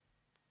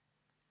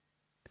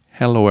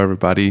Hello,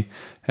 everybody,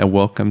 and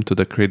welcome to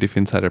the Creative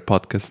Insider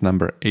Podcast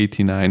number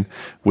 89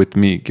 with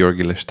me,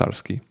 Georgi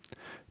Leshtarski.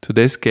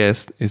 Today's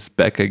guest is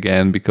back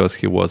again because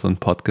he was on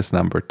podcast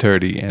number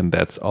 30, and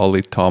that's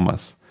Olly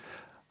Thomas.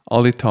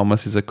 Olly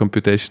Thomas is a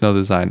computational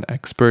design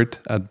expert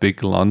at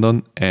Big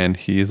London, and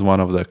he is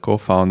one of the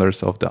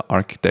co-founders of the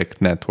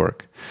Archi-Tech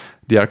network.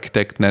 The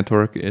Archi-Tech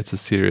network is a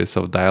series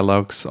of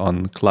dialogues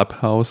on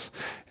Clubhouse,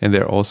 and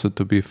they're also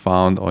to be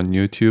found on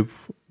YouTube,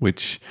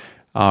 which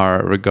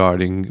are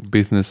regarding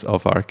business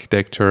of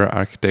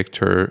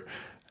architecture,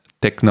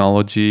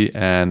 technology,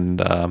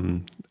 and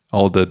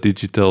all the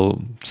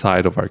digital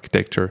side of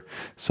architecture.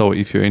 So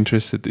if you're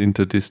interested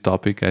into this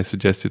topic, I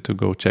suggest you to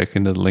go check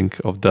in the link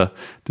of the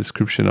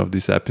description of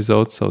this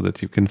episode so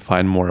that you can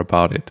find more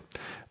about it.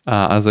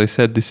 As I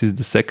said, this is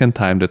the second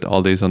time that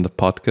Olly is on the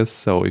podcast.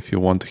 So if you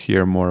want to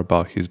hear more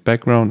about his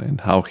background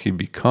and how he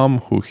became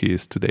who he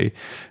is today,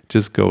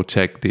 just go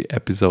check the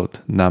episode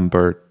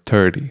number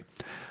 30.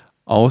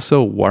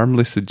 Also,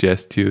 warmly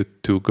suggest you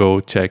to go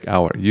check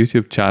our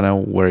YouTube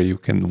channel where you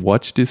can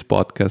watch this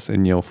podcast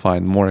and you'll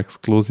find more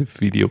exclusive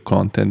video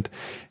content.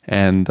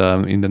 And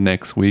in the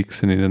next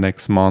weeks and in the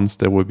next months,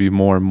 there will be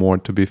more and more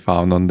to be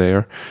found on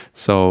there.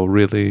 So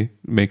really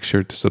make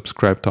sure to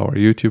subscribe to our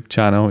YouTube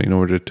channel in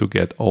order to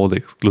get all the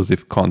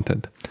exclusive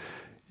content.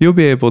 You'll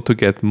be able to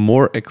get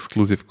more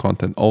exclusive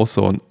content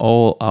also on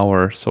all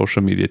our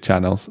social media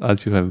channels.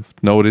 As you have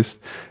noticed,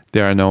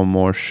 there are no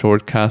more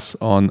shortcasts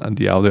on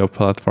the audio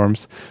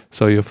platforms.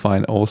 So you'll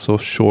find also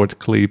short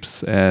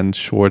clips and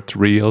short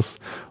reels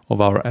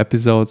of our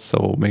episodes.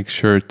 So make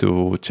sure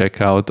to check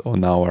out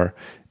on our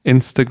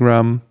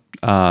Instagram,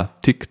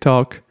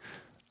 TikTok,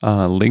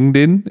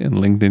 LinkedIn. In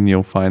LinkedIn,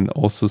 you'll find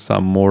also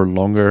some more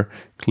longer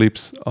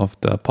clips of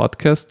the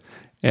podcast.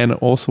 And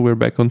also we're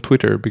back on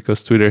Twitter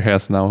because Twitter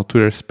has now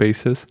Twitter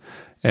Spaces.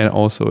 And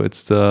also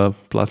it's the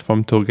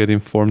platform to get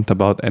informed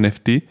about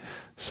NFT.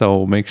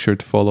 So make sure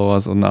to follow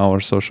us on our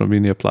social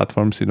media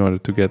platforms in order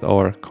to get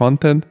our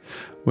content.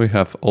 We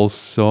have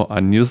also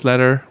a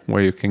newsletter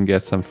where you can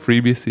get some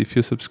freebies if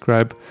you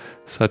subscribe,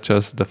 such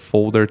as the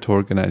folder to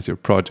organize your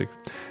project.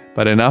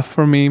 But enough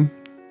for me.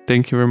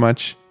 Thank you very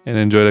much and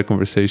enjoy the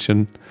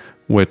conversation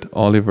with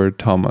Olly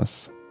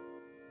Thomas.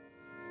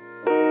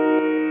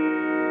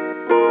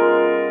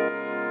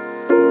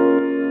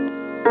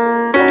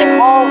 The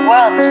whole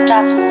world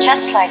stops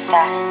just like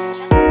that.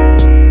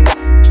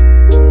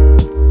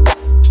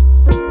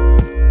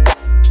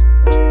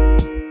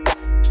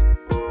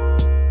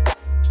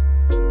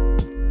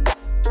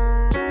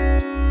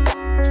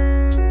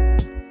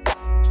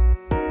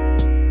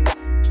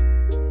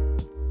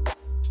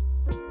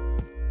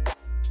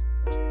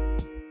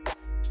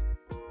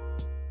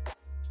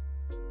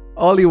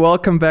 Olly,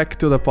 welcome back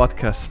to the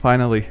podcast,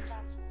 finally.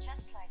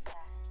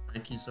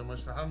 Thank you so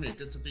much for having me.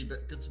 Good to be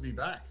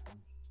back.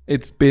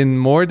 It's been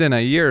more than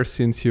a year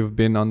since you've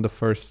been on the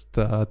first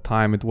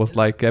time. It was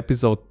like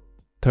episode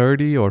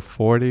 30 or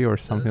 40 or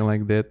something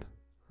like that.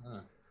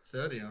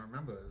 30, I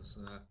remember. It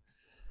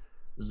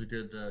was a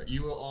good...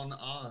 you were on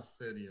our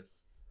 30th.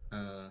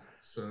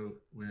 So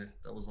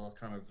that was our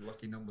kind of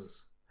lucky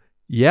numbers.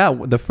 Yeah,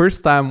 the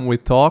first time we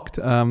talked,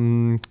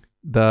 the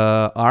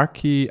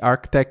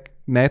Archi-Tech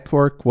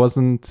network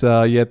wasn't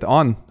yet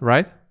on,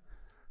 right?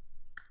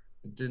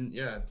 It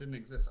didn't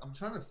exist. I'm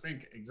trying to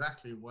think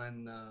exactly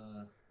when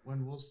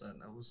was that?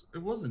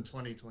 It was in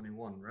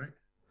 2021,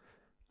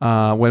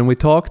 right? When we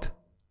talked,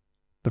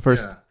 the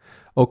first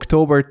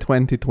October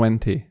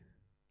 2020.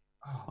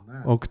 Oh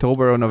man.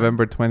 October or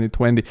November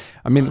 2020.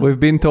 I mean, we've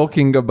been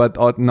talking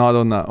about not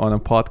on a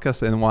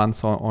podcast and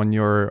once on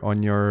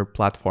your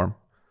platform.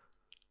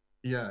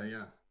 Yeah,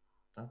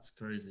 that's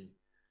crazy.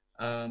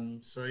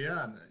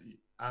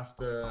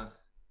 After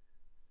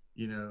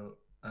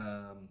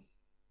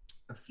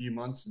a few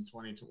months in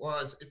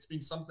 2020, it's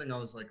been something I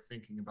was like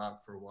thinking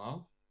about for a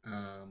while,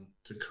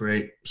 to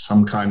create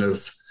some kind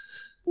of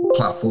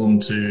platform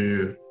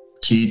to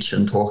teach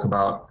and talk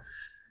about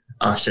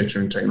architecture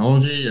and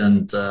technology.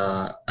 And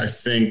I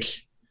think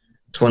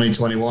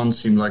 2021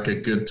 seemed like a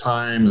good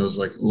time. There was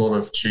like a lot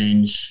of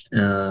change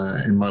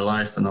in my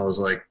life, and I was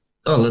like,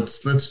 oh,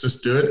 let's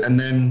just do it. And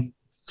then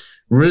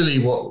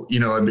really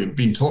I've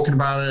been talking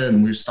about it,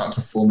 and we start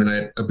to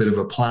formulate a bit of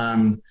a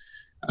plan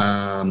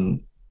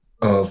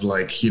of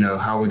like,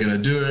 how we're going to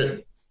do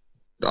it.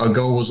 Our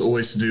goal was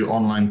always to do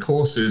online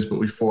courses, but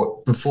we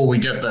thought before we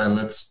get there,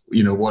 let's,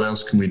 what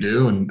else can we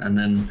do? And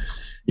then,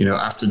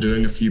 after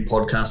doing a few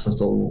podcasts, I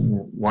thought,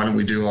 well, why don't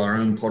we do our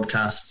own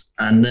podcast?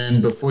 And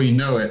then before you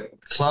know it,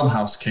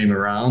 Clubhouse came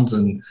around,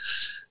 and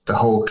the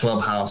whole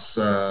Clubhouse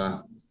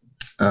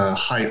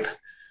hype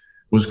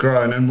was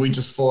growing. And we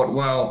just thought,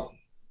 well,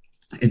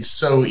 it's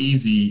so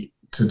easy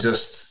to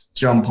just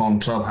jump on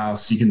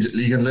Clubhouse. You can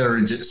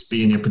literally just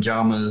be in your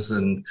pajamas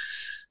and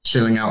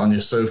chilling out on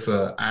your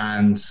sofa,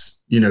 and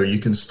you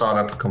can start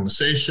up a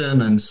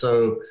conversation. And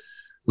so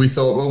we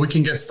thought, well, we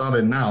can get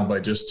started now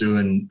by just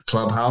doing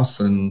Clubhouse.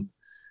 And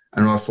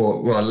I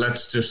thought, well,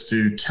 let's just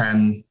do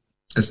 10.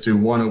 Let's do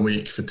one a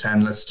week for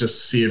 10. Let's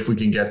just see if we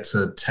can get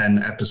to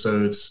 10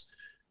 episodes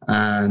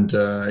And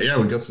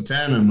we got to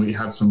 10 and we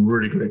had some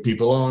really great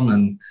people on,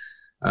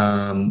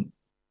 and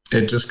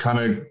it just kind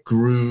of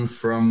grew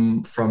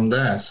from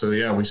there. So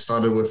yeah, we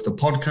started with the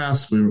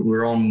podcast.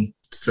 We're on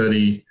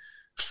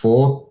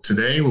 34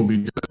 today. We'll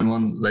be doing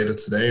one later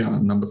today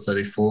on number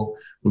 34.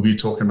 We'll be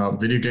talking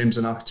about video games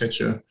and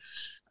architecture.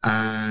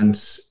 And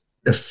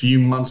a few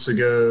months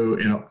ago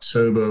in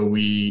October,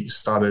 we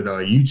started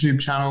our YouTube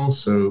channel.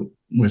 So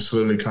we're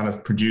slowly kind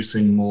of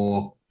producing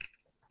more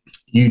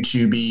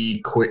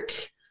YouTube-y,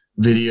 quick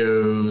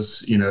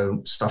videos,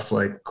 stuff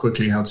like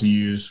quickly how to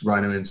use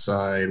Rhino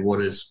Inside,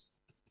 what is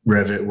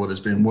Revit, what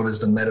is the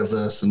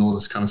metaverse, and all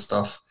this kind of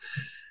stuff.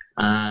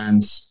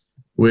 And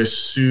we're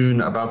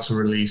soon about to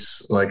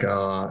release like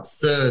our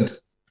third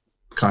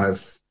kind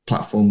of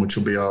platform, which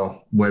will be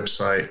our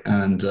website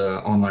and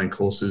online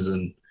courses.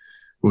 And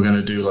we're going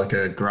to do like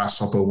a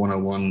Grasshopper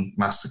 101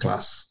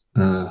 masterclass,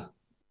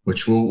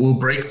 which we'll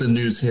break the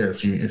news here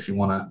if you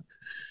want to.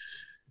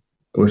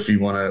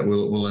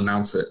 We'll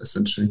announce it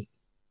essentially.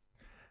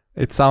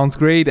 It sounds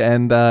great,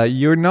 and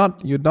you're not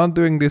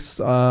doing this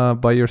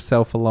by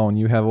yourself alone.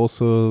 You have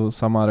also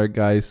some other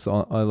guys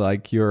on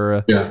like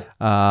your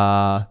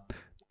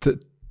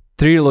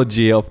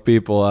trilogy of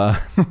people, the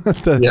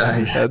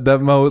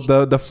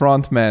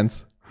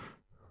frontmans.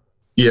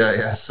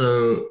 Yeah.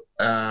 So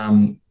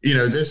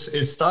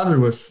it started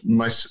with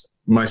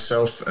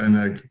myself and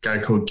a guy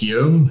called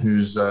Guillaume,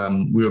 who's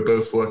we were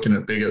both working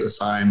at Big at the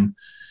time.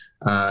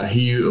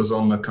 He was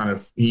on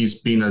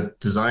he's been a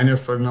designer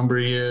for a number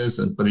of years,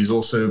 but he's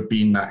also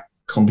been that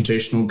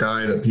computational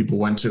guy that people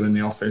went to in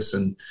the office.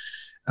 And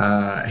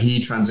he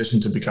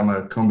transitioned to become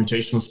a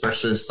computational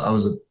specialist. I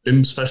was a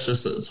BIM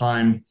specialist at the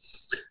time.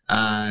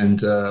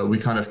 And we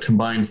kind of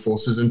combined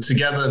forces. And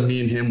together,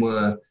 me and him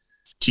were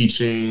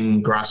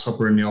teaching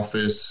Grasshopper in the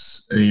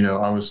office.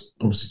 I was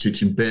obviously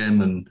teaching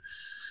BIM and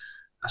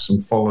some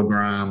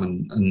Hologram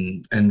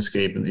and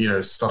Enscape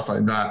and, stuff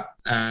like that.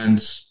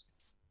 And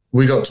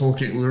we got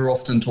talking. We were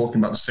often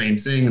talking about the same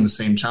thing and the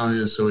same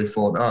challenges. So we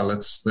thought,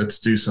 let's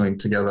do something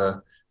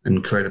together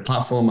and create a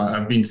platform.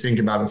 I've been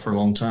thinking about it for a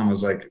long time. I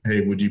was like,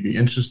 hey, would you be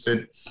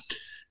interested?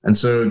 And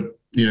so,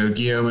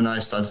 Guillaume and I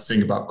started to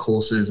think about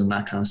courses and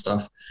that kind of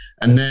stuff.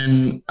 And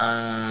then,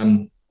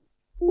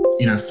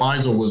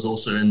 Faisal was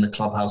also in the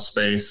Clubhouse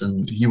space,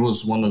 and he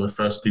was one of the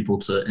first people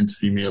to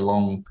interview me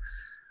along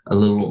a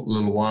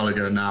little while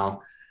ago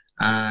now.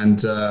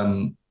 And,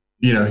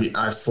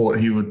 I thought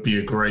he would be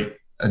a great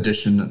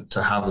addition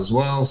to have as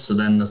well. So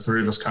then the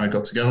three of us kind of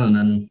got together, and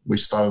then we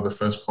started the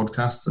first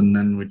podcast, and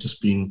then we've just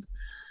been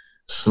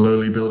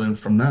slowly building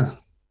from there.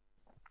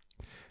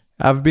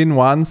 I've been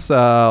once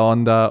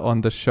on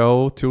the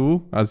show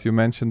too, as you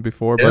mentioned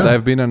before, but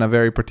I've been on a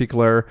very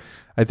particular,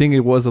 I think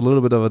it was a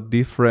little bit of a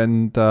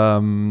different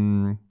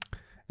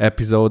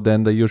episode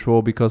than the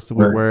usual, because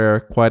we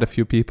were quite a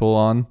few people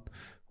on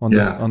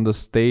the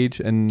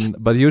stage,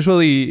 but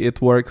usually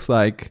it works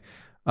like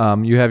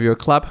you have your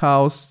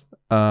Clubhouse,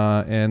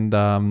 and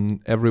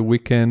every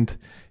weekend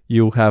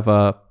you have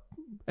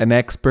an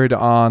expert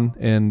on,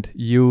 and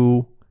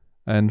you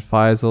and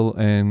Faisal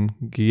and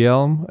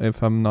Guillaume,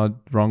 if I'm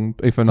not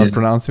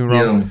pronouncing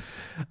wrong.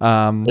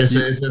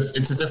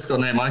 It's a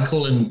difficult name. I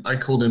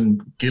called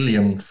him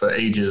Gilliam for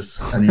ages,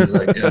 and he was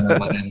like, "Yeah, no,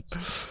 my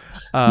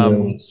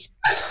name's."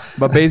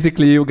 But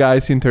basically, you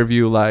guys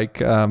interview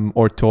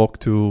or talk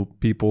to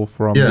people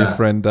from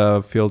different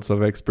fields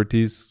of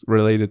expertise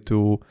related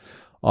to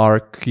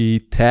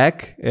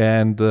Archi-Tech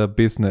and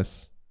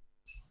business.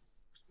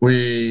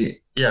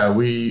 We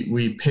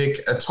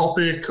pick a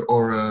topic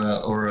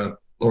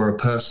or a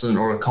person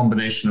or a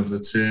combination of the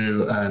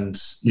two, and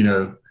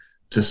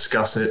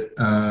discuss it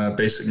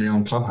basically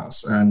on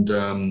Clubhouse. And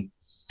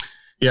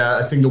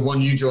I think the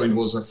one you joined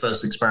was a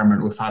first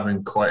experiment with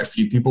having quite a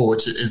few people,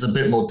 which is a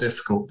bit more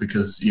difficult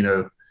because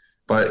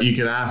but you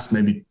can ask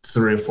maybe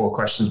 3 or 4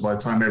 questions by the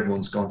time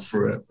everyone's gone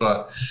through it.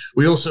 But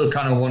we also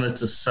kind of wanted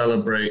to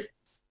celebrate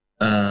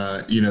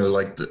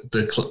like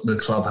the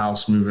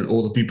Clubhouse movement,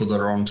 all the people that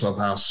are on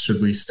Clubhouse.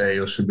 Should we stay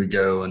or should we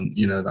go? And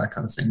that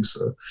kind of thing.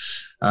 So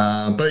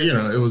but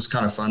it was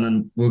kind of fun,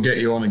 and we'll get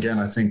you on again,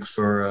 I think,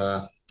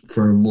 for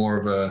more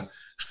of a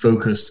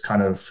focused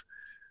kind of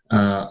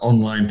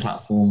online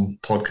platform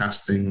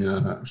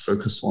podcasting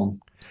focused one.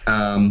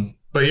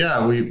 But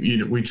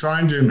we try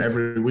and do them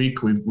every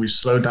week. We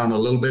slowed down a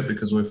little bit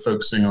because we're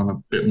focusing on a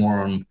bit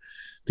more on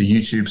the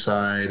YouTube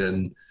side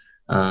and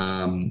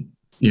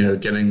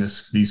getting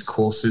these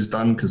courses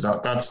done, because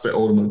that's the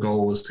ultimate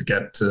goal, was to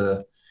get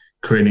to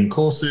creating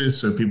courses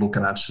so people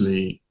can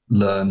actually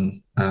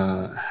learn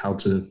how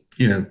to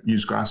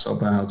use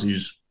Grasshopper, how to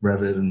use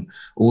Revit, and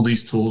all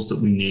these tools that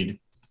we need.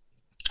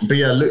 But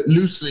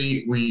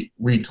loosely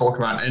we talk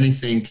about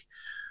anything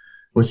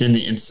within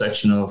the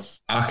intersection of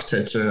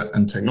architecture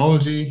and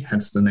technology,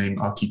 hence the name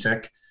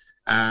Archi-Tech.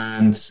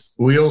 And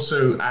we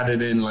also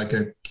added in like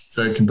a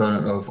third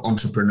component of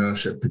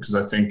entrepreneurship, because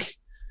I think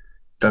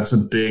that's a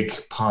big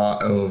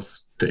part of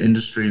the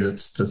industry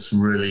that's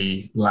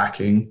really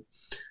lacking.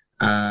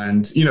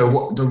 And you know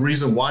what the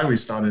reason why we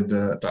started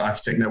the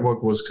Archi-Tech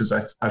network was because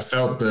I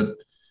felt that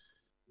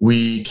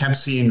we kept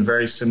seeing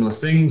very similar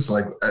things,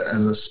 like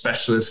as a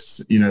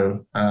specialist, you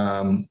know,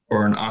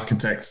 or an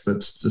architect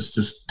that's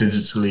just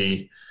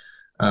digitally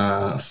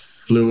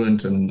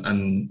fluent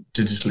and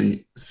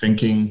digitally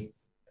thinking.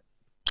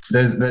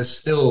 There's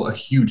still a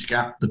huge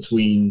gap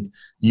between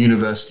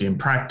university and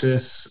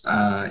practice.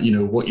 You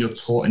know, what you're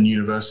taught in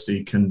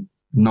university can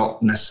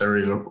not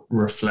necessarily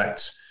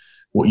reflect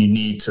what you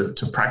need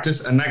to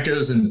practice. And that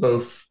goes in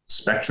both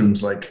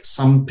spectrums. Like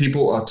some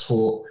people are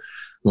taught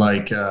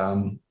like,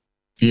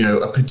 you know,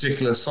 a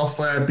particular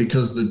software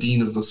because the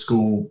dean of the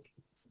school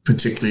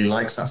particularly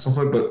likes that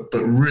software, but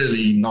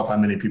really not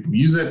that many people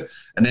use it.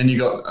 And then you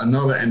got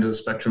another end of the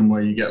spectrum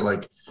where you get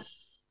like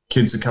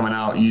kids are coming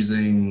out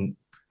using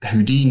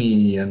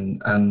Houdini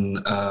and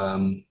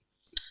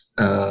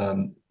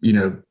you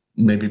know,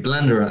 maybe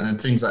Blender and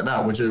things like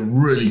that, which are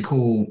really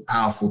cool,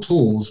 powerful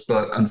tools.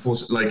 But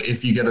unfortunately, like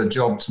if you get a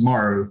job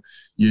tomorrow,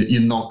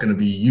 you're not going to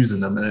be using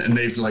them. And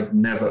they've like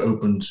never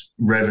opened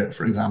Revit,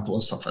 for example,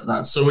 or stuff like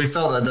that. So we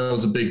felt that there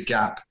was a big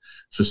gap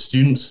for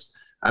students.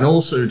 And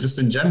also just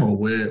in general,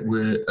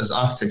 we're as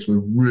architects,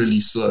 we're really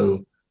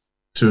slow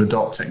to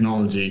adopt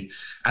technology.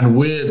 And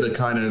we're at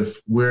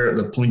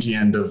the pointy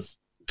end of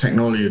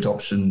technology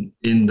adoption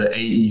in the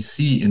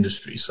AEC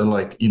industry. So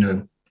like, you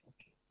know,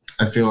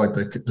 I feel like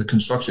the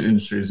construction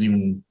industry is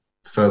even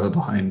further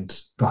behind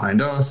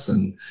us.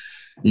 And,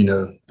 you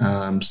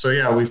know, so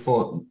yeah, we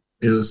thought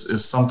it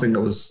was something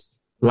that was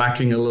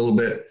lacking a little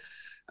bit.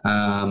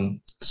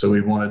 So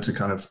we wanted to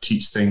kind of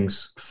teach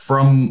things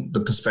from the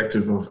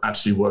perspective of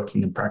actually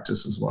working in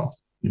practice as well,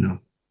 you know.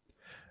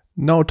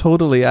 No,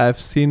 totally.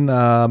 I've seen,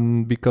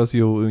 because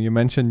you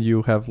mentioned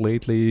you have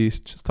lately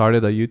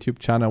started a YouTube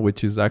channel,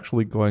 which is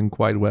actually going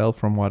quite well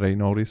from what I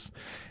noticed.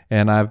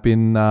 And I've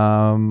been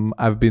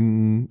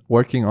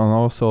working on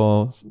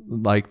also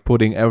like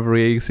putting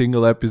every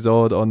single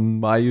episode on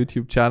my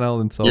YouTube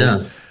channel. And so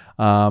Yeah.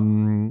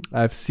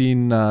 I've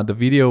seen the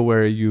video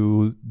where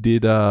you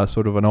did a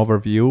sort of an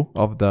overview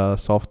of the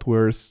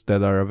softwares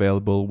that are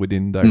available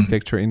within the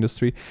architecture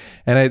industry.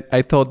 And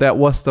I thought that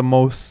was the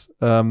most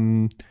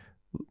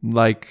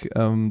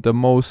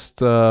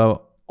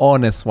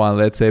honest one,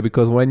 let's say,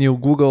 because when you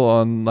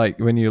Google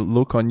when you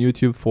look on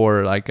YouTube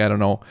for like, I don't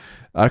know,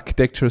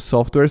 architecture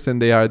softwares, and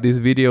there are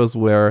these videos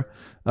where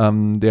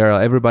there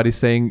are everybody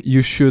saying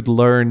you should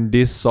learn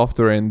this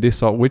software and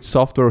which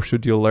software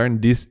should you learn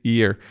this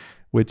year,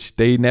 which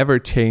they never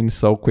change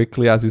so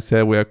quickly. As you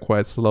said, we are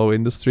quite slow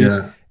industry.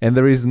 Yeah. And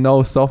there is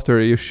no software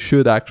you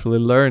should actually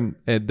learn.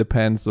 It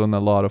depends on a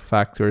lot of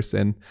factors.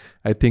 And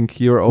I think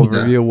your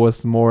overview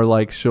was more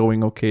like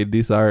showing, okay,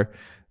 these are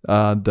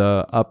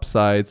the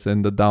upsides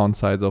and the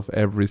downsides of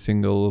every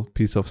single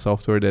piece of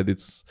software that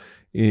it's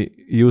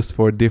used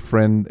for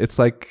different. It's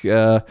like,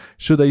 you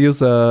should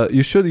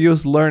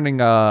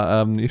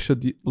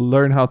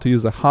learn how to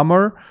use a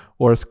hammer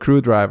or a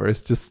screwdriver.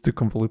 It's just two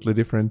completely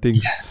different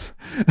things.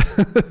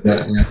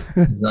 Yeah,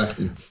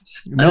 exactly.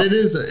 No. And it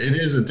is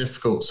a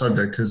difficult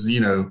subject because, you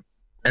know,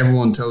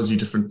 everyone tells you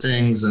different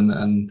things,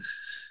 and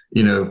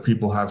you know,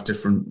 people have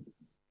different,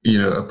 you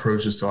know,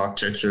 approaches to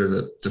architecture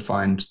that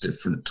defines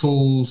different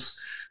tools.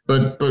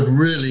 But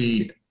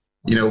really,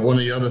 you know, one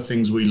of the other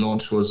things we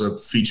launched was a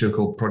feature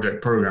called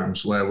Project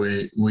Programs, where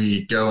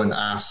we go and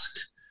ask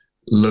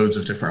loads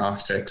of different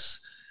architects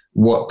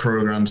what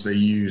programs they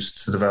use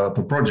to develop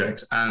a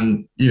project.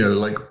 And, you know,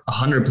 like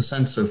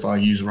 100% so far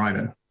use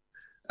Rhino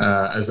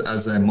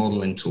as their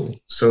modeling tool.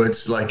 So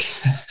it's like,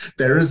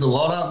 there is a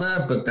lot out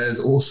there, but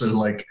there's also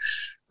like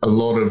a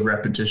lot of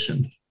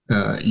repetition.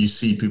 You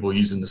see people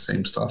using the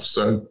same stuff.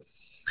 So,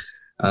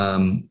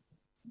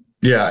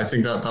 yeah, I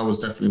think that was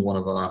definitely one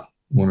of our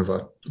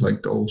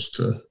like goals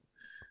to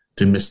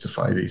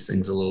demystify these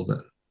things a little bit.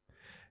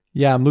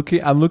 Yeah, I'm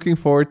looking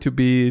forward to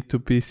be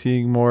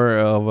seeing more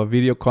of a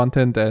video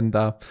content, and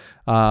I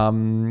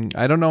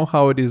don't know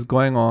how it is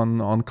going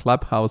on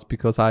Clubhouse,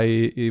 because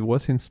it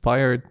was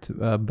inspired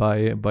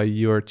by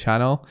your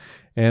channel,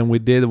 and we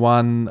did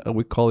one,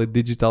 we call it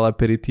Digital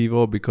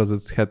Aperitivo, because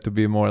it had to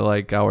be more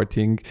like our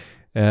thing.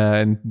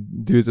 And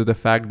due to the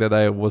fact that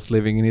I was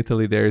living in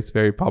Italy, there it's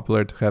very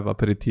popular to have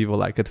aperitivo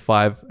like at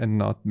 5 and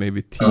not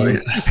maybe tea,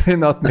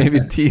 not maybe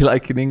tea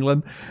like in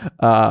England.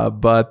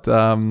 But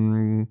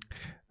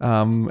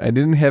I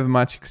didn't have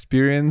much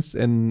experience,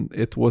 and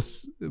it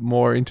was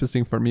more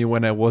interesting for me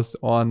when I was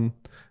on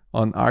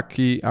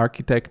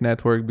Archi-Tech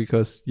network,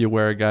 because you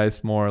were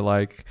guys more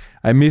like,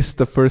 I missed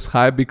the first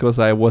hype because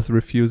I was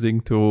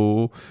refusing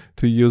to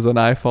use an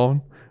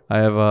iPhone. I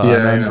have an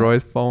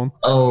Android phone.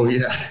 Oh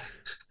yeah.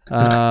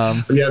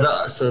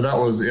 That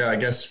was, I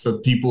guess for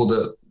people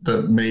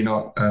that may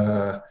not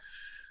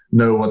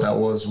know what that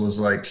was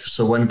like,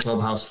 so when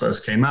Clubhouse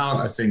first came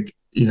out, I think,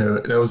 you know,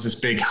 there was this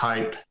big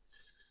hype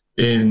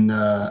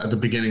at the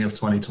beginning of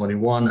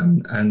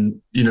 2021, and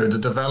you know, the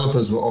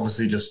developers were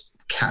obviously just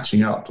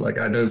catching up. Like,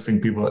 I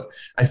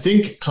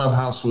think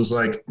Clubhouse was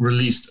like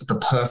released at the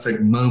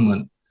perfect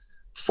moment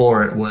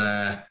for it,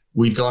 where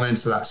we'd gone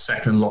into that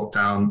second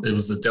lockdown. It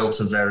was the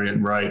Delta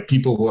variant, right?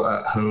 People were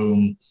at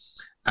home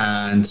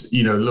and,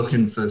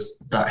 looking for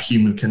that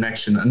human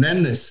connection. And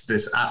then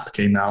this app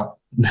came out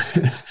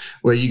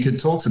where you could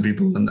talk to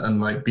people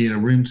and like be in a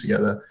room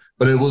together.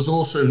 But it was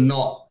also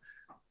not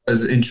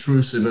as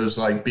intrusive as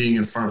like being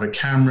in front of a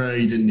camera.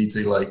 You didn't need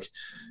to like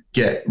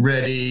get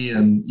ready,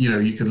 and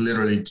you could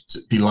literally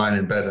be lying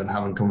in bed and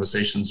having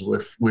conversations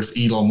with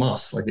Elon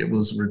Musk. Like, it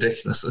was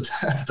ridiculous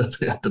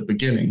at the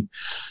beginning.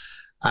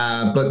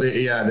 But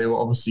they were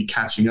obviously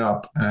catching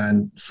up,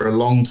 and for a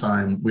long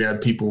time we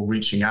had people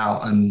reaching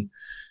out, and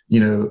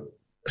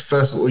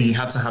first of all, you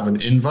had to have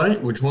an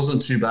invite, which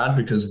wasn't too bad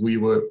because we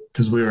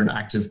were an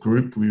active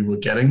group, we were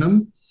getting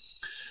them.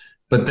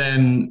 But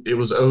then it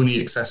was only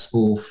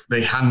accessible.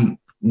 They hadn't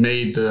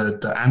made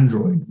the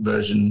Android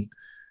version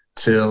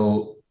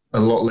till a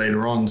lot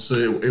later on.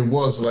 So it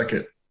was like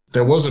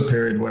there was a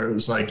period where it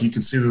was like you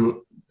could see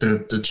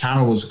the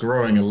channel was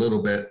growing a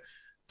little bit,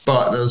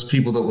 but there was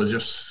people that were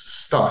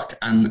just stuck.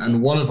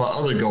 And one of our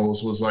other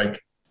goals was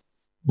like,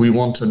 we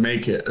want to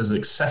make it as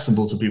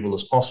accessible to people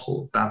as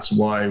possible. That's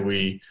why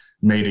we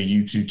made a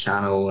YouTube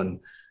channel and,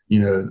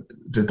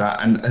 did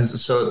that. And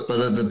so,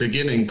 but at the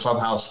beginning,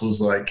 Clubhouse was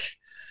like,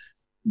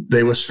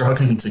 they were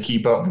struggling to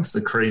keep up with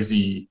the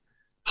crazy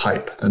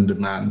hype and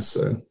demand.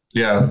 So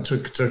yeah, it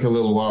took a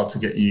little while to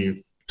get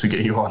you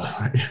on,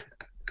 right?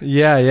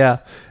 Yeah.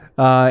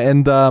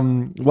 And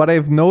what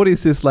I've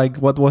noticed is like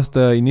what was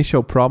the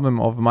initial problem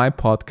of my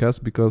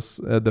podcast, because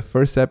the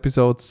first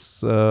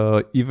episodes,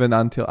 even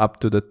until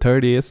up to the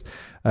 30th,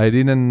 I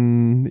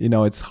didn't,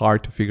 it's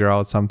hard to figure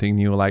out something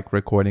new like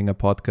recording a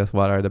podcast,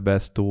 what are the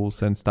best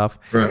tools and stuff.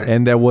 Right.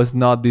 And there was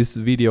not this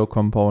video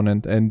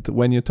component. And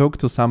when you talk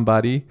to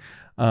somebody,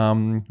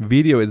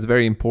 video is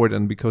very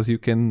important because you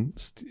can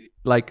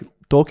like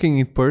talking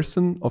in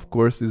person, of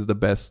course, is the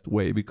best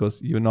way,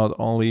 because you not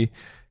only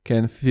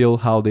can feel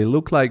how they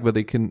look like, but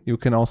you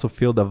can also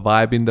feel the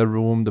vibe in the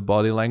room, the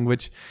body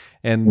language.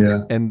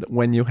 And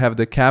when you have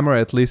the camera,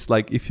 at least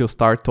like if you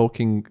start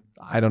talking,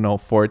 I don't know,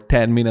 for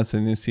 10 minutes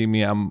and you see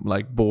me, I'm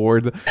like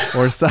bored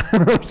or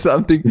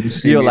something,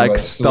 you like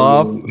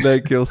stop,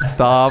 like you'll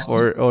stop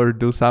or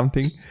do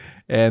something.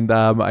 And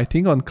I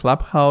think on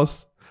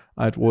Clubhouse,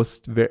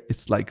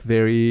 it's like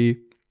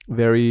very,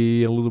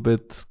 very a little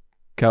bit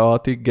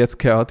gets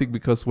chaotic,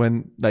 because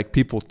when like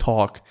people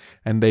talk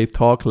and they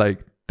talk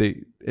like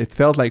it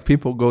felt like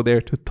people go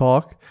there to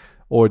talk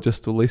or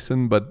just to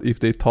listen, but if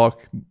they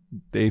talk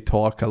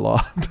a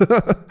lot.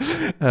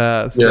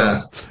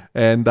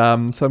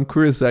 And so I'm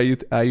curious, are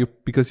you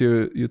because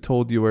you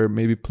told you were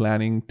maybe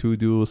planning to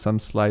do some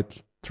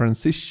slight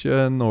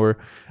transition or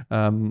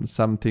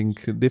something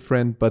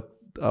different, but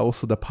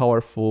also the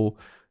powerful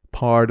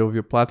part of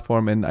your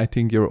platform, and I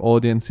think your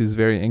audience is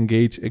very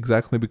engaged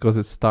exactly because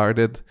it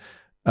started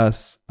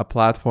as a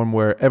platform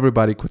where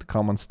everybody could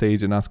come on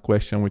stage and ask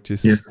questions, which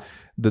is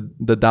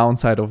the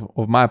downside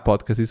of my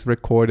podcast. Is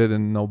recorded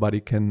and nobody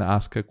can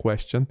ask a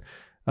question.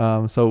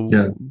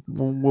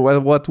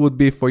 What would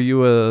be for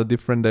you a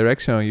different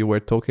direction? You were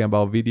talking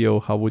about video.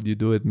 How would you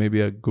do it?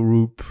 Maybe a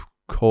group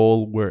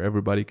call where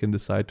everybody can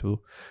decide to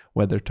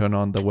whether turn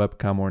on the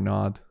webcam or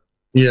not.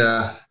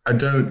 Yeah, I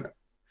don't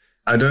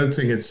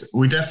think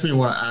we definitely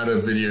want to add a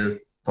video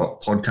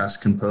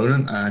podcast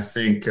component. And I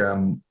think,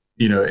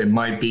 it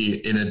might be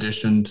in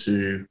addition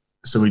to,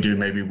 so we do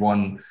maybe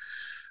one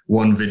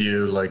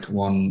video, like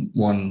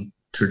one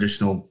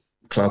traditional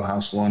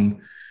Clubhouse one.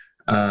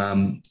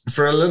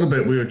 For a little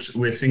bit,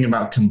 we're thinking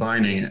about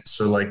combining it.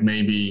 So like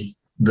maybe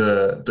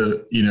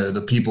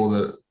the people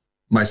that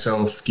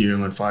myself,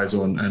 Guillaume and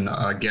Faisal and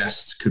our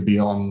guests could be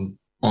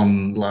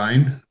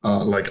online,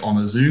 like on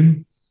a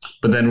Zoom,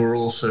 but then we're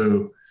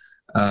also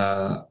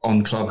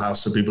on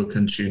Clubhouse so people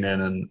can tune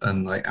in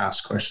and like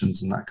ask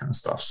questions and that kind of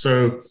stuff.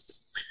 So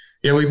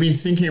yeah, we've been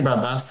thinking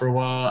about that for a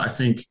while. I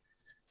think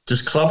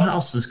just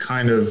Clubhouse is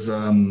kind of,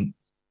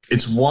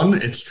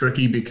 it's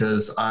tricky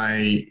because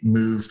I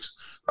moved,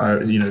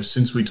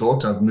 since we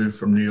talked, I've moved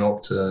from New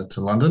York to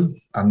London.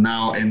 I'm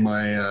now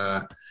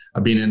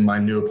I've been in my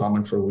new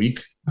apartment for a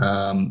week.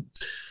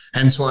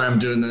 Hence why I'm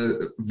doing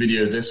the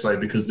video this way,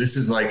 because this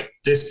is like,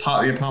 this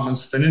part of the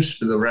apartment's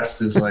finished, but the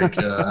rest is like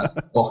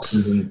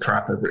boxes and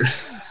crap everywhere.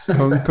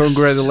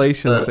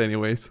 Congratulations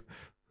anyways.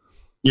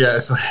 Yeah,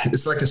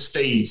 it's like a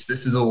stage.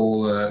 This is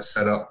all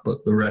set up,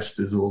 but the rest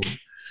is all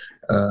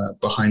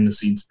behind the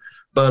scenes.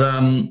 But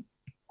I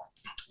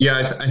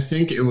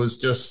think it was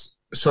just,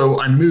 so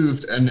I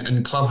moved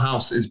and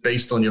Clubhouse is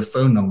based on your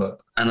phone number.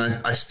 And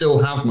I still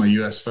have my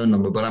US phone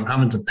number, but I'm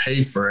having to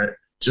pay for it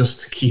just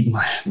to keep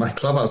my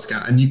Clubhouse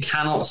account. And you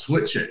cannot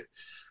switch it.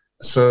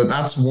 So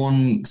that's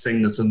one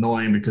thing that's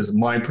annoying, because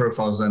my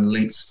profile is then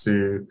linked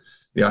to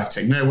the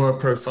Archi-Tech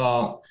network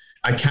profile.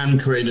 I can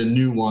create a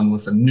new one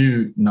with a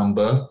new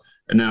number,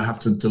 and then I have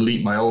to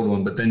delete my old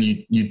one. But then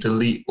you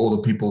delete all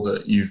the people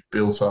that you've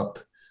built up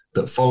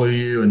that follow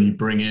you, and you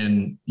bring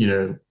in,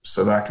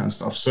 so that kind of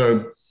stuff.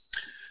 So,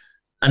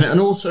 and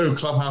also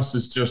Clubhouse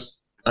is just,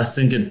 I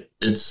think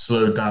it's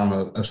slowed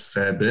down a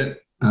fair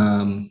bit.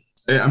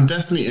 I'm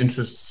definitely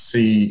interested to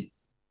see.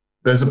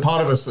 There's a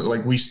part of us that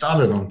like we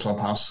started on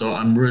Clubhouse, so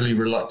I'm really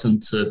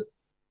reluctant to,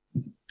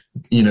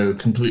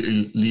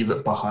 completely leave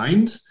it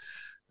behind.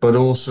 But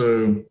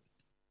also,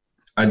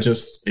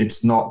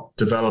 it's not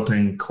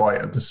developing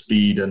quite at the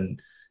speed,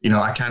 and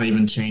I can't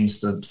even change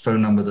the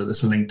phone number that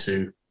it's linked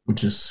to,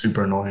 which is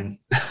super annoying.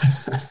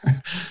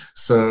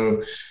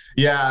 So,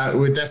 yeah,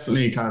 we're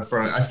definitely kind of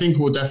throwing. I think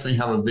we'll definitely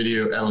have a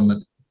video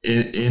element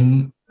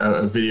in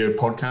a video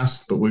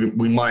podcast, but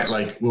we might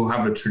we'll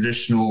have a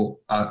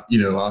traditional, our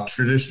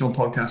traditional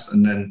podcast,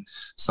 and then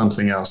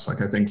something else.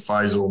 Like I think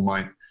Faisal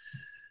might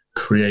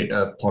create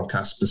a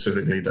podcast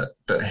specifically that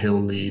he'll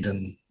lead,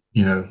 and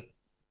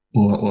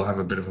we'll have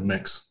a bit of a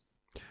mix.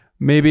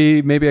 Maybe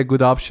a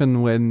good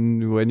option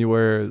when you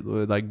were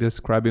like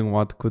describing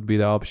what could be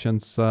the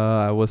options.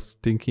 I was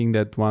thinking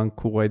that one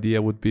cool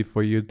idea would be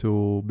for you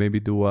to maybe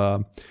do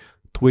a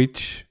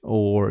Twitch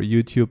or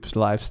YouTube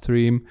live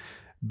stream,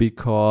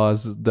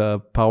 because the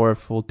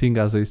powerful thing,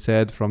 as I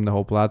said, from the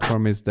whole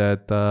platform is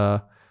that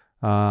the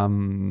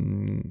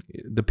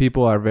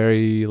people are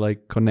very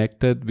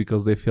connected,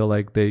 because they feel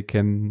like they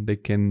can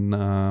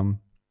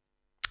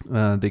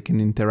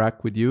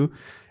interact with you.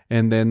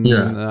 And then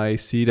I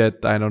see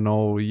that, I don't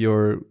know,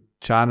 your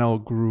channel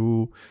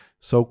grew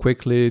so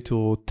quickly to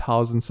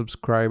 1,000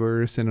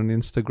 subscribers, and on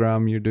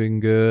Instagram you're doing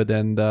good.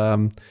 And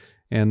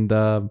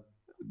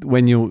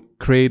when you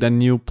create a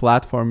new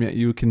platform,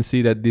 you can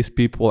see that these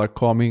people are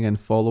coming and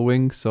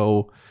following.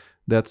 So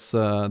that's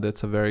a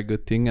very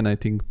good thing. And I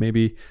think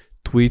maybe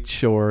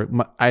Twitch, or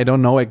I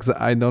don't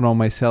know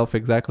myself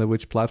exactly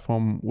which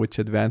platform, which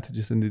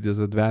advantages and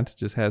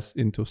disadvantages has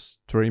into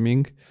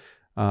streaming.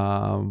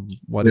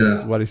 What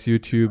is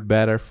YouTube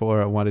better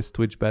for, and what is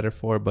Twitch better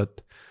for?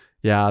 But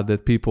yeah,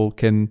 that people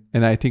can,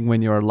 and I think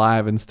when you're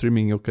live and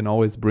streaming, you can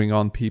always bring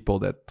on people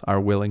that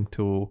are willing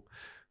to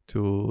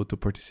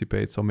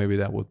participate. So maybe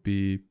that would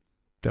be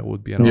an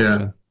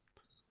option.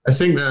 I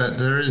think that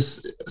there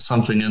is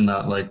something in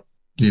that, maybe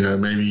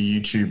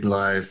YouTube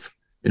live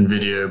in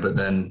video, but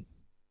then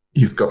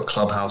you've got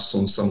Clubhouse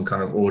on some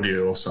kind of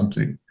audio or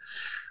something.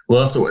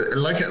 We'll have to,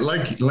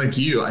 like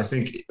you, I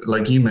think,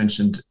 like you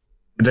mentioned,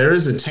 there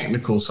is a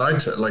technical side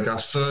to it. Like our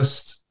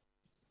first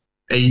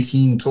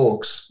 18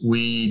 talks,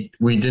 we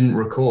didn't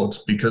record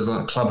because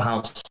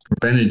Clubhouse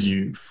prevented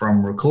you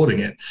from recording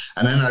it.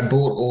 And then I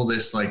bought all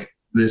this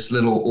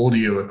little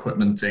audio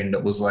equipment thing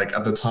that was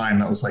at the time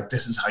that was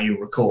this is how you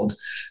record.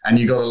 And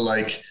you got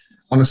to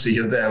honestly,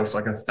 you're there with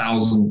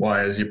 1,000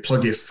 wires. You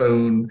plug your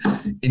phone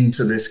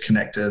into this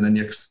connector, and then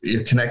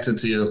you're connected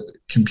to your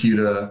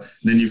computer. And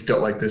then you've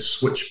got this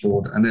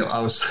switchboard. And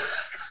I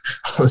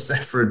was there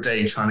for a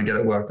day trying to get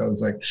it work. I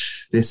was like,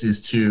 this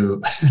is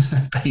too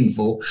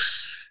painful.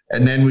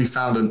 And then we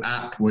found an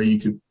app where you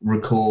could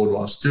record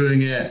whilst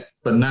doing it,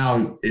 but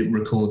now it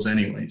records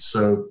anyway.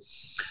 So,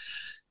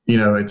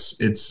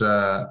 there's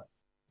a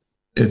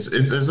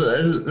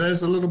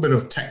little bit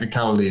of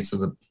technicality to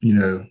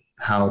the,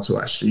 how to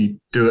actually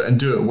do it and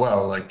do it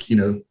well.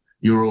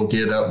 You're all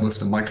geared up with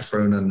the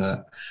microphone and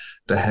the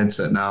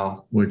headset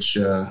now, which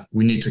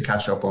we need to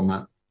catch up on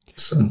that.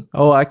 So.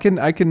 Oh, I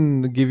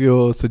can give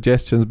you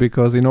suggestions,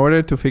 because in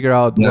order to figure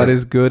out what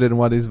is good and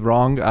what is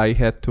wrong, I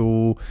had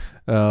to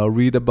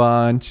read a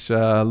bunch,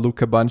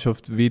 look a bunch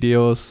of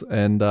videos,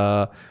 and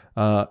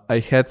I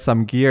had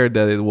some gear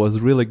that it was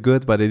really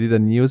good, but I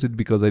didn't use it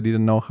because I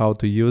didn't know how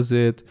to use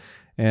it.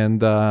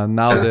 And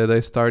now that I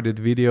started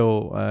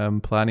video, I'm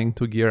planning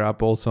to gear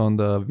up also on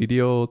the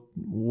video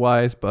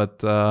wise,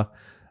 but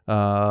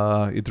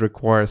it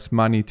requires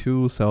money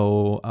too.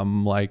 So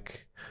I'm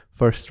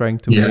first trying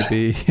to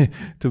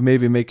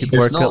maybe make it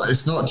work.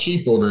 It's not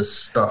cheap, all this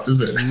stuff,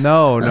 is it?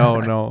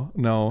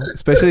 No.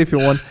 Especially if you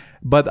want.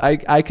 But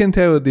I can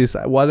tell you this.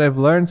 What I've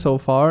learned so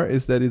far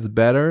is that it's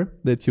better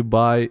that you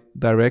buy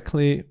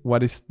directly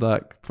what is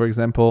for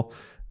example,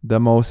 the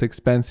most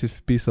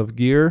expensive piece of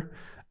gear.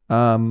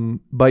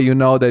 But you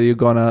know that you're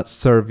gonna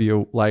serve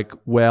you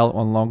well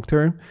on long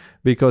term.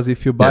 Because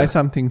if you buy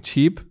something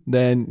cheap,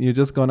 then you're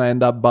just gonna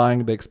end up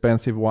buying the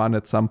expensive one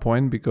at some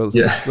point because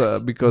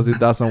it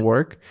doesn't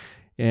work.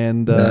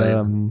 And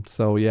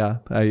so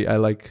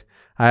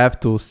I have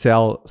to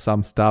sell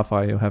some stuff.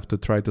 I have to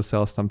try to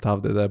sell some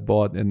stuff that I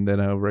bought, and then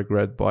I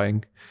regret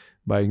buying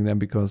them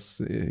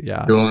because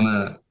Go on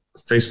a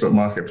Facebook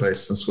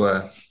Marketplace. That's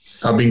where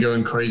I've been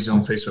going crazy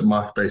on Facebook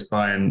Marketplace,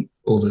 buying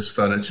all this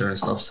furniture and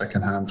stuff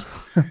secondhand.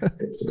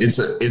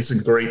 It's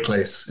a great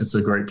place. It's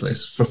a great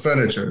place for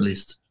furniture, at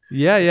least.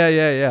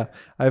 Yeah.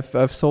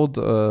 I've sold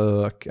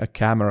a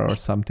camera or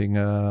something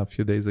a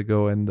few days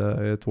ago, and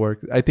it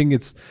worked. I think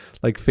it's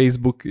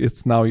Facebook.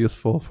 It's now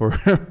useful for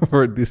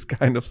for this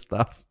kind of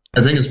stuff.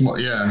 I think it's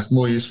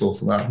more useful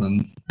for that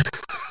than.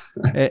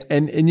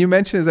 And you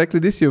mentioned exactly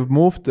this. You've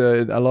moved.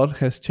 A lot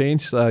has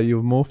changed.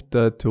 You've moved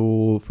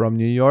from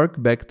New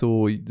York back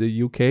to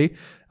the UK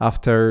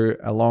after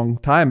a long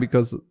time,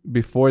 because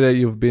before that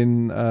you've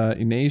been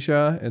in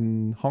Asia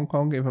and Hong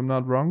Kong, if I'm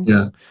not wrong.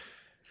 Yeah.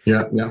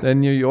 Yeah, yeah.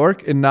 then New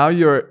York, and now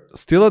you're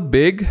still at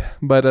Big,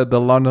 but at the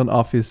London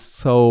office.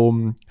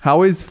 So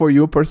how is for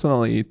you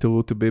personally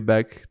to be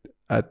back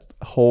at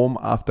home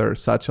after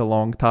such a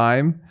long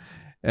time?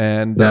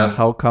 And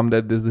how come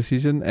that this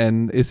decision?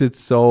 And is it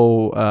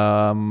so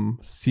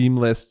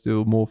seamless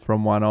to move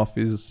from one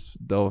office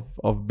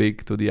of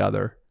Big to the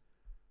other?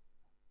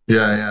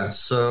 Yeah.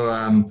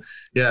 So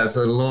it's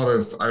a lot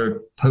of. I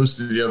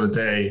posted the other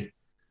day.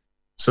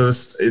 So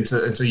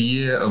it's a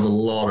year of a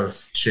lot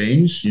of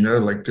change,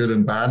 like good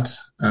and bad.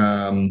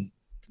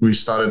 We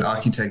started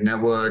Archi-Tech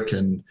Network,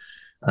 and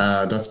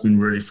that's been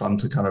really fun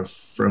to kind of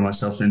throw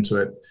myself into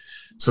it.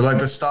 So like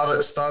the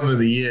start of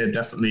the year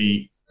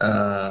definitely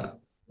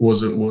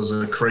was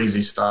a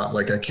crazy start.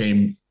 Like I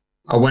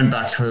went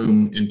back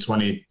home in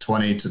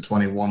 2020 to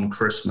 21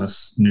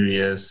 Christmas, New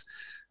Year's.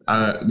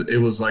 It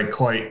was like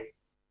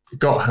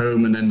got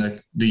home, and then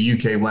the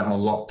UK went on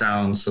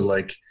lockdown. So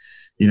like,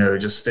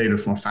 just stayed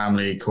with my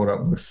family, caught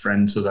up with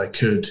friends that I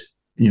could,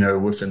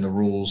 within the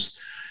rules.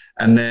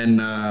 And then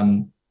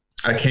I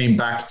came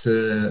back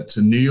to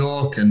New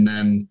York, and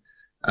then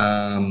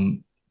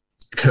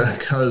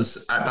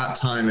because at that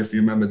time, if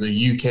you remember,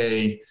 the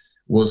UK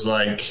was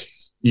like,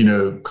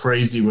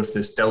 crazy with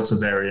this Delta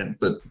variant,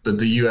 but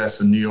the US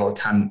and New York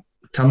hadn't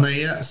come there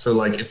yet. So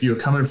like if you were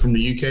coming from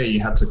the UK, you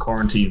had to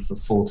quarantine for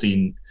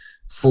 14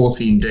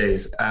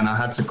 days. And I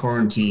had to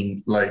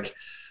quarantine, like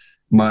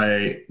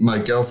my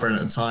girlfriend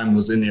at the time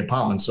was in the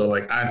apartment. So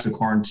like I had to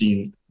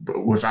quarantine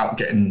without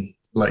getting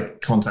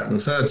like contact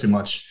with her too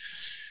much.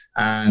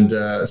 And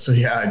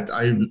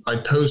I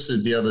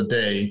posted the other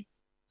day,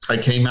 I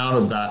came out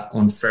of that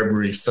on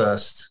February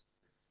 1st.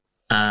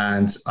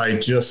 And I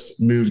just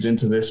moved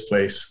into this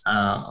place,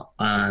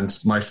 and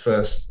my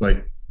first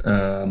February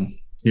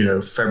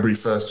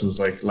 1st was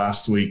like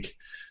last week.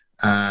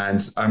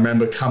 And I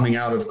remember coming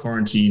out of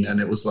quarantine, and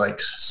it was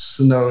like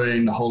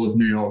snowing. The whole of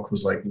New York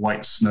was like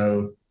white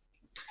snow.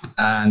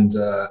 And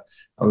I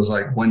was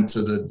like, went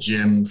to the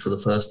gym for the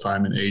first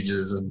time in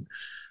ages. And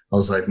I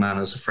was like, man,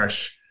 it was a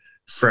fresh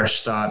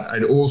start.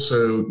 I'd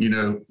also,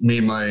 me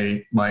and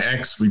my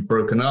ex, we'd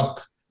broken up.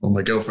 Well,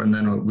 my girlfriend,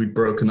 then we'd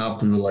broken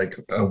up. We were like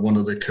one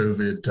of the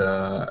COVID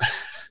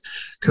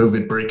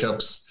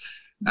breakups.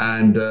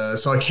 And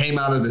so I came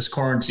out of this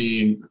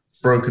quarantine,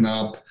 broken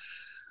up.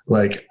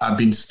 Like I've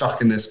been stuck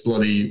in this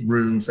bloody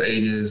room for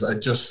ages. I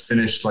just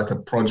finished like a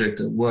project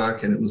at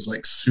work, and it was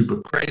like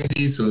super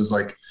crazy. So it was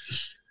like,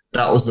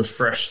 that was the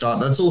fresh start.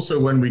 That's also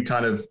when we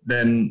kind of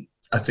then,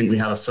 I think we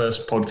had a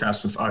first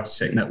podcast with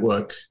Archi-Tech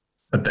Network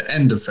at the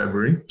end of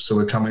February. So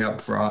we're coming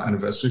up for our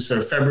anniversary.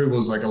 So February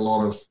was like a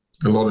lot of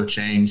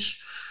change.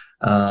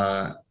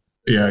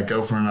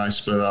 Girlfriend and I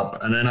split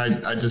up, and then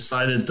I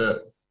decided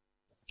that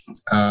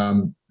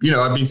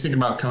I've been thinking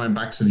about coming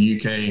back to the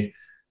UK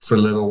for a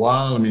little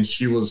while. I mean,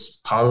 she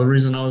was part of the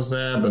reason I was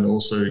there, but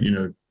also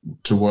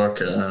to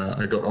work.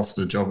 I got offered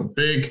the job at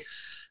Big,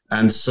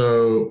 and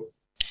so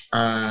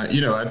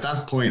at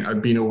that point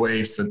I'd been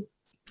away for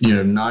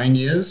 9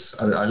 years.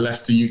 I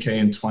left the UK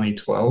in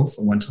 2012.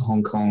 I went to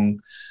Hong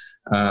Kong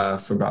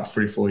for about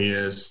 3-4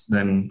 years,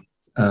 then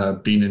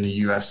been in the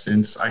US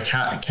since. I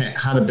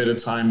had a bit of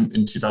time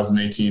in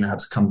 2018. I had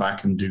to come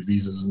back and do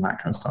visas and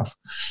that kind of stuff.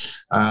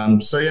 A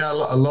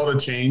lot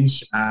of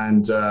change.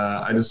 And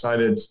I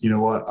decided,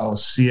 I'll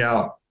see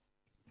out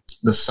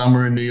the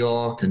summer in New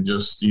York and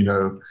just,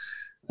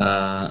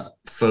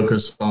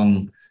 focus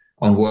on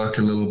work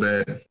a little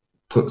bit,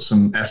 put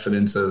some effort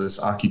into this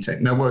Archi-Tech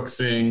Network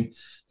thing,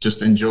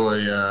 just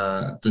enjoy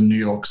the New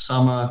York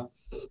summer.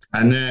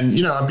 And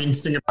then, I've been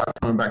thinking about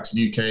coming back to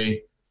the UK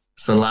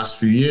for the last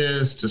few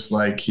years, just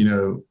like,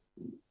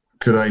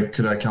 could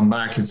I come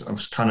back? I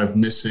was kind of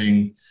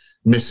missing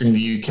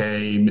the UK.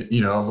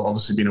 I've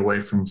obviously been away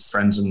from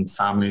friends and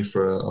family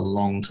for a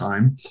long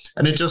time,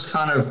 and it just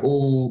kind of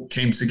all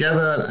came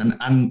together.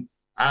 And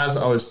as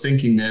I was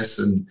thinking this,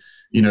 and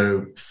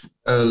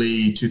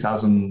early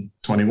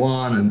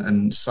 2021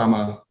 and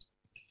summer,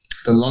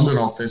 the London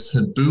office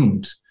had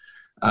boomed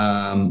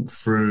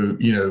through,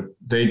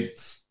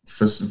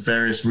 for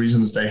various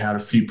reasons, they had a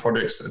few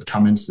projects that had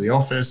come into the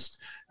office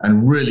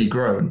and really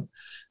grown.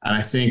 And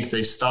I think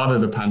they started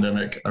the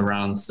pandemic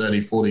around 30,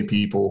 40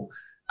 people.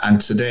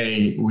 And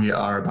today we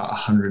are about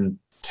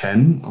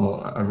 110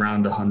 or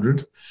around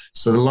 100.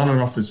 So the London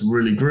office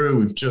really grew.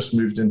 We've just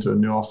moved into a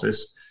new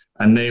office,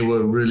 and they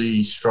were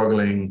really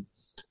struggling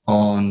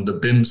on the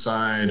BIM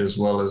side as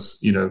well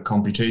as,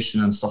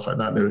 computation and stuff like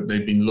that.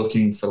 They've been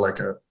looking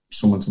for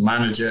someone to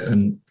manage it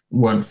and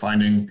weren't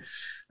finding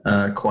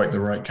quite the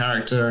right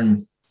character.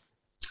 And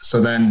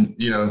so then,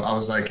 I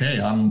was like, hey,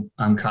 I'm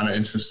kind of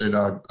interested.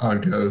 I'll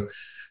go.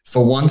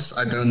 For once,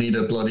 I don't need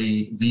a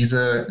bloody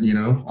visa.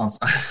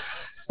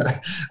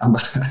 I'm a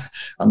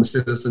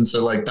citizen.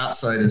 So like that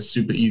side is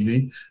super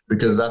easy,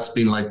 because that's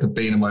been like the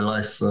bane of my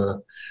life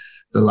for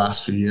the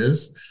last few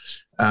years.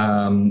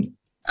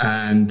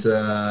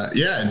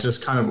 It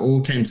just kind of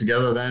all came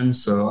together then.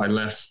 So I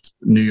left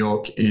New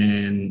York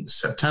in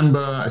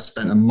September. I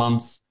spent a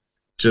month,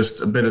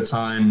 just a bit of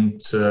time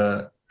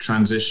to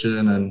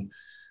transition and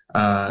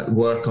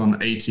work on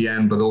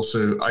ATM, but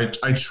also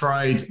I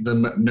tried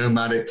the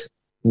nomadic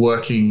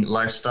working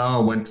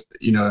lifestyle.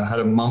 Had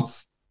a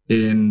month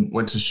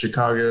went to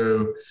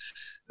Chicago,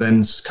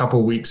 then a couple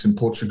of weeks in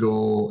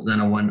Portugal, then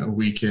I went a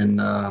week in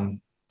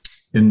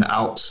the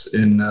Alps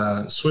in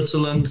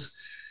Switzerland,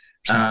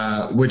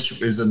 which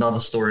is another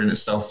story in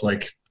itself.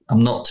 Like,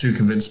 I'm not too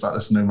convinced about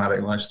this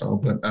nomadic lifestyle,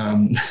 but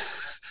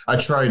I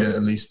tried it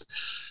at least.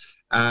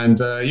 And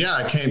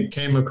I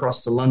came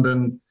across to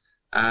London,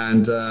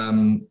 and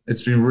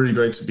it's been really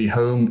great to be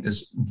home.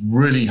 It's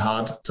really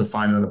hard to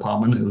find an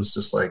apartment. It was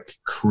just like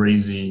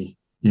crazy,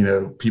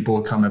 people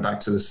are coming back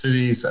to the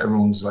city, so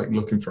everyone's like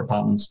looking for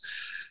apartments.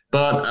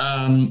 But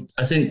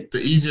I think the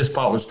easiest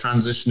part was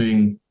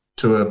transitioning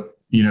to a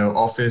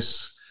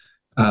office,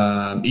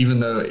 even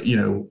though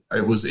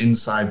it was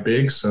inside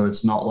big, so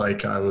it's not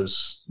like I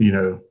was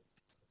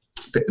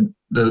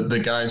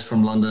the guys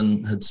from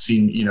London had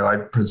seen, I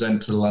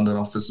present to the London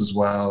office as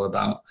well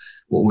about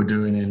what we're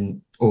doing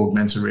in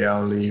augmented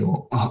reality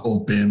or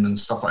BIM and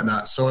stuff like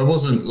that. So I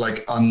wasn't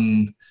like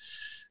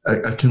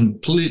a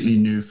completely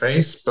new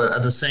face, but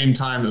at the same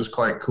time, it was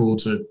quite cool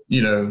to,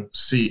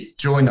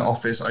 join the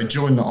office. I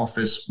joined the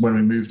office when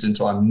we moved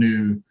into our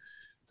new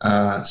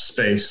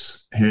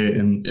space here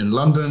in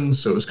London.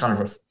 So it was kind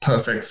of a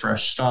perfect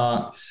fresh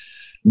start.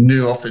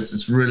 New office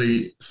is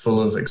really full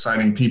of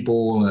exciting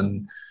people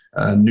and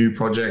new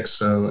projects.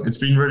 So it's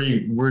been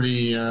really,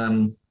 really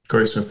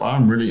great so far.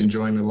 I'm really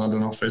enjoying the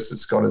London office.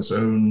 It's got its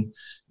own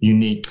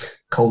unique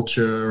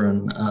culture,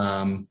 and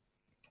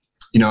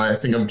I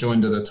think I've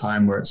joined at a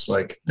time where it's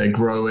like they're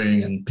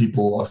growing and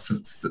people are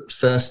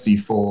thirsty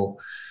for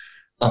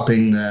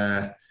upping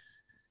their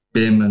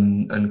BIM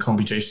and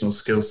computational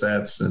skill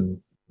sets.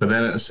 But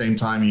then at the same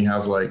time, you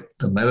have like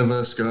the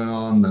metaverse going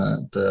on,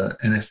 the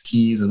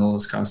NFTs and all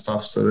this kind of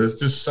stuff. So there's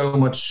just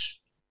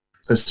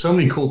there's so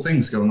many cool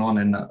things going on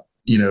in that,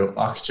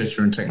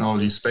 architecture and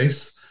technology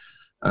space.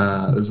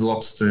 There's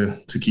lots to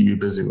keep you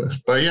busy with.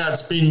 But yeah,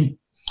 it's been,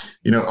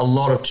 a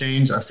lot of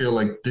change. I feel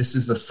like this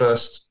is the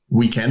first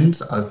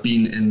weekend I've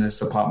been in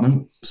this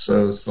apartment.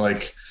 So it's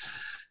like,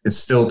 it's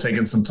still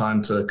taken some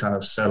time to kind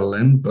of settle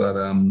in. But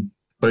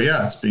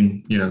yeah, it's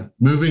been,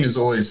 moving it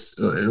always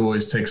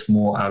takes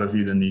more out of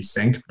you than you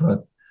think,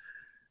 but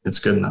it's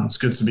good now. It's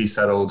good to be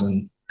settled.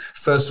 And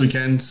first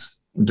weekend,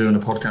 I'm doing a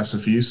podcast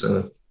with you,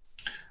 so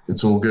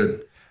it's all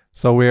good.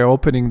 So we're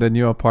opening the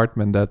new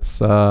apartment. That's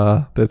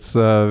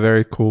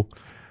very cool.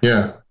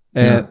 Yeah.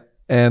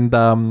 And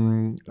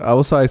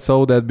also I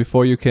saw that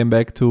before you came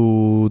back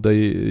to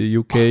the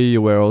UK,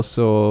 you were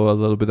also a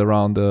little bit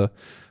around the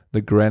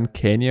Grand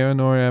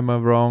Canyon, or am I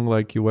wrong?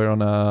 Like you were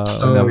on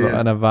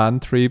a van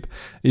trip.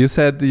 You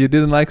said you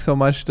didn't like so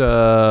much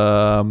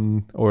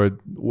or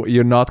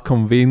you're not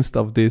convinced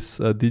of this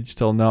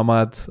digital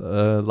nomad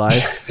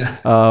life.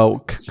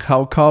 How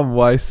come?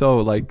 Why so?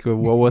 Like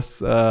what was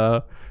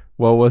the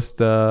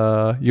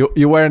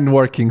you weren't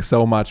working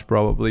so much?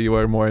 Probably you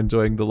were more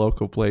enjoying the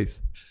local place.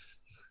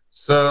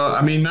 So,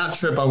 I mean, that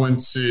trip I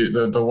went to,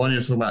 the one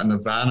you're talking about in the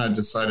van, I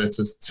decided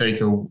to take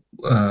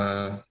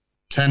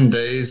 10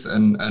 days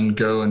and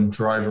go and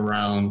drive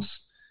around,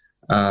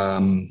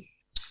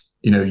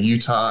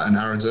 Utah and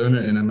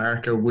Arizona in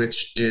America,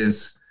 which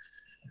is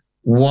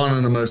one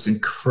of the most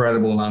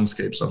incredible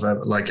landscapes I've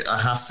ever, like,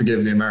 I have to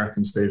give the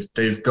Americans,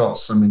 they've got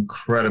some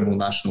incredible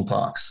national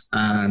parks.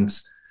 And,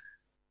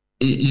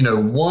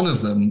 one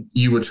of them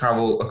you would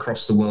travel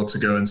across the world to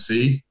go and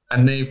see,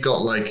 and they've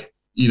got like,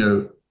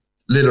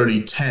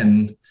 literally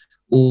 10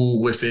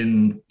 all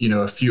within,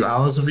 a few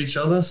hours of each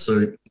other.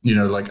 So,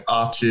 like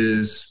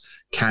Arches,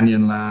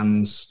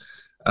 Canyonlands.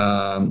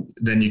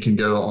 Then you can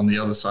go on the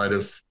other side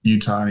of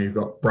Utah and you've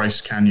got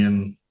Bryce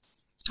Canyon,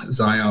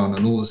 Zion,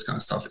 and all this kind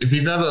of stuff. If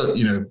you've ever,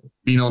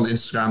 been on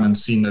Instagram and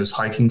seen those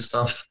hiking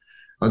stuff,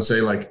 I'd say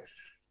like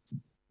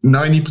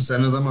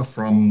 90% of them are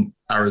from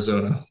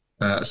Arizona.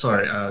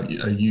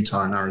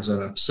 Utah and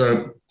Arizona.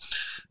 So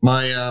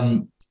my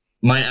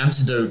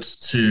antidote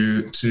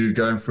to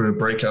going through a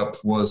breakup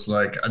was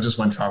like, I just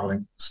went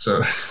traveling.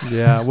 So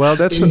yeah, well,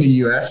 that's in the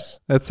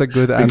US. That's a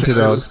good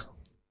antidote.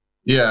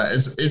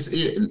 It's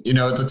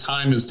at the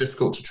time it was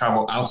difficult to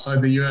travel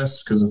outside the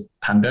US because of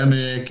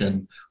pandemic,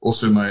 and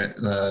also my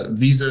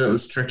visa, it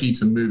was tricky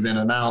to move in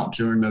and out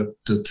during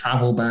the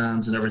travel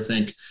bans and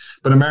everything.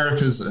 But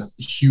America's a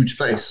huge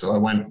place. So I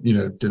went,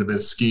 did a bit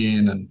of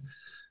skiing and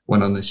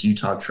went on this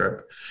Utah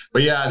trip.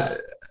 But yeah,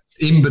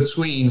 in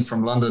between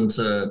from London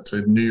to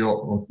New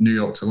York, or New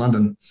York to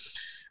London,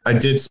 I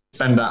did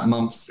spend that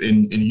month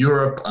in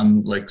Europe.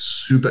 I'm like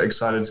super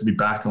excited to be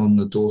back on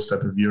the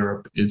doorstep of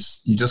Europe. You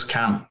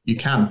can't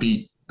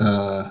beat,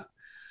 all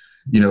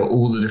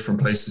the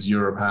different places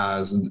Europe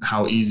has and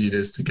how easy it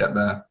is to get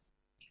there.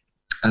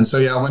 And so,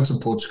 yeah, I went to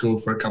Portugal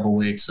for a couple of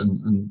weeks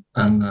and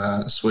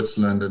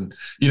Switzerland. And,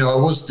 I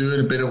was doing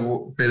a bit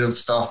of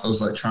stuff. I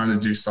was like trying to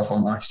do stuff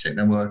on Archi-Tech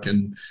Network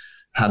and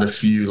had a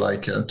few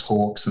like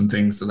talks and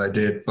things that I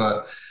did.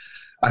 But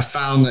I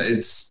found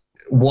that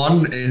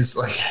one is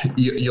like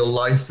your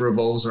life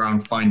revolves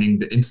around finding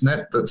the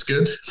internet that's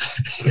good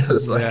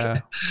because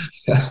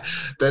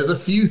there's a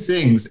few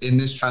things in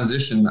this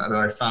transition that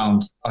I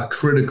found are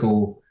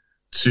critical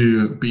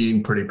to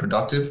being pretty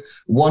productive.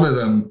 One of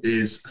them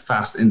is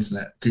fast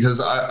internet, because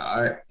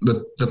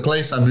the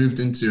place I moved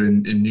into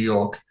in New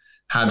York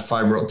had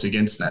fiber optic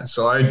internet.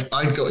 So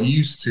I got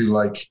used to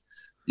like,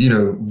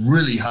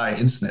 really high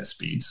internet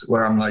speeds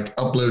where I'm like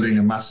uploading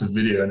a massive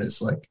video and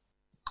it's like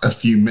a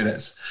few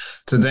minutes,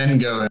 to then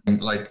going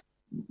like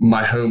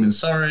my home in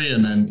Surrey,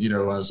 and then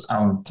I was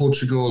out in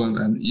Portugal,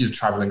 and you're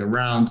traveling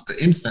around.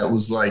 The internet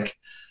was like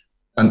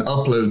an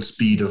upload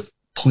speed of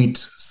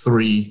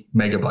 0.3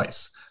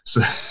 megabytes.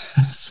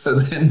 So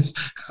then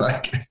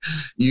like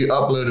you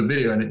upload a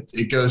video and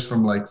it goes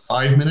from like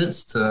 5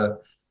 minutes to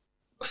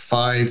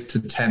 5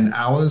 to 10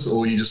 hours,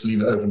 or you just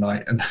leave it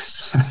overnight. And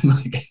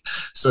like,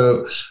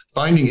 so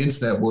finding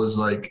internet was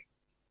like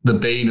the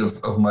bane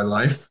of my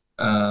life.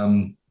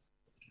 And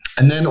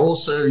then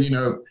also,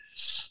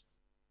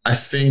 I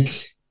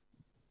think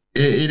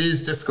it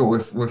is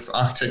difficult with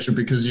architecture,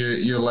 because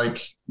you're like,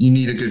 you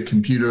need a good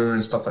computer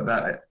and stuff like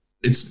that.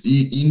 It's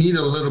you need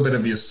a little bit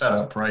of your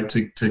setup, right,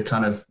 to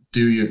kind of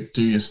do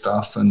your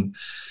stuff. And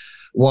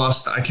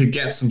whilst I could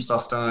get some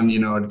stuff done,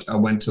 I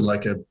went to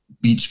like a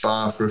beach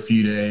bar for a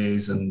few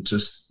days and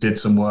just did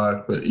some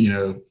work, but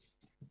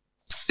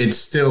it's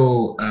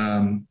still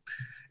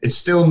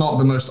not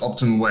the most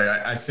optimal way.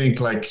 I think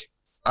like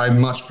I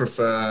much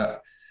prefer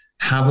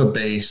have a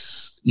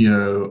base,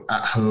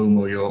 at home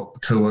or your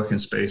co-working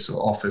space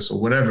or office or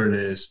whatever it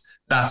is.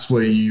 That's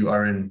where you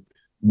are in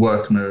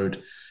work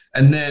mode,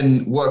 and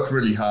then work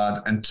really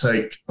hard and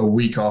take a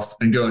week off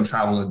and go and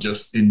travel and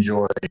just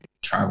enjoy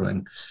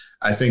traveling.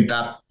 I think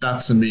that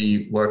to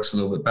me works a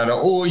little bit better.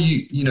 Or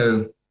you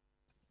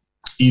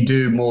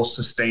do more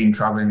sustained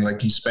traveling.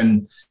 Like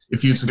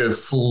if you were to go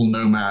full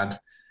nomad,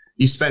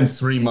 you spend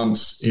 3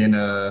 months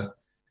go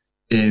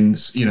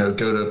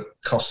to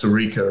Costa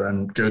Rica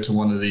and go to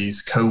one of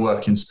these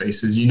co-working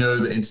spaces.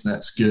 The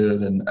internet's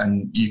good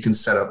and you can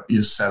set up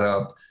your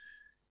setup,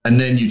 and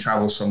then you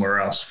travel somewhere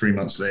else 3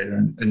 months later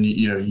and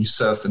you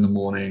surf in the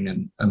morning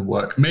and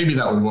work. Maybe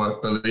that would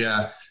work, but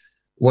yeah,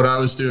 what I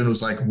was doing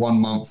was like 1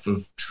 month of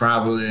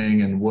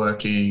traveling and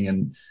working,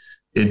 and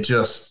it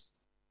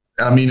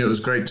was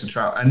great to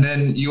travel. And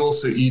then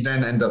you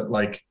then end up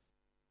like,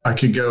 I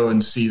could go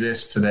and see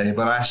this today,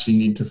 but I actually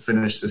need to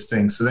finish this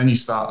thing. So then you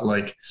start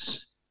like,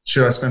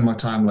 should I spend my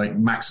time like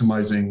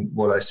maximizing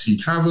what I see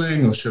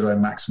traveling, or should I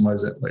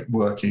maximize it like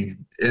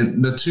working?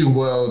 In the two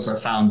worlds, I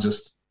found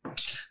just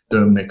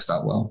don't mix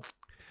that well.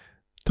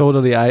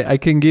 Totally. I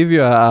can give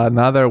you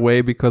another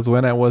way, because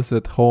when I was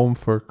at home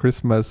for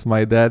Christmas,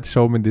 my dad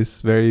showed me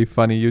this very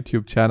funny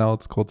YouTube channel.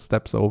 It's called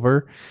Steps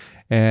Over.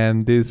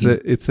 And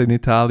it's an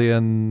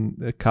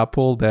Italian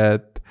couple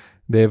that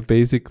they've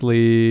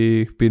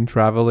basically been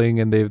traveling,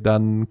 and they've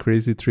done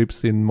crazy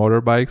trips in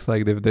motorbikes.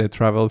 Like they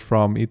traveled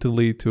from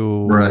Italy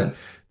to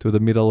the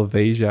middle of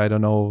Asia. I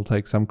don't know,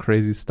 like some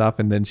crazy stuff,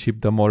 and then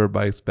shipped the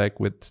motorbikes back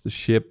with the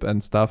ship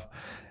and stuff.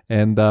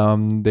 And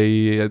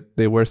they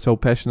were so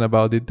passionate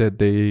about it that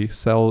they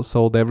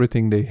sold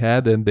everything they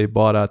had, and they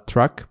bought a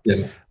truck,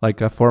 like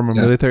a former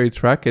military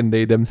truck, and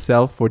they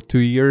themselves for 2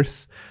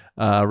 years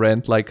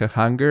rent like a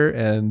hangar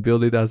and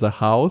build it as a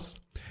house.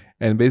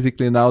 And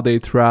basically now they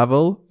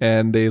travel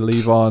and they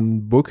live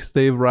on books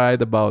they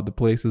write about the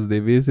places they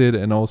visit,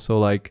 and also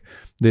like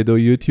they do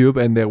YouTube,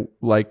 and they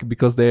like,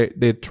 because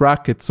their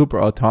truck, it's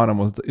super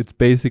autonomous. It's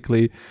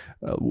basically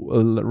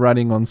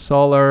running on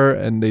solar,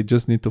 and they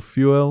just need to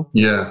fuel.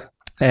 Yeah.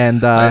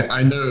 And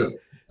I know.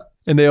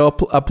 And they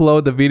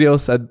upload the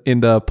videos in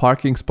the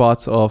parking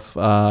spots of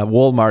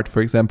Walmart,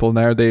 for example.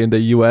 Now they're in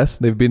the US.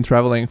 They've been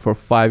traveling for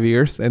 5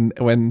 years, and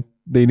when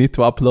they need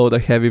to upload a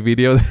heavy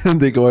video,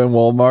 they go in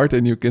Walmart,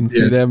 and you can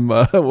see them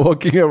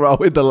walking around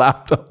with the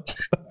laptop.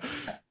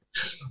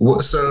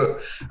 So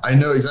I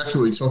know exactly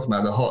what you're talking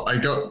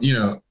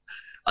about.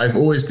 I've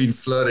always been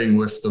flirting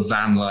with the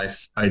van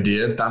life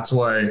idea. That's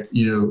why,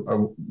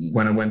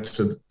 when I went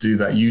to do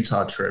that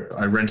Utah trip,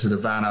 I rented a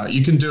van out.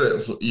 You can do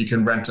it. You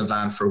can rent a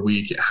van for a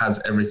week. It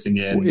has everything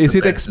in. Is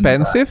it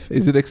expensive?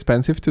 Is it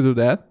expensive to do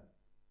that?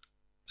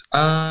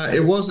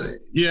 It was,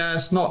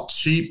 it's not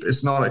cheap.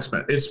 It's not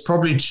expensive. It's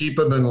probably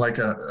cheaper than like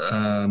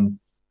a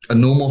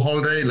normal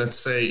holiday. Let's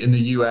say in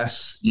the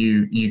US,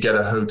 you get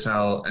a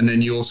hotel, and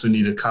then you also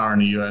need a car in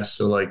the US.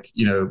 So like,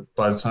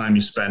 by the time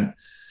you spent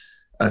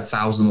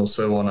 $1,000 or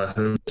so on a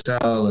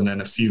hotel and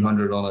then a few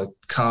hundred on a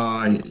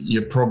car,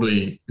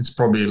 it's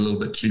probably a little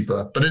bit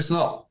cheaper, but it's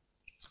not.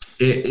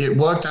 It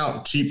worked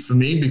out cheap for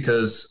me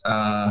because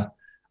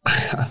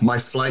my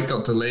flight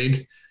got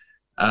delayed,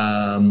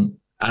 and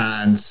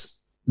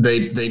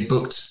they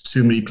booked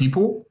too many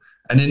people.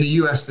 And in the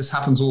US, this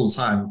happens all the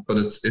time, but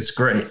it's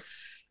great.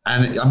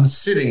 And I'm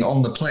sitting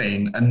on the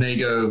plane, and they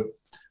go,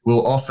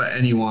 "We'll offer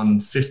anyone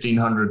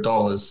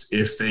 $1,500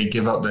 if they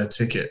give up their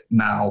ticket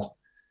now,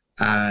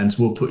 and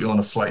we'll put you on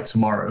a flight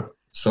tomorrow."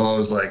 So I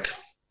was like,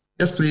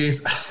 "Yes,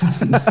 please."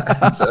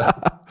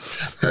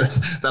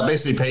 That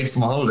basically paid for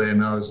my holiday.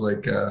 And I was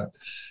like, I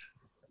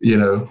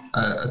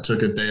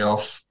took a day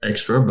off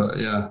extra, but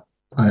yeah.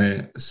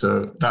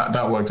 So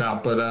that worked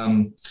out, but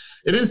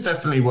it is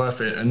definitely worth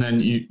it. And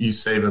then you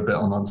save a bit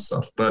on other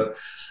stuff. But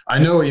I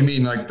know what you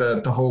mean. Like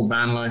the whole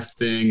van life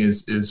thing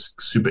is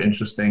super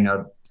interesting.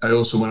 I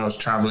also, when I was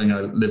traveling,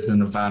 I lived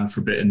in a van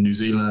for a bit in New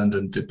Zealand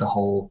and did the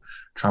whole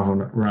travel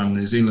around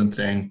New Zealand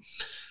thing.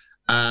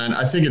 And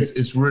I think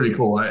it's really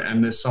cool.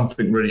 And there's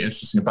something really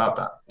interesting about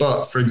that.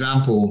 But for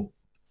example,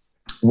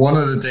 one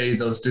of the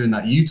days I was doing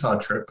that Utah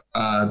trip,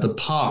 the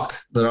park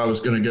that I was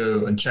going to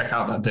go and check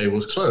out that day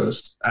was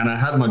closed. And I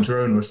had my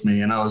drone with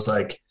me and I was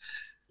like,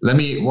 why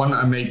don't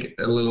I make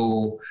a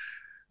little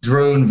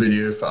drone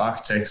video for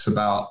architects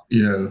about,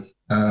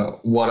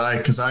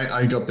 because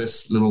I got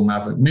this little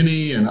Maverick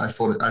Mini and I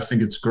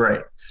think it's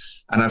great.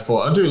 And I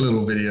thought I'd do a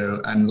little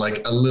video and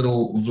like a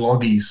little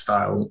vloggy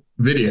style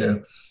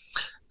video.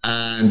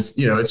 And,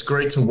 it's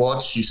great to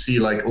watch. You see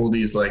like all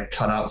these like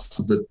cutouts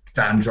of the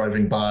van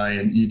driving by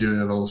and you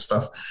doing all this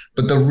stuff.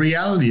 But the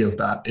reality of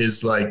that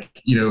is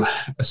like,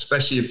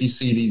 especially if you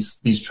see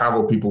these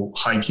travel people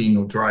hiking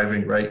or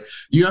driving, right?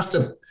 You have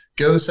to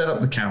go set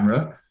up the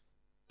camera,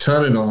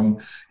 turn it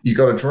on. You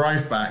got to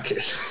drive back,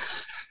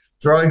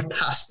 drive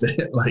past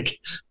it. Like,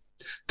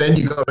 then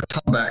you got to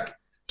come back,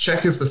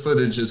 check if the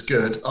footage is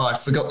good. Oh, I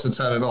forgot to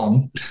turn it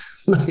on.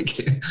 Like,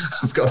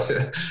 I've got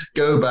to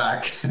go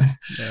back.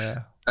 Yeah.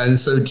 And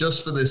so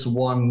just for this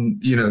one,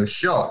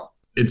 shot,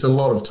 it's a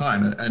lot of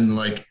time. And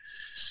like,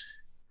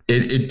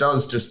 it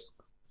does just,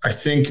 I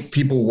think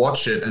people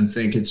watch it and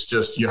think it's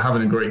just, you're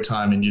having a great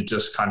time and you're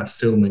just kind of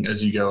filming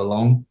as you go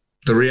along.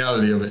 The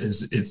reality of it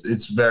is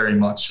it's very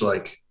much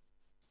like,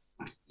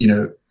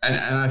 and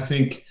I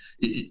think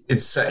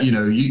it's,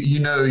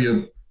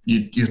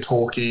 you're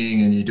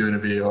talking and you're doing a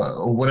video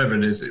or whatever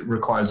it is, it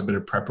requires a bit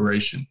of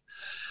preparation.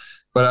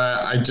 But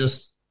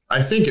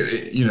I think,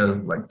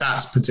 like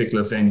that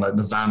particular thing, like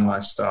the van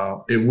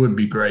lifestyle, it would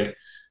be great.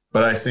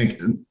 But I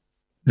think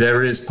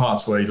there is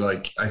parts where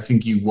like, I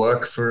think you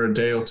work for a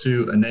day or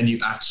two and then you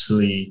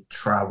actually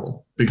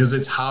travel because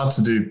it's hard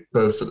to do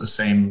both at the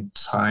same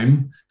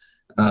time.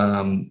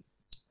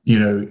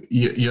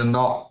 You're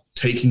not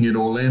taking it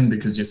all in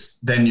because you're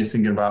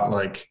thinking about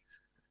like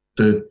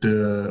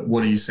the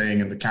what are you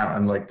saying in the camera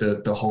and like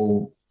the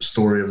whole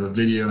story of the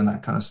video and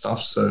that kind of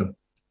stuff. So,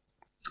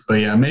 but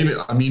yeah, maybe,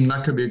 I mean,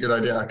 that could be a good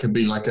idea. I could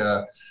be like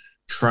a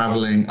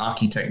traveling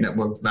Archi-Tech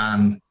network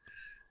van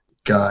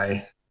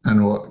guy and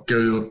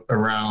go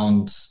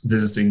around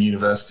visiting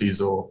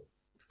universities or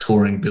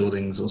touring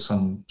buildings or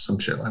some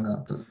shit like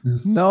that. But, yeah.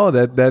 No,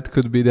 that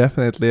could be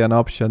definitely an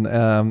option.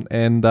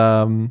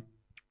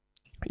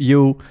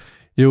 You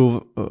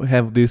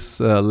have this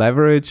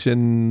leverage,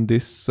 and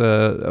this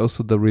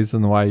also the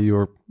reason why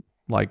you're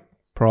like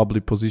probably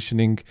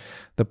positioning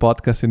the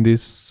podcast in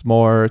this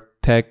more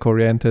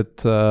tech-oriented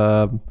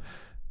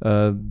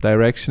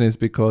direction is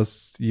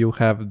because you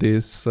have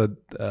this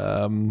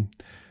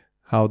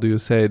how do you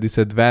say, this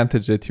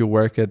advantage that you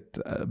work at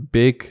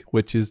Big,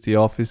 which is the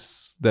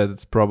office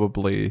that's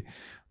probably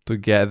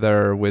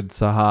together with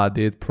Zaha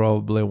did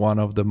probably one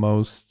of the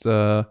most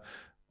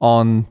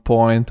on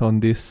point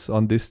on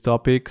these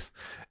topics.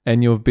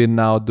 And you've been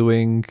now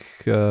doing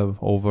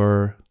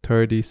over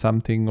 30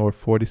 something or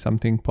 40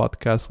 something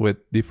podcasts with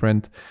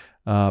different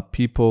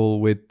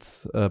people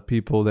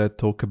that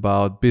talk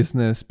about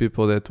business,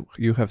 people that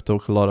you have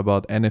talked a lot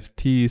about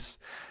NFTs,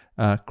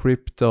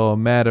 crypto,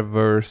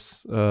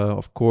 metaverse,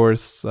 of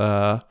course,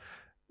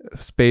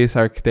 space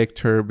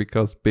architecture,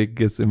 because Big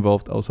gets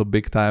involved also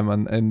big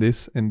time in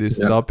this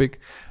topic.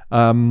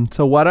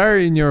 So what are,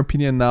 in your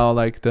opinion, now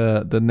like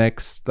the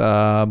next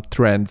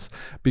trends?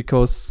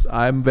 Because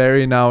I'm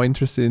very now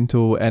interested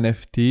into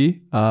NFT,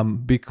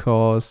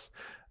 because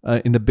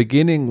in the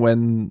beginning,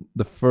 when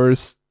the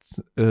first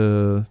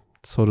so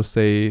to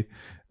say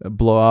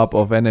blow up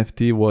of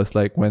NFT was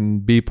like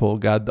when people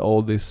got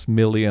all these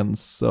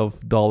millions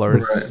of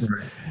dollars,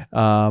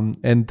 right.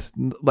 And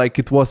like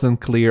it wasn't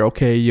clear,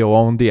 okay, you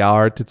own the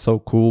art, it's so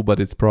cool,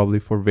 but it's probably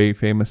for very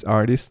famous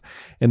artists.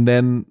 And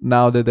then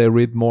now that I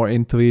read more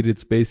into it,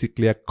 it's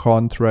basically a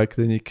contract,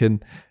 and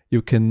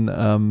you can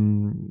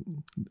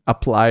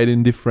apply it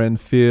in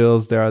different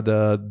fields. There are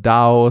the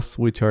DAOs,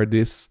 which are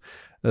these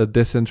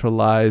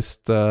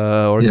decentralized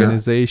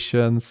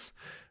organizations.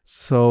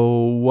 So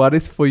what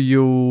is for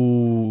you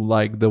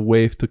like the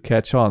wave to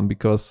catch on?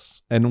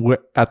 Because, and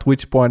at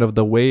which point of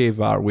the wave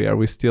are we? Are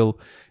we still,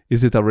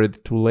 is it already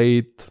too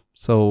late?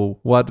 So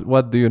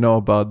what do you know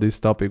about this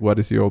topic? What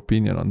is your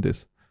opinion on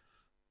this?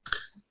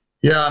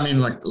 Yeah, I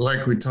mean,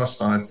 like we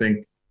touched on, I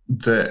think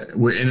that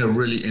we're in a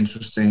really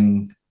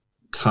interesting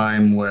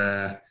time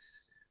where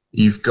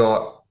you've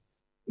got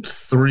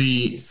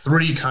three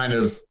kind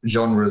of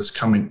genres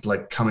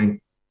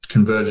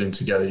converging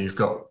together. You've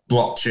got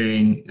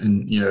blockchain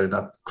and,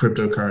 that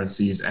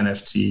cryptocurrencies,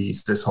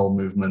 NFTs, this whole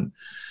movement.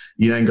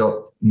 You then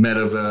got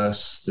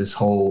metaverse, this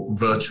whole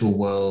virtual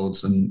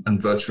worlds and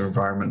virtual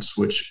environments,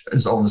 which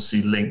is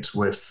obviously linked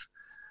with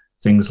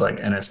things like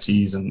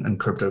NFTs and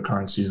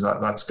cryptocurrencies.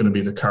 That's going to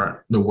be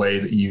the way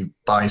that you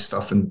buy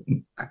stuff and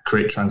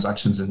create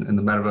transactions in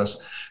the metaverse.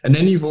 And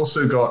then you've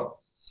also got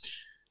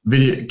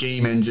video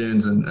game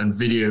engines and the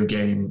video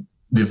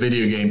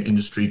game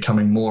industry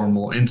coming more and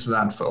more into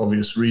that for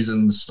obvious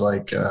reasons.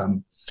 Like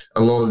a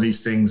lot of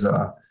these things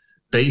are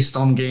based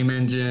on game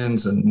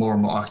engines, and more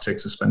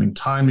architects are spending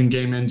time in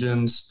game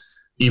engines.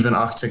 Even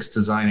architects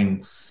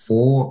designing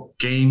for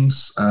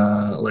games,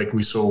 like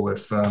we saw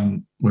with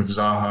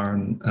Zaha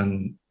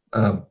and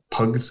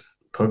Pug.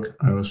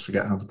 I always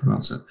forget how to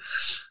pronounce it.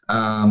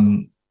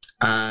 And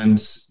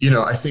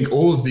I think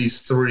all of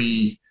these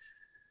three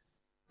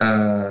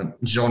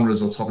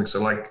genres or topics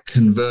are like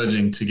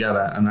converging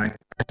together, and I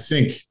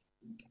think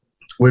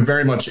we're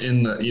very much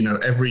in the,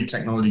 every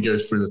technology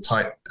goes through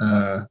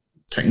the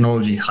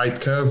technology hype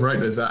curve, right?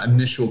 There's that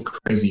initial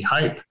crazy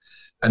hype,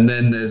 and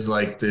then there's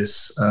like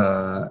this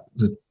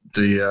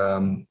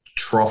the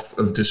trough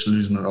of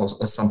disillusionment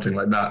or something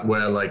like that,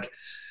 where like,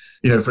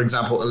 for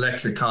example,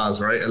 electric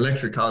cars, right?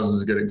 Electric cars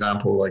is a good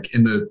example. Like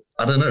in the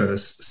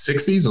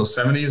 60s or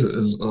 70s, it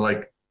was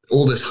like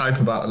all this hype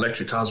about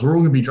electric cars. We're all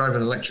going to be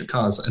driving electric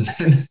cars. And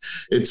then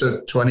it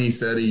took 20,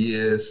 30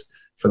 years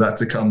for that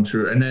to come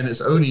true. And then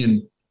it's only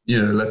in,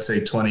 let's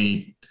say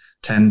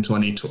 2010,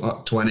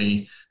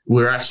 2020,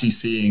 we're actually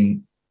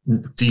seeing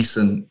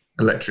decent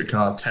electric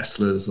car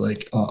Teslas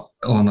like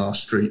on our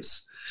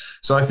streets.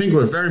 So I think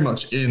we're very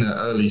much in an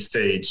early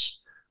stage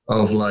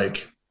of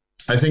like,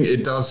 I think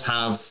it does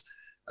have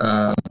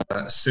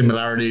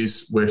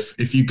similarities with,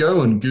 if you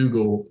go and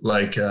Google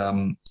like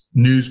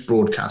news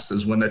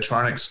broadcasters, when they're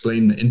trying to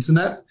explain the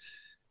internet,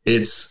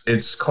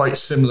 it's quite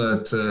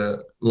similar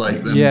to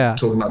like them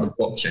talking about the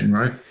blockchain,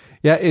 right?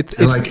 Yeah,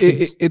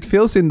 it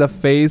feels in the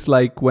face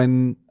like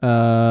when,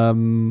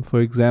 for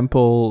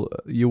example,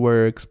 you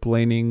were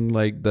explaining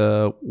like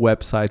the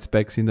website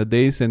specs in the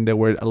days, and there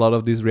were a lot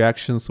of these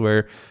reactions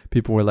where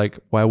people were like,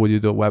 "Why would you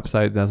do a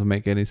website? It doesn't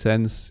make any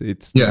sense.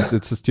 It's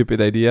a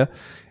stupid idea."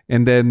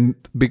 And then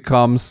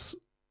becomes,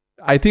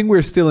 I think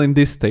we're still in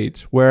this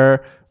stage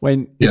where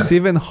when it's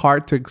even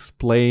hard to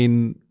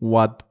explain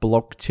what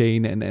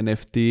blockchain and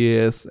NFT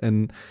is,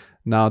 and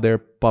now they're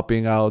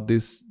popping out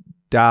this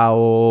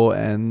DAO,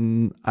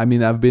 and I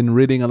mean, I've been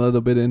reading a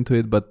little bit into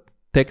it, but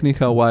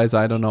technical wise,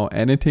 I don't know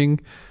anything.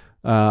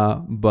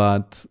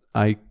 But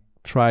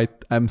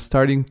I'm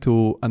starting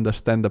to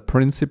understand the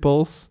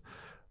principles,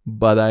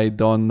 but I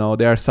don't know.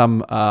 There are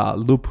some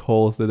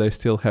loopholes that I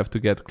still have to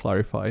get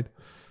clarified.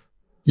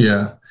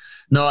 Yeah,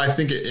 no, I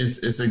think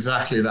it's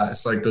exactly that.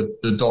 It's like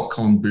the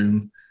dot-com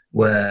boom,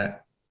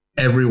 where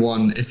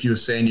everyone, if you were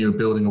saying you were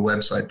building a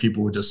website,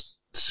 people were just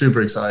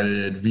super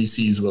excited.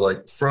 VCs were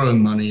like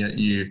throwing money at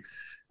you,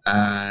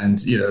 and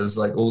there's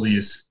like all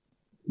these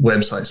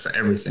websites for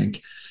everything.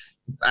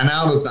 And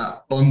out of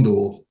that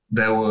bundle,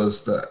 there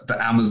was the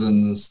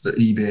Amazons, the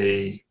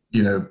eBay,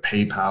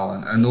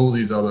 PayPal, and all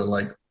these other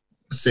like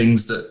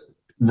things that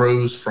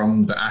rose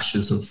from the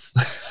ashes of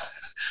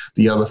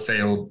the other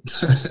failed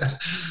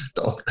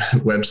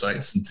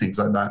websites and things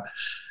like that.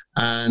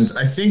 And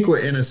I think we're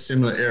in a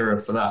similar era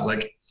for that.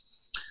 Like,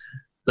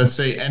 let's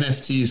say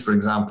NFTs, for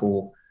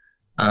example.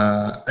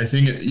 I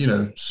think,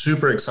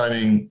 super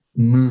exciting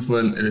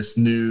movement, this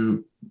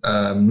new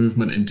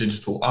movement in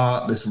digital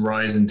art, this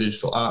rise in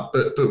digital art.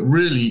 But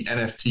really,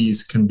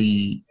 NFTs can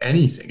be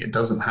anything. It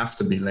doesn't have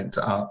to be linked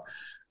to art.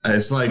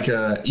 It's like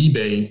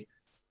eBay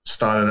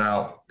started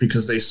out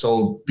because they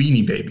sold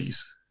Beanie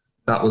Babies.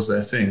 That was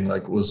their thing,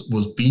 like was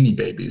Beanie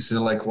Babies.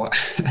 Like what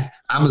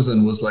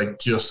Amazon was like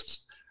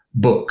just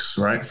books,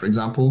 right? For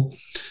example.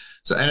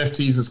 So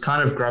NFTs has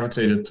kind of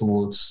gravitated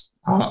towards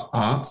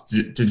art,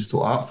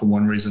 digital art for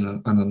one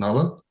reason and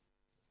another.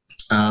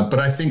 But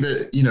I think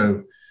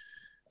that,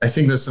 I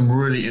think there's some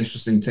really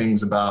interesting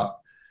things about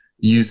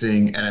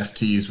using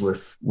NFTs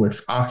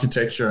with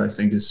architecture. I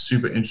think is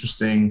super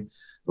interesting,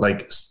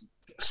 like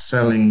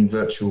selling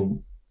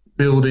virtual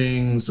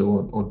buildings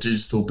or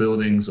digital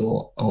buildings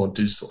or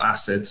digital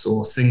assets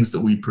or things that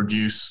we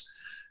produce.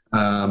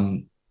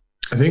 I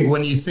think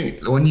when you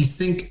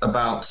think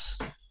about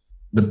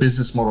the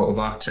business model of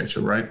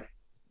architecture, right?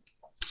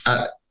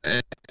 At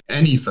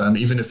any firm,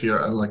 even if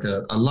you're like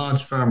a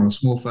large firm or a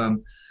small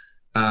firm,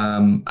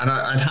 and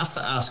I'd have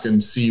to ask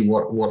and see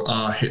what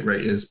our hit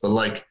rate is, but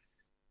like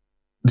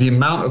the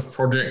amount of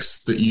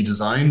projects that you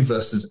design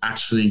versus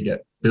actually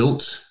get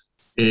built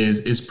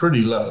is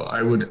pretty low.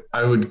 I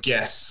would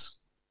guess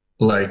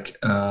like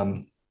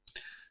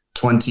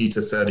 20 to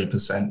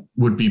 30%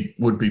 would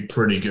be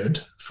pretty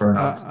good for an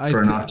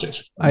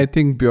architect. I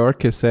think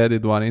Björk said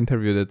in one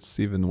interview that's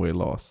even way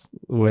less.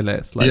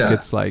 Like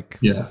it's like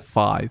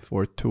 5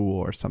 or 2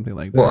 or something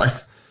like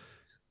that.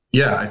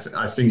 Well,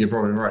 I think you're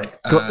probably right.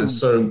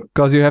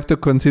 Because you have to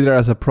consider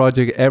as a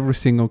project, every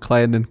single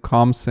client that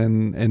comes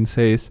and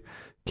says,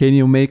 "Can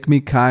you make me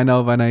kind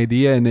of an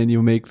idea?" And then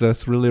you make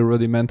this really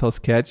rudimental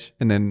sketch,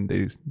 and then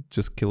they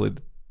just kill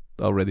it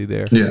already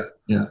there.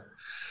 Yeah.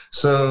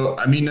 So,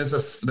 I mean, there's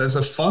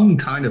a fun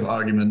kind of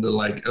argument that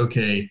like,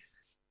 okay,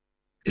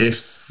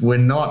 if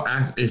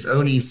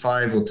only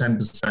 5 or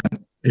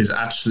 10% is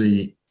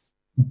actually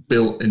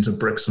built into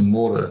bricks and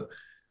mortar,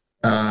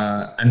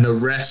 and the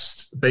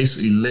rest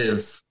basically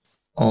live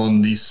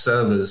on these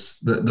servers,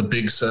 the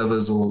big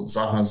servers or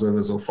Zaha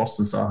servers or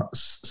Foster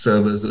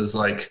servers, as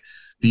like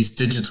these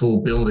digital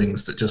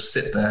buildings that just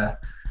sit there.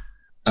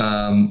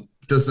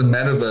 Does the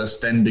metaverse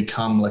then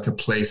become like a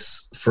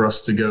place for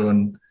us to go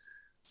and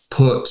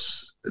put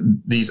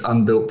these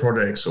unbuilt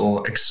projects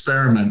or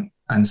experiment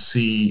and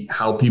see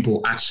how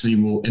people actually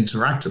will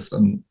interact with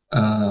them?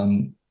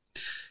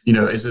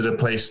 Is it a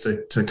place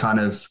to kind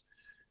of,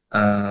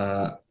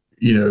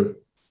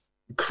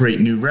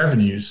 create new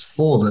revenues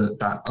for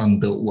that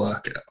unbuilt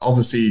work?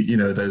 Obviously,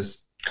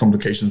 there's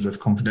complications with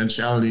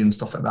confidentiality and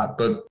stuff like that,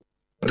 but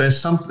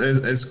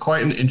there's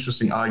quite an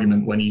interesting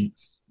argument when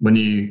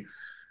you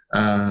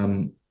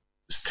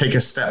take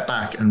a step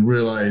back and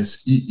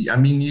realize,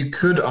 you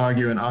could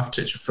argue an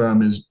architecture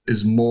firm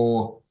is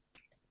more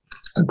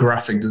a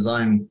graphic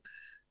design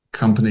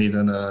company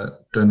than a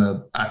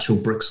actual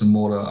bricks and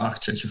mortar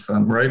architecture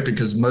firm, right?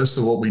 Because most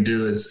of what we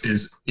do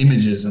is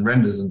images and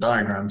renders and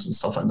diagrams and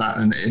stuff like that,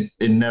 and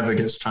it never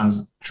gets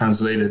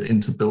translated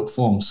into built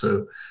form.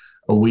 So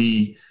are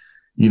we,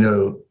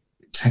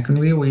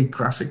 technically, are we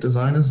graphic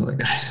designers? Like,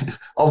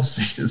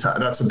 obviously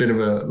that's a bit of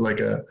a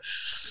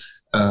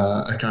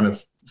kind of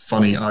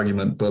funny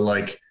argument, but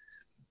like,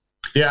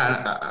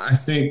 yeah, I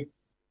think,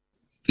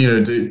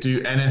 do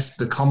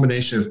the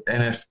combination of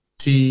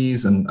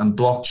NFTs and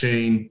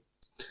blockchain,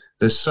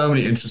 there's so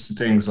many interesting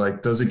things.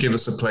 Like, does it give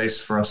us a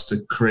place for us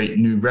to create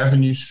new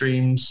revenue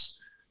streams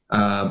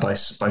by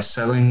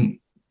selling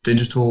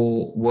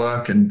digital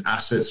work and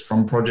assets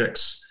from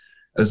projects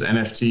as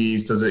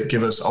NFTs? Does it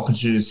give us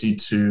opportunity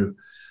to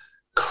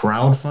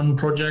crowdfund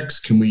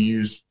projects? Can we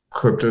use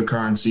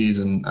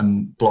cryptocurrencies and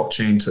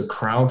blockchain to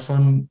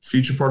crowdfund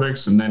future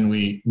projects, and then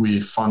we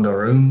fund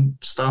our own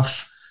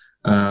stuff?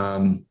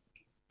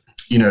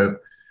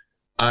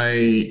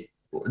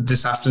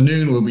 This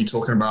afternoone we'll be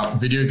talking about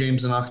video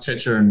games and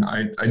architecture, and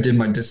I did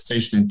my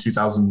dissertation in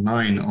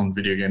 2009 on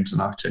video games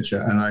and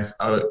architecture, and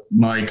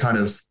my kind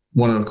of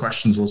one of the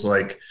questions was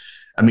like,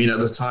 at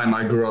the time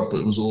I grew up,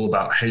 it was all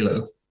about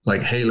Halo.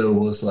 Like, Halo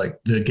was like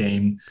the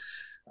game.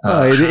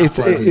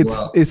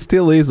 It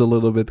still is a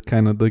little bit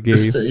kind of the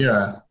game.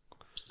 Yeah.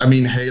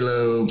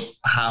 Halo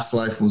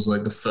Half-Life was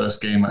like the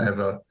first game I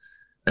ever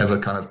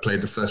kind of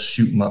played, the first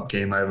shoot 'em up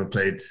game I ever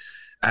played.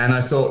 And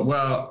I thought,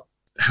 well,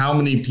 how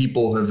many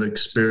people have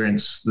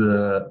experienced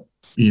the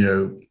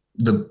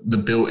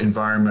built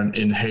environment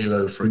in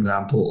Halo, for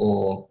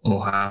example,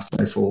 or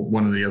Half-Life, or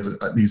one of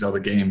these other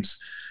games,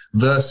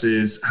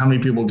 versus how many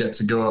people get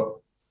to go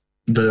up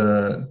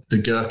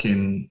the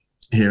Gherkin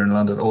here in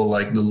London, or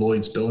like the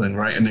Lloyd's building,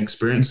 right, and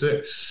experience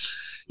it?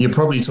 You're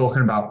probably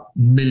talking about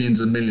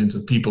millions and millions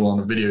of people on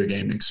a video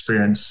game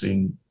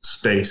experiencing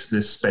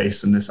this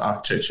space and this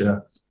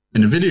architecture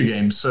in a video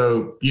game.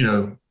 So,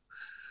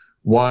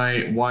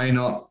 why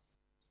not,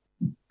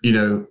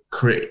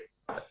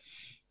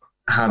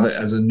 have it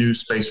as a new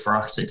space for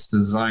architects to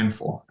design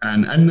for?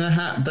 And there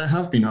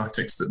have been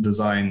architects that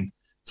design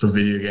for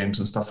video games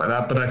and stuff like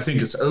that, but I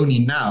think it's only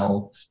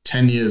now,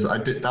 10 years,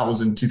 that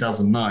was in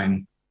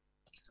 2009,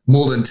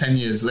 more than 10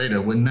 years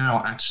later, we're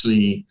now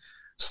actually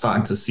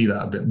starting to see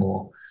that a bit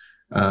more.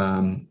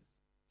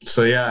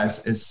 So yeah,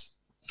 it's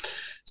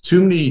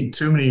too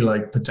many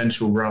like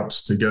potential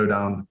routes to go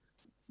down,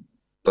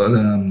 but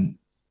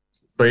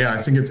yeah, I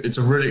think it's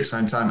a really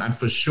exciting time, and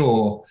for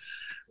sure,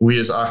 we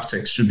as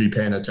architects should be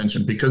paying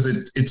attention, because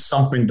it's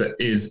something that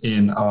is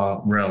in our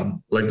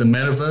realm. Like, the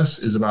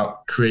metaverse is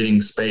about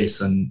creating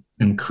space and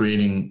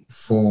creating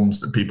forms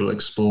that people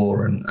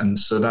explore, and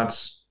so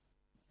that's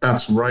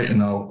right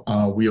in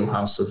our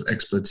wheelhouse of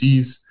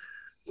expertise.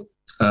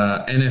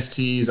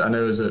 NFTs, I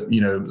know,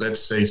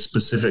 let's say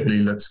specifically,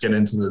 let's get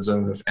into the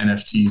zone of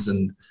NFTs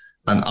and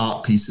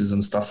art pieces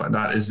and stuff like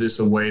that. Is this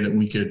a way that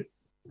we could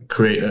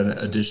create an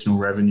additional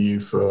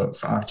revenue for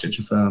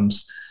architecture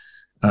firms?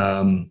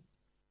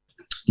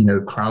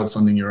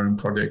 Crowdfunding your own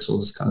projects, all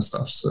this kind of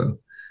stuff. So,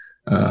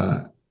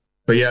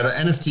 but yeah, the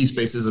NFT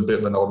space is a bit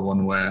of an odd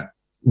one, where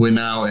we're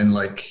now in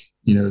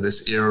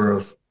this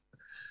era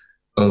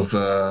of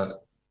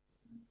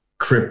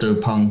crypto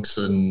punks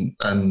and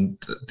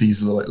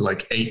these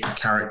like ape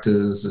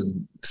characters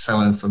and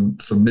selling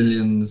for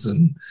millions,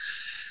 and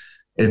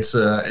it's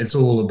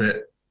all a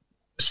bit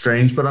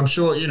strange, but I'm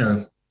sure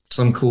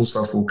some cool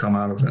stuff will come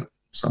out of it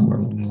somewhere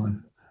along the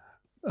line.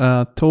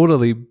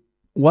 Totally.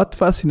 What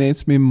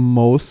fascinates me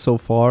most so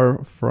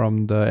far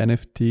from the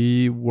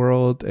NFT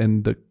world,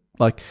 and the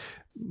like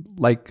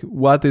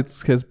what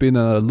has been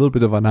a little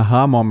bit of an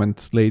aha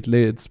moment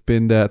lately, it's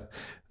been that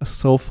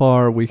so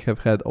far we have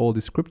had all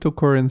these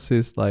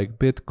cryptocurrencies like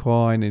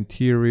Bitcoin,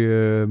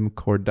 Ethereum,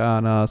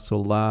 Cardano,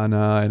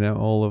 Solana, and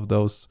all of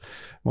those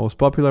most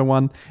popular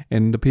one.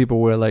 And the people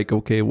were like,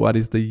 okay, what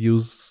is the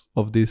use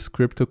of these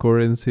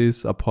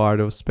cryptocurrencies apart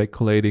of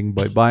speculating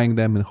by buying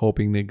them and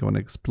hoping they're going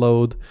to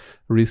explode,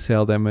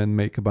 resell them and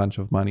make a bunch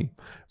of money?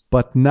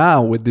 But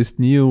now with this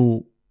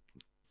new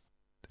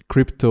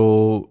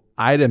crypto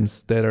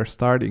items that are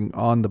starting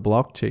on the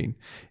blockchain,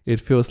 it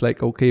feels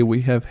like, okay,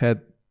 we have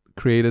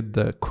created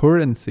the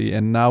currency,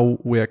 and now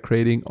we are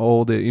creating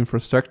all the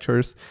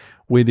infrastructures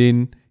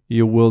within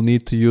you will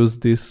need to use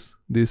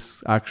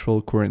this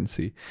actual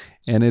currency.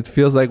 And it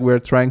feels like we're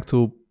trying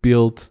to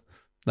build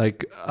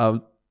like a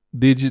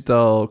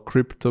digital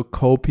crypto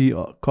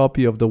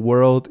copy of the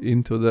world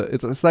into the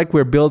it's like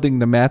we're building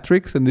the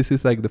matrix, and this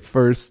is like the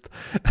first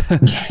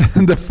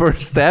the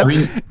first step.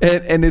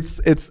 And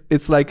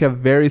it's like a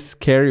very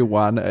scary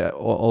one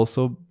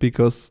also,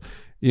 because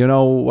you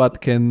know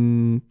what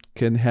can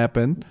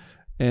happen.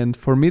 And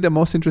for me, the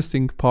most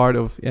interesting part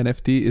of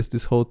NFT is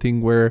this whole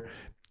thing where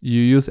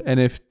you use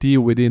NFT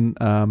within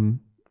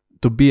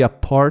to be a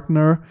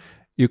partner.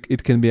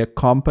 It can be a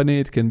company,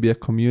 it can be a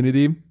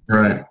community,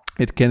 right?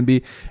 It can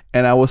be,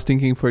 and I was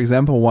thinking, for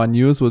example, one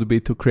use would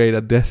be to create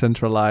a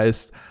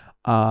decentralized,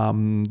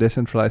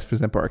 for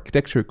example,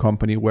 architecture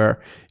company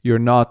where you're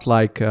not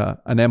like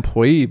an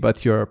employee,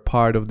 but you're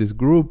part of this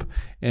group,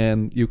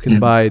 and you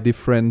can buy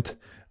different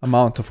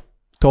amount of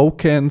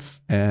tokens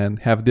and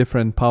have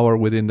different power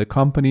within the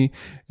company.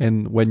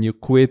 And when you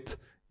quit,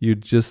 you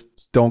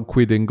just don't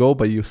quit and go,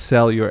 but you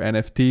sell your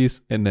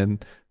NFTs and then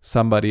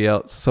somebody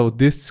else. So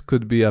this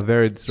could be a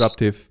very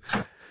disruptive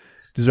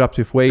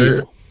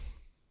way.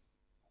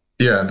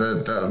 Yeah,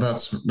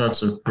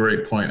 that's a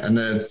great point. And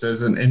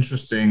there's an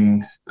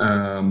interesting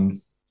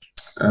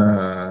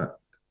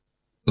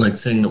like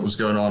thing that was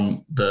going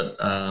on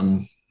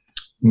that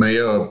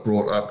Mayor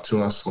brought up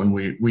to us when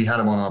we had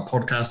him on our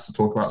podcast to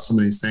talk about some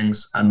of these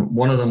things. And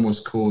one of them was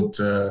called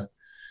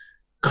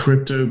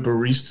crypto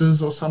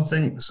baristas or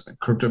something,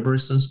 crypto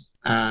baristas.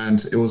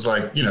 And it was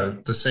like, you know,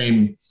 the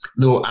same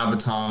little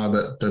avatar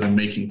that are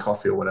making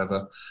coffee or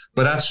whatever.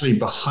 But actually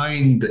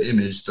behind the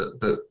image,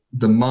 that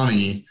the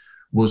money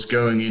was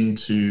going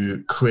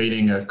into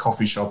creating a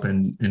coffee shop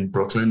in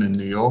Brooklyn, in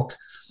New York.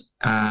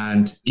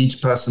 And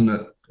each person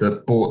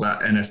that bought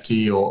that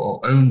NFT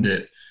or owned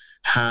it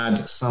had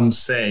some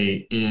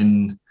say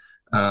in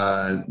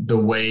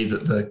the way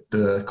that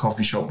the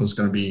coffee shop was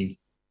going to be,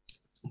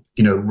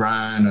 you know,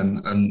 ran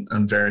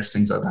and various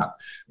things like that,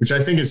 which I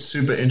think is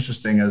super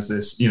interesting as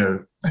this, you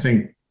know, I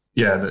think,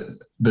 yeah,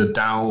 the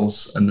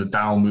DAOs and the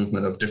DAO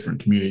movement of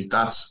different communities,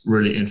 that's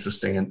really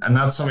interesting. And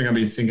that's something I've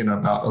been thinking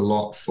about a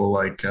lot for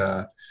like,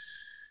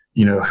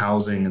 you know,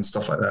 housing and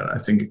stuff like that. I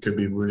think it could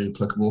be really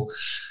applicable.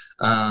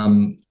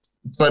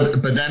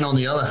 But then on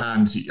the other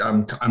hand,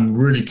 I'm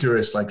really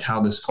curious like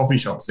how this coffee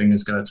shop thing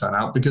is going to turn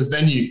out, because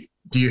then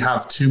do you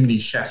have too many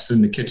chefs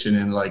in the kitchen,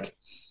 and like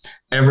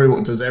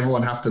does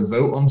everyone have to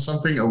vote on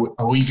something?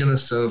 Are we going to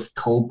serve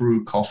cold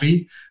brew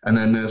coffee? And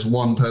then there's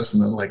one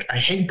person that like, I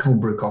hate cold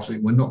brew coffee,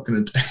 we're not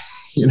going to,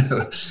 you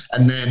know,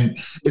 and then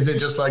is it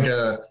just like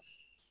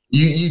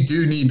you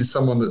do need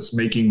someone that's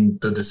making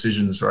the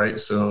decisions, right?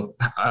 So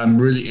I'm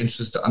really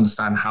interested to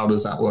understand, how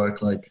does that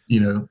work? Like, you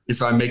know,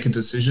 if I make a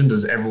decision,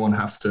 does everyone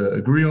have to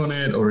agree on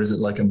it? Or is it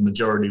like a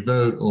majority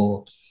vote?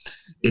 Or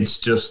it's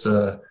just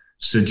a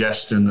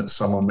suggestion that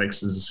someone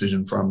makes the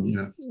decision from, you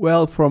know?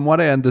 Well, from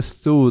what I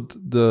understood,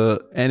 the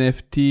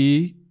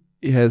NFT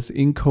has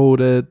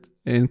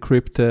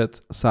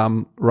encrypted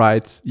some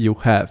rights you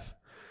have.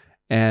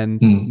 And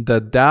the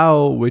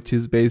DAO, which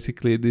is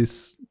basically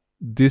this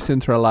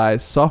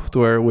decentralized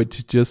software,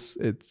 which just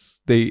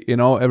they, you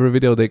know, every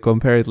video they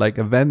compare it like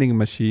a vending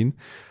machine.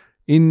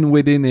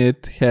 Within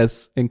it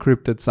has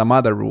encrypted some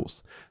other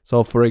rules.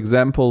 So for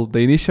example, the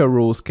initial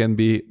rules can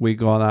be, we're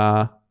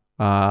gonna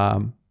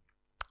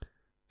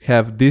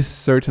have this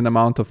certain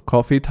amount of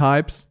coffee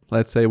types.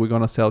 Let's say we're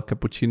gonna sell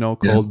cappuccino,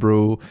 cold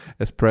brew,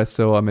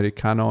 espresso,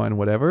 americano, and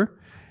whatever.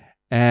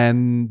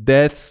 And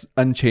that's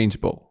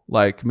unchangeable.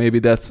 Like maybe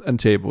that's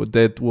unchangeable.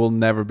 That will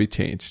never be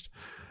changed.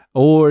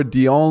 Or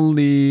the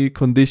only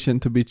condition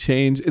to be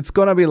changed, it's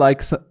gonna be like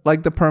the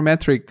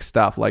parametric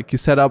stuff. Like you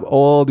set up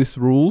all these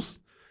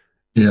rules,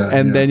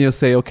 and then you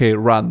say, okay,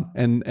 run.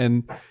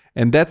 And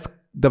that's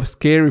the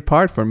scary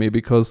part for me,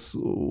 because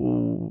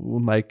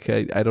like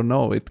I don't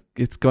know,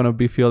 it's gonna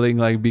be feeling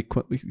like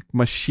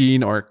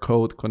machine or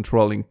code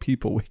controlling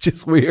people, which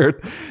is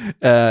weird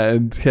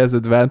and has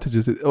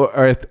advantages,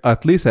 or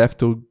at least I have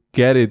to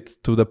get it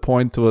to the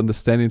point to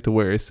understanding to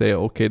where I say,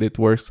 okay,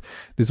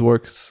 this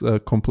works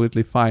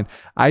completely fine.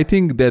 I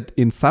think that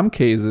in some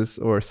cases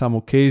or some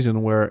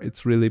occasion where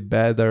it's really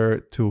better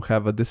to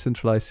have a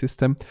decentralized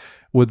system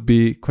would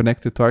be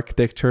connected to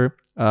architecture.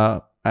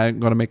 I'm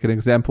gonna make an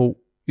example.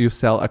 You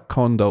sell a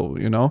condo,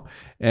 you know,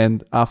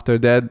 and after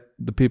that,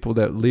 the people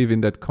that live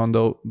in that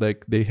condo,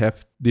 like they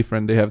have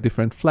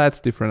different flats,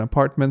 different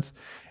apartments,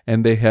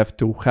 and they have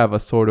to have a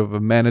sort of a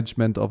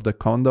management of the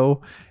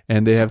condo,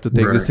 and they have to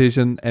take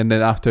decision. And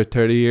then after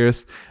 30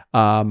 years,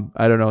 I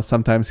don't know,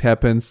 sometimes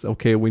happens,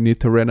 okay, we need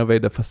to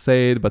renovate the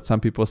facade, but some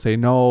people say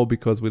no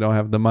because we don't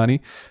have the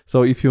money.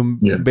 So if you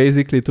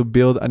basically to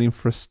build an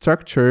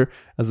infrastructure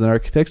as an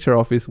architecture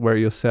office where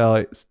you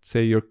say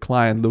your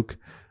client, look,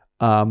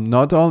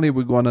 not only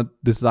we're gonna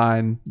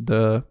design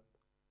the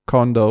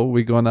condo,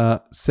 we're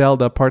gonna sell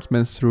the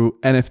apartments through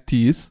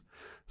NFTs.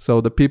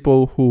 So the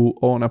people who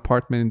own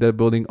apartment in that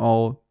building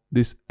own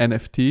this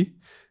NFT,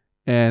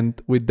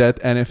 and with that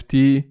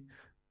NFT,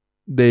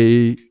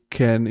 they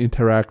can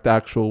interact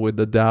actual with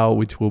the DAO,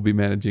 which will be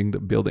managing the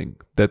building.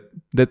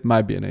 That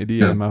might be an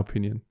idea, in my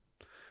opinion.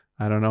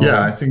 I don't know.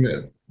 Yeah, I think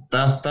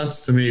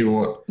that's to me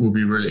what will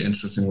be really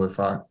interesting with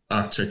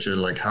architecture.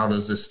 Like, how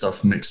does this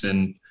stuff mix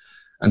in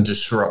and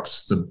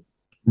disrupts the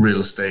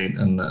real estate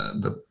and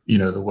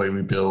the way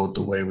we build,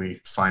 the way we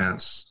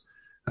finance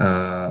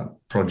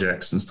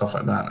projects and stuff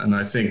like that. And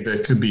I think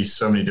there could be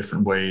so many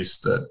different ways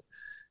that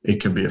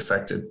it could be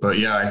affected. But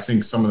yeah, I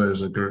think some of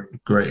those are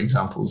great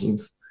examples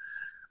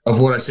of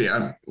what I see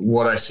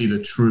the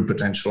true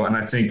potential. And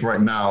I think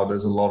right now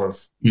there's a lot of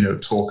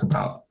talk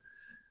about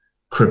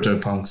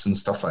CryptoPunks and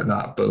stuff like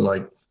that, but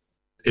like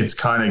it's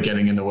kind of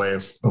getting in the way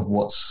of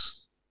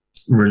what's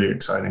really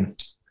exciting.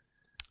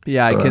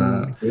 Yeah,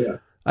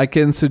 I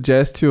can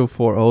suggest you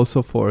for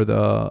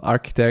the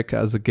Archi-Tech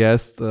as a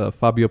guest,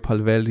 Fabio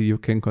Palvelli. You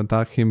can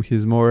contact him.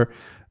 He's more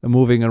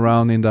moving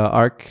around in the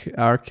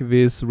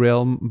archivist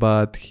realm,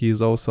 but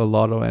he's also a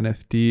lot of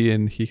NFT,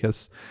 and he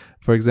has,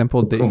 for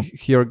example,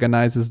 he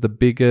organizes the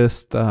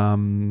biggest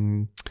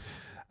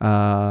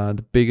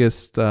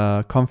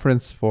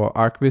conference for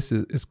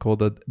archivists. Is called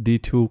the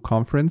D2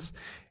 conference,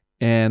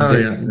 and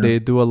they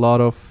do a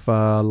lot of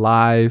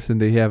lives,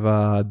 and they have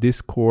a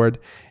Discord.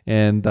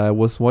 And I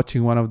was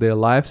watching one of their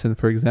lives, and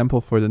for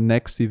example, for the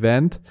next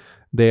event,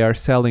 they are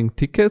selling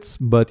tickets,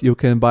 but you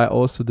can buy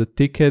also the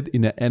ticket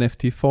in an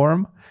NFT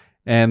form.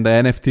 And the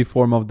NFT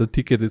form of the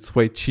ticket is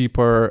way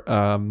cheaper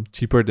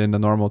than the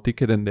normal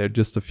ticket, and they're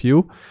just a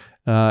few.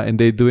 And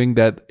they're doing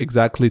that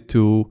exactly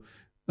to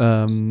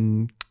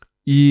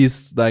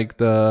ease, like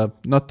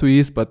not to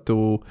ease, but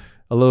to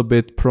a little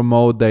bit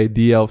promote the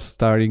idea of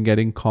starting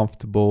getting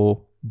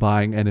comfortable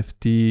buying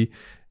NFT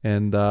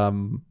and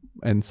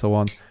so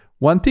on.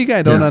 One thing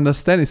I don't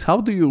understand is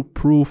how do you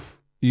prove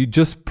you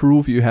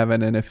have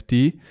an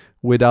NFT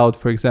without,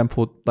 for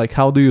example, like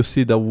how do you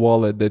see the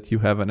wallet that you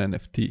have an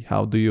NFT?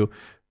 How do you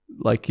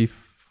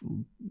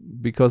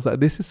because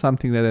this is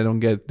something that I don't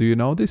get. Do you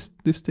know this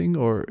thing,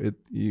 or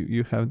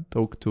you have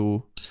talked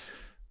to?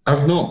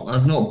 I've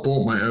not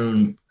bought my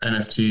own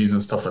NFTs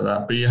and stuff like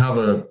that, but you have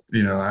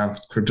I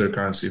have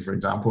cryptocurrency, for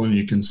example, and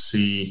you can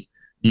see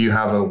you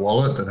have a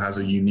wallet that has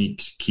a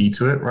unique key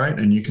to it, right?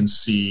 And you can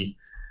see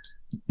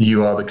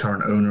you are the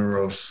current owner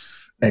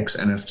of X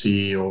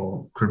NFT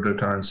or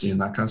cryptocurrency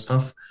and that kind of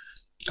stuff,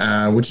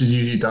 which is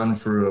usually done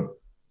through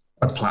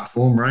a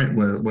platform, right?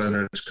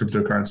 Whether it's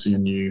cryptocurrency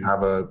and you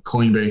have a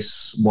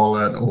Coinbase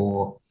wallet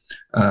or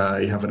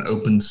you have an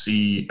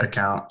OpenSea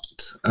account.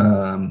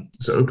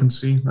 So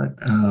OpenSea, right?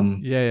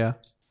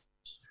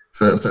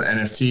 For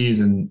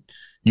NFTs, and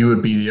you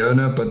would be the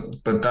owner,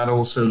 but that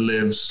also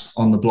lives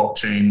on the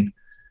blockchain,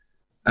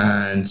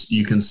 and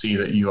you can see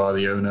that you are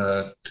the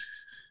owner.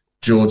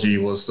 Georgie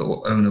was the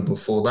owner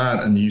before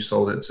that, and you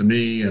sold it to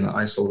me, and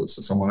I sold it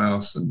to someone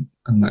else, and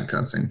that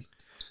kind of thing.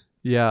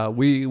 Yeah,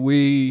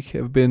 we're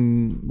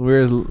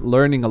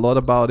learning a lot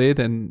about it,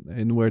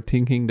 and we're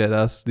thinking that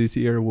us this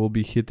year we'll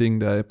be hitting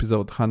the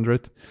episode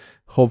 100,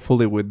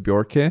 hopefully with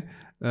Bjorke,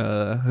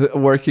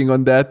 working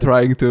on that,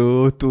 trying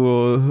to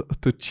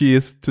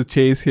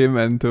chase him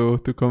and to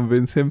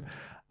convince him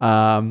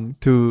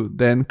to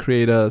then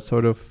create a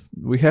sort of,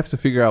 we have to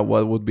figure out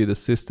what would be the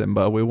system,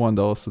 but we want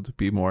also to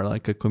be more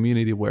like a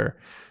community where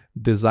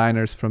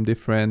designers from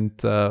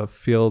different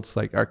fields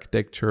like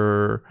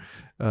architecture,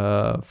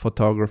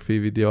 photography,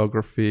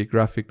 videography,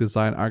 graphic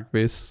design,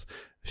 archivists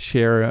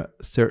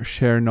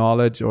share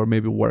knowledge, or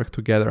maybe work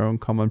together on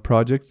common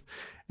projects.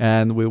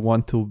 And we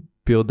want to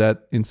build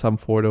that in some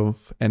sort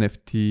of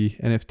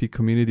NFT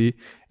community,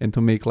 and to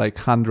make like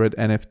 100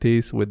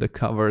 NFTs with the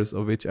covers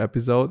of each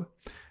episode.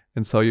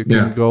 And so you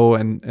can go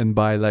and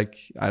buy, like,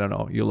 I don't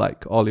know, you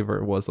like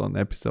Oliver was on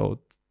episode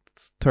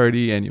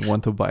 30 and you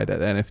want to buy that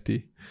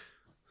NFT.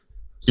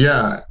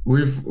 Yeah,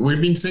 we've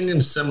been thinking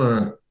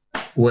similar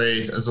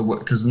ways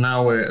because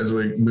now as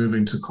we're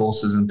moving to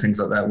courses and things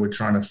like that, we're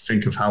trying to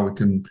think of how we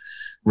can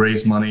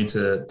raise money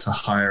to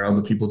hire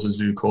other people to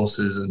do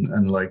courses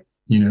and like,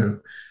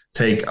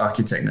 take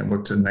Archi-Tech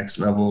Network to the next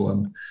level.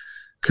 And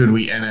could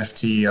we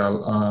NFT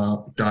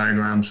our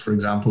diagrams, for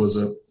example, as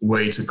a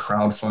way to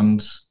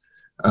crowdfund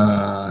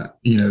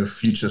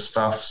future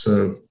stuff.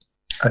 So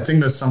I think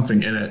there's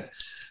something in it.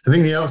 I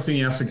think the other thing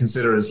you have to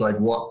consider is like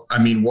what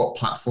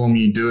platform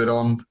you do it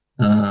on,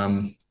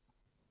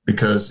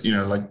 because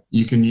like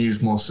you can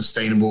use more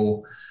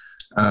sustainable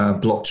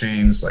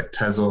blockchains like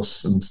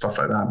Tezos and stuff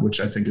like that, which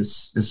I think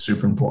is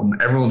super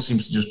important. Everyone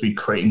seems to just be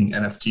creating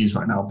NFTs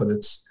right now, but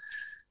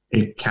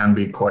it can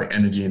be quite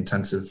energy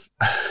intensive.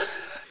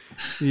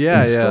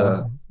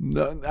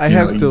 I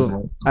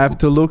have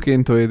to look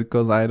into it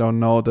because I don't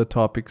know the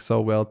topic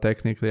so well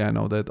technically. I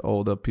know that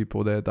all the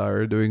people that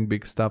are doing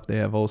big stuff, they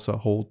have also a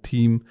whole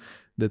team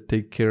that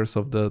take care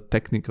of the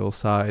technical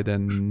side,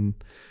 and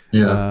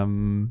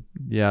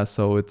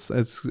so it's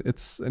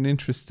an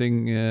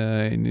interesting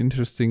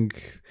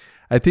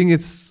I think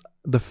it's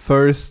the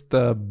first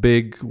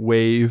big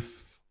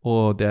wave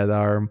that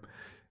are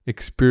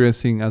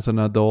experiencing as an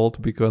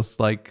adult, because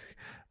like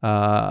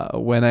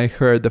When I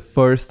heard the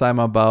first time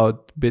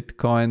about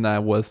Bitcoin, I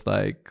was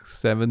like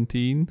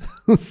 17.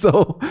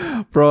 So,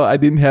 bro, I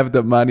didn't have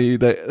the money.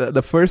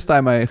 The first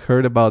time I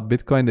heard about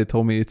Bitcoin, they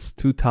told me it's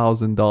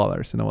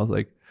 $2,000. And I was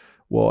like,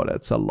 whoa,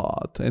 that's a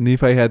lot. And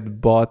if I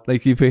had bought,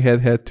 like if I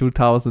had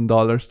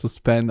 $2,000 to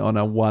spend on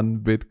a one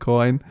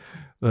Bitcoin,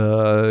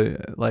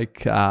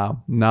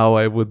 now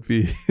I would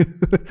be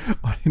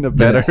in a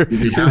better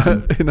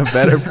in a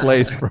better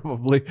place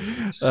probably.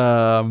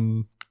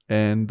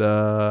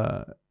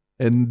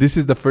 And this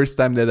is the first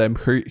time that I'm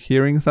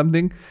hearing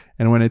something.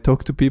 And when I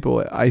talk to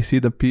people, I see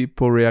the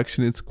people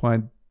reaction. It's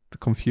quite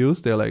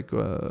confused. They're like,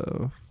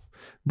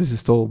 this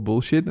is total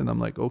bullshit. And I'm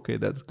like, okay,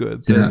 that's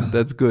good. Yeah.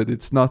 That's good.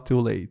 It's not too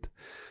late.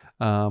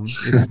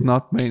 It's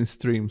not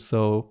mainstream.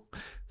 So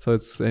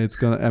it's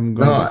gonna,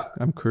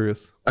 I'm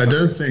curious. I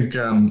don't think,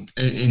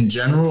 in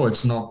general,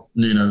 it's not,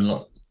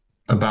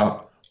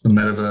 about the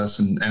metaverse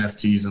and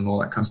NFTs and all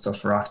that kind of stuff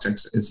for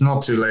architects. It's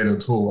not too late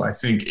at all. I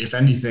think if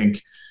anything,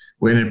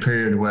 we're in a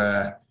period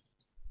where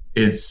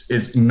it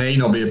may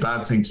not be a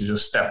bad thing to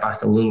just step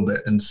back a little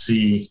bit and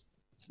see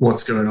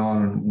what's going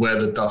on and where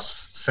the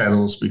dust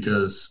settles,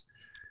 because,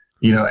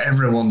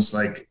 everyone's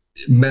like,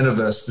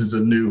 metaverse is the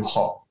new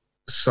hot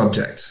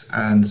subject.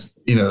 And,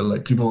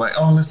 people are like,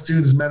 oh, let's do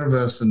this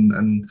metaverse.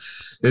 And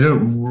they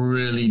don't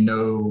really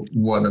know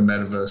what a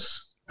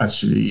metaverse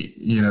actually,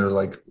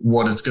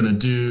 what it's going to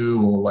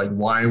do, or like,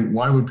 why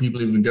would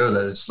people even go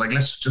there? It's like,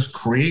 let's just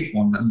create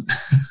one.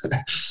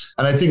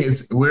 And I think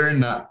we're in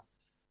that,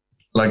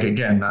 like,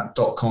 again, that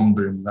 .com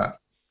boom, that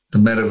the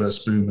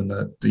metaverse boom, and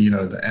the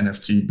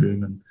NFT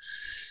boom, and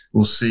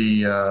we'll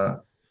see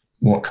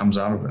what comes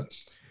out of it.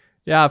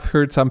 Yeah, I've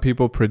heard some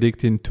people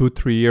predict in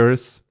 2-3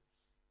 years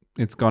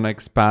it's gonna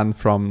expand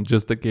from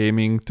just the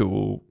gaming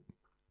to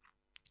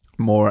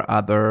more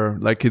other,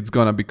 like it's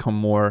gonna become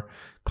more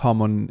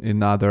common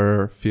in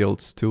other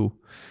fields too.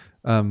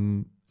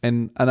 And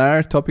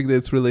another topic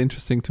that's really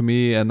interesting to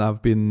me, and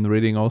I've been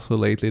reading also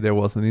lately, there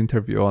was an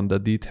interview on the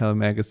Detail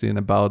magazine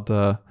about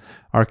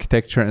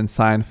architecture and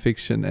science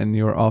fiction, and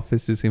your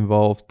office is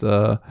involved,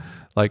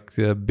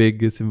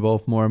 Big is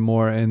involved more and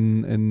more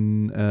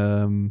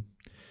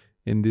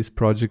in these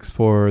projects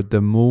for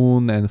the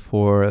moon and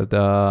for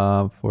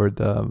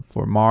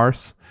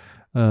Mars.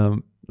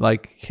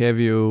 Have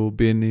you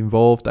been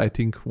involved? I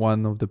think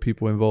one of the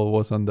people involved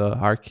was on the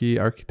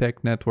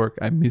Archi-Tech network.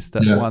 I missed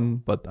that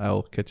one, but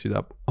I'll catch it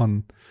up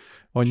on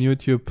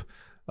YouTube.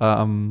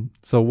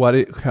 So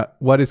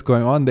what is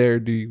going on there?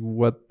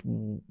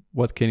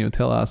 What can you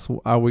tell us?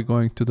 Are we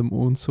going to the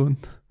moon soon?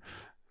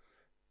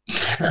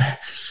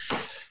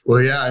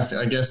 Well, yeah,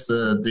 I guess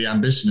the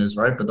ambition is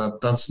right,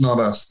 but that's not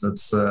us.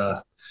 That's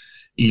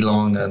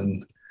Elon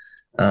and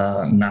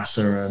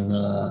NASA and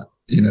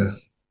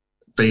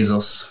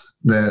Bezos.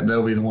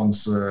 They'll be the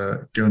ones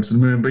going to the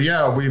moon. But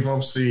yeah, we've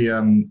obviously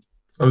I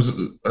was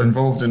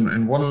involved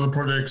in one of the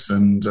projects,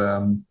 and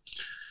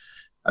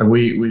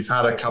we've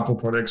had a couple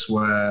projects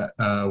where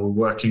we're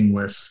working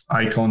with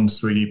Icon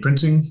 3D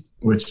printing,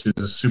 which is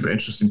a super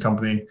interesting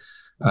company,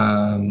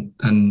 and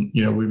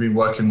we've been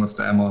working with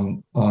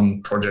them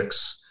on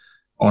projects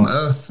on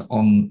Earth,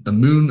 on the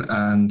moon,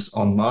 and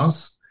on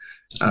Mars.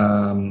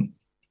 And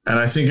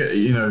I think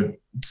the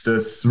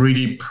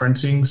 3D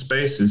printing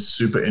space is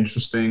super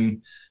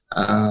interesting.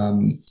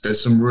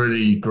 There's some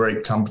really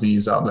great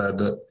companies out there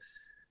that,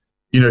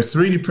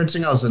 3D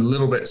printing, I was a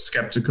little bit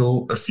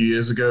skeptical a few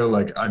years ago.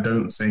 Like, I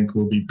don't think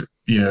we'll be,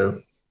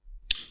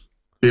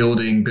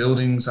 building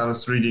buildings out of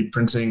 3D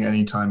printing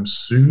anytime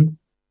soon.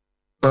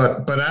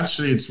 But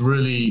actually, it's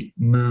really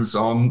moved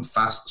on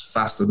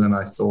faster than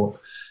I thought.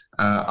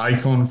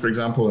 Icon, for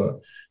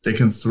example, they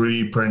can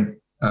 3D print,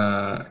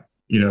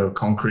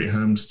 concrete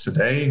homes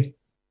today.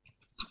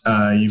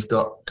 You've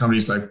got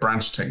companies like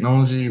Branch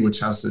Technology,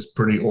 which has this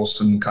pretty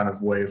awesome kind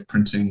of way of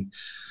printing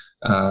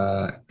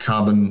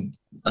carbon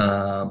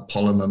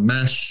polymer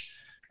mesh.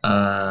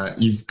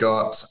 You've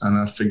got, and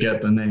I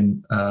forget the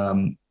name,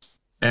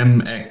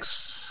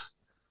 MX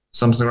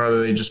something or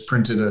other. They just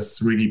printed a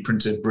 3D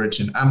printed bridge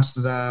in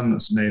Amsterdam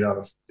that's made out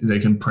of, they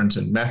can print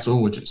in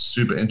metal, which is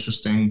super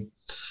interesting.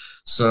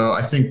 So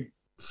I think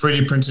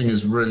 3D printing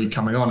is really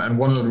coming on. And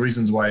one of the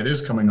reasons why it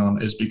is coming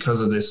on is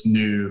because of this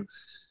new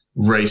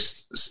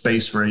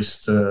space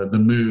race to the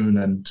moon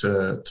and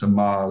to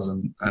Mars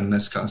and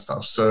this kind of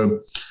stuff. So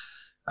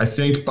I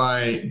think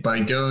by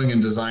going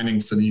and designing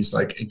for these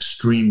like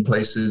extreme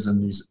places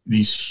and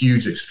these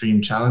huge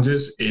extreme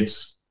challenges,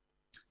 it's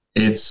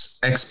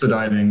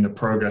expediting the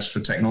progress for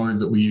technology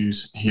that we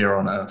use here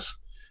on Earth.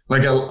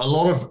 Like a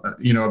lot of,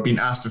 I've been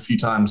asked a few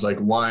times, like,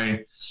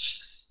 why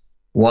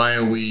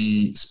are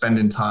we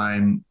spending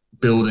time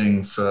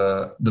building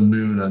for the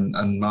moon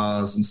and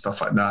Mars and stuff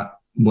like that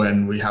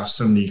when we have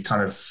so many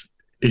kind of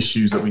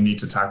issues that we need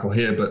to tackle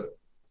here? But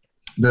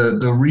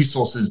the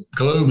resources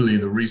globally,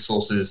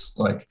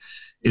 like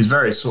is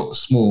very sort of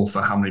small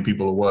for how many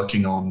people are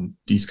working on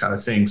these kind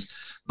of things.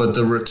 But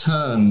the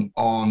return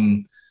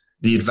on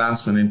the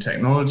advancement in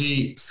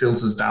technology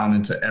filters down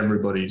into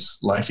everybody's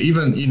life.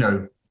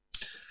 Even,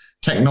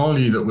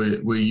 technology that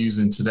we're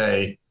using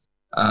today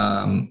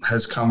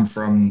has come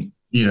from,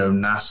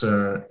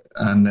 NASA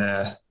and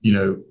their,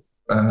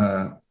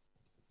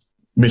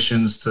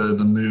 missions to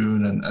the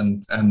moon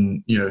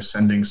and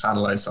sending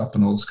satellites up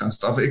and all this kind of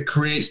stuff. It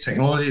creates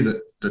technology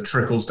that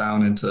trickles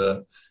down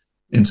into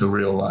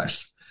real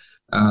life.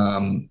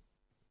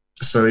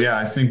 So yeah,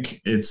 I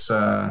think it's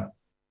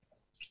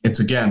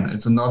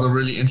another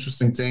really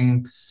interesting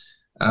thing.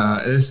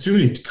 There's too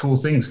many cool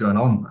things going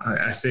on.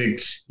 I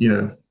think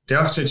the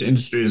architecture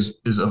industry is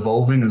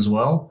evolving as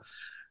well.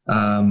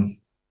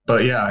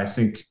 But yeah, I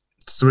think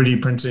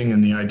 3D printing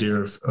and the idea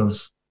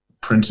of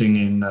printing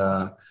in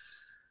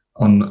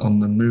on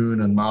the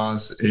moon and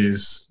Mars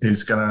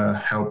is going to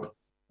help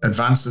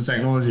advance the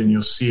technology, and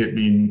you'll see it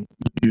being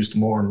used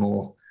more and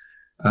more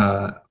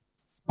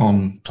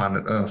on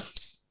planet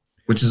Earth,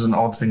 which is an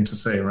odd thing to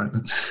say, right?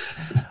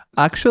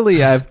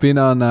 Actually, I've been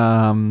on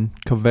a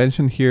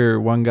convention here.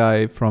 One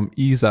guy from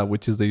ESA,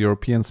 which is the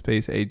European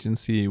Space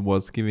Agency,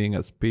 was giving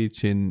a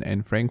speech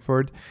in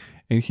Frankfurt.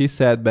 And he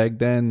said back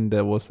then,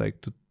 that was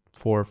like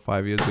 4 or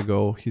 5 years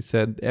ago, he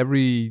said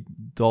every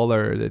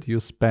dollar that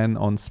you spend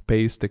on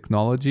space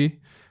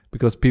technology,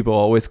 because people are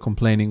always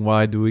complaining,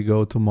 why do we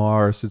go to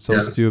Mars? It's so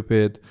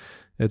stupid.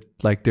 It's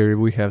like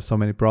we have so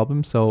many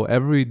problems. So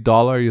every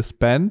dollar you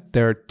spend,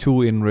 there are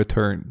 2 in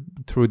return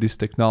through this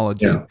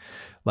technology. Yeah.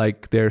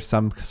 Like there's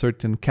some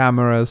certain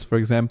cameras, for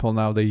example,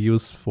 now they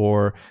use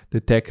for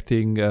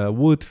detecting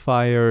wood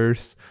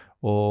fires,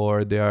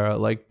 or they are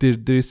like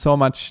there's so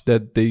much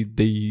that they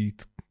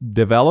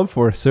develop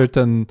for a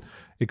certain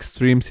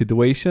extreme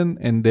situation,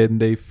 and then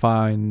they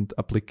find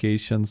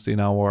applications in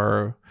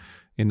our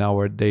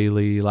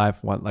daily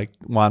life.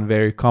 One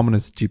very common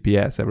is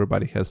GPS.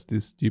 Everybody has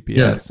this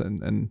GPS,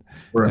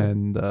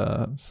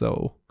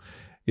 so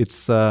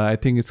it's I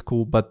think it's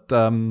cool. But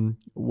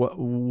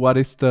what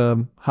is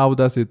how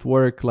does it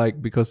work?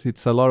 Like, because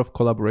it's a lot of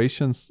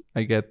collaborations.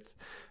 I get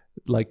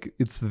like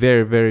it's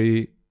very,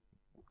 very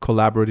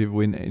collaborative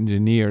with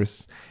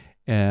engineers,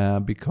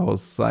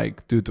 because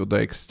like due to the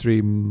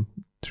extreme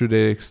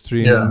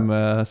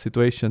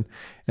situation.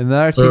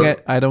 Another thing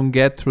I don't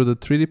get through the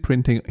 3D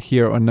printing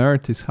here on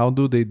Earth is how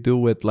do they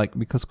do it? Like,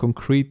 because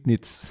concrete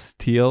needs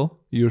steel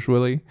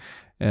usually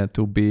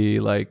to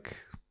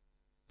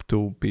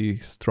be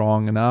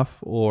strong enough,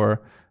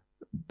 or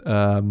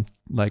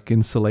like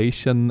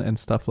insulation and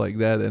stuff like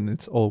that, and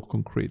it's all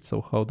concrete.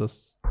 So how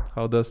does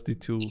the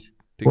two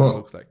things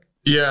look like?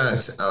 Yeah,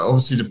 it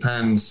obviously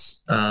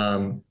depends.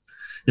 I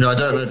don't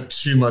know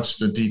too much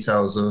the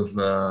details of,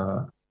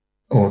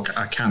 or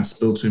I can't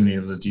spill too many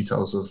of the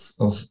details of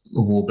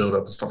the wall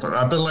buildup and stuff like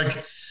that. But like,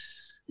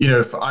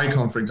 for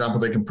Icon, for example,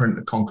 they can print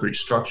a concrete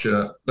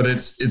structure, but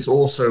it's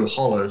also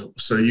hollow,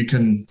 so you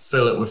can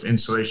fill it with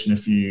insulation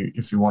if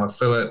you want to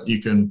fill it. You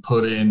can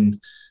put in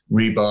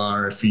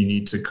rebar if you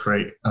need to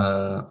create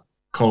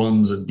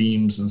columns and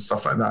beams and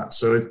stuff like that.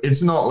 So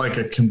it's not like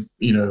a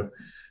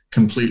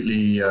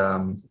completely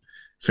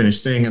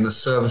finished thing. And the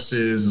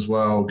services as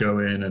well go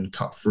in and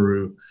cut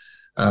through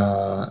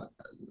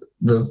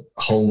the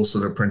holes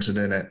that are printed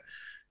in it.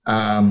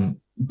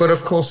 But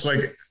of course,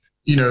 like,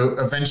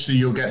 eventually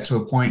you'll get to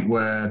a point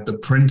where the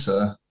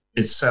printer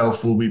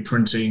itself will be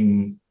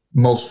printing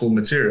multiple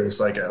materials.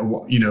 Like,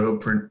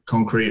 print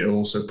concrete, it'll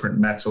also print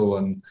metal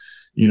and,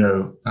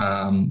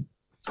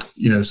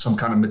 some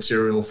kind of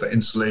material for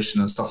insulation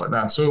and stuff like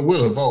that. So it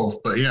will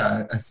evolve. But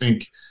yeah, I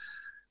think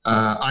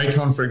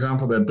Icon, for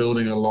example, they're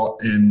building a lot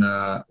in,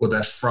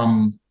 they're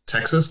from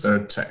Texas.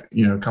 They're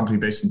a company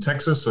based in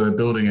Texas. So they're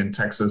building in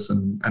Texas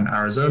and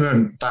Arizona,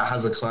 and that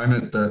has a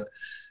climate that,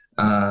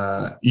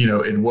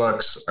 it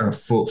works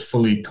for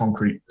fully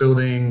concrete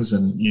buildings,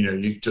 and,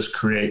 you just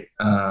create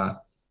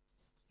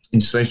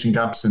insulation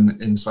gaps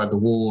inside the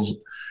walls.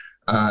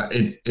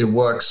 It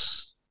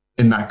works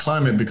in that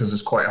climate because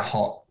it's quite a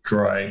hot,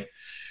 dry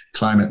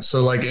climate.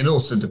 So like, it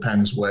also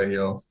depends where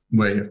you're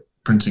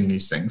printing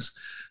these things.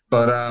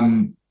 But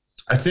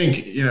I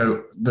think,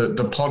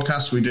 the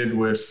podcast we did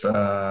with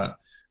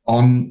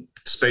on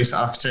space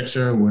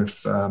architecture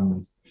with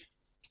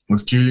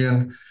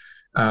Julian,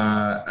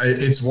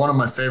 it's one of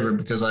my favorite,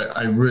 because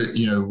I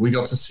really, we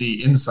got to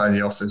see inside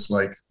the office,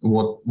 like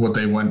what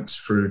they went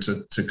through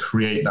to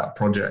create that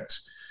project.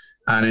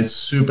 And it's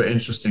super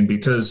interesting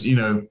because,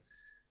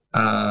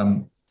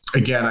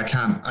 again, I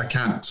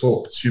can't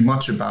talk too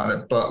much about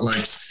it, but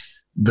like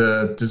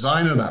the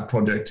design of that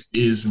project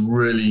is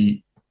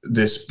really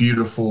this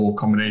beautiful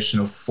combination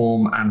of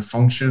form and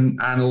function,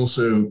 and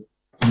also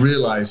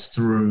realized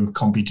through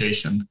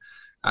computation.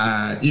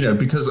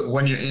 Because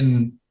when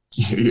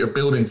you're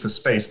building for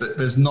space, that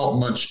there's not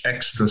much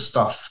extra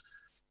stuff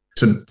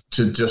to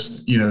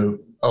just,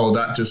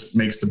 that just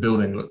makes the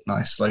building look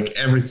nice. Like,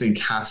 everything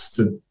has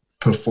to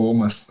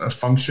perform a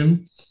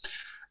function.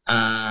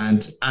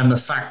 And the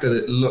fact that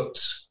it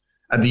looked,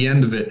 at the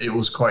end of it, it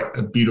was quite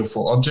a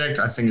beautiful object,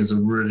 I think is a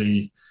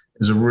really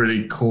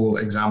cool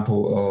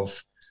example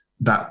of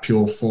that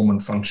pure form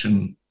and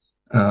function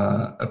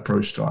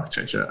approach to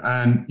architecture.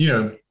 And,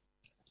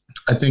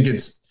 I think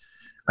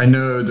I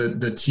know that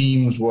the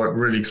teams work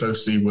really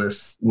closely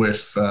with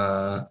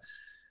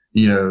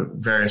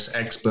various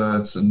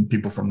experts and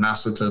people from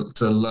NASA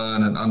to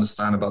learn and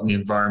understand about the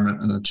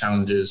environment and the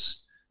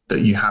challenges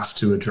that you have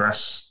to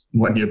address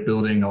when you're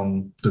building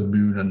on the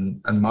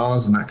moon and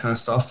Mars and that kind of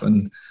stuff.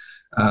 And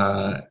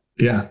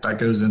that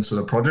goes into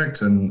the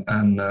project. And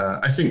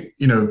I think,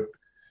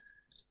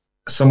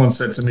 someone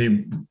said to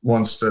me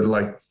once that,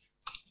 like,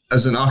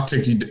 as an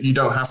architect, you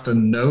don't have to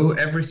know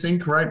everything,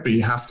 right? But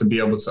you have to be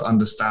able to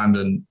understand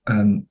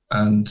and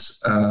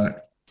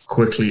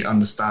quickly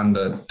understand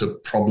the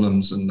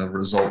problems and the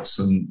results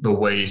and the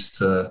ways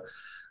to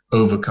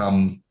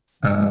overcome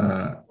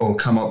or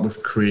come up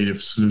with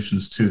creative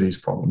solutions to these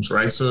problems,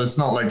 right? So it's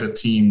not like the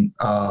team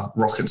are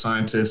rocket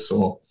scientists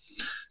or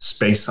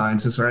space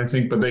scientists or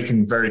anything, but they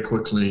can very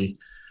quickly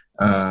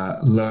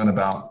learn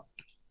about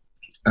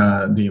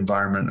the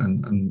environment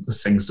and the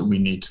things that we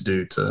need to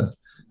do to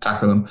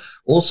tackle them.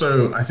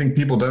 Also, I think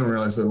people don't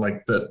realize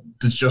that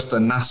just the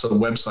NASA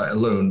website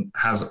alone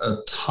has a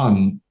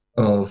ton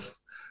of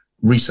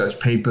research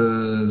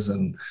papers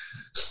and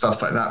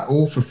stuff like that,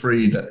 all for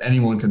free, that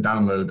anyone can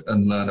download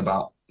and learn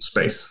about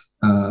space,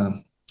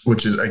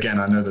 which is, again,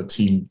 I know the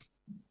team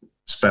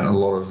spent a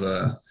lot of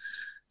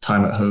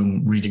time at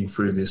home reading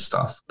through this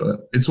stuff,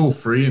 but it's all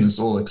free and it's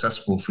all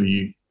accessible for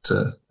you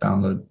to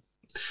download.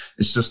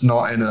 It's just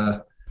not in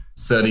a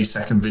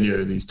 30-second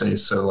video these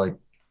days, so like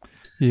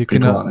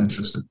people aren't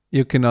interested.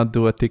 You cannot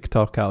do a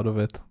TikTok out of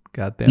it.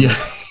 God damn it.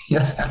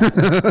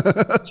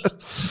 Yeah.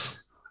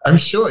 I'm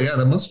sure,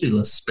 there must be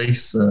less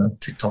space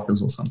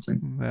TikTokers or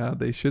something. Yeah,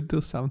 they should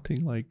do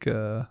something like,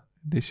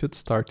 they should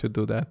start to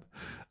do that.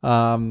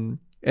 And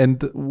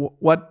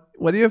what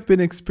you have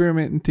been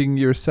experimenting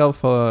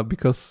yourself,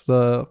 because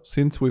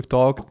since we've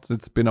talked,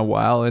 it's been a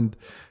while, and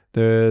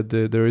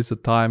there is a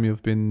time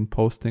you've been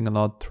posting a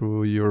lot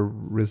through your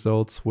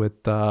results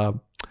with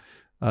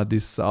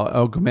this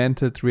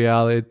augmented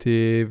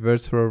reality,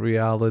 virtual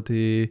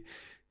reality.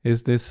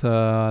 Is this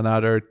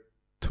another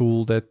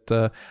tool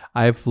that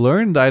I've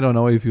learned? I don't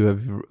know if you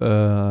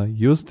have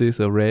used this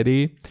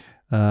already.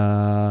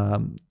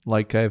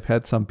 Like, I've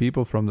had some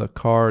people from the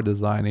car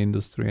design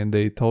industry, and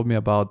they told me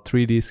about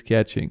 3D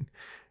sketching.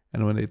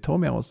 And when they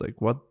told me, I was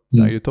like, what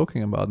are you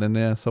talking about? And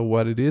then I saw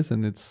what it is,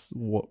 and it's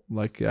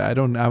like, I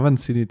haven't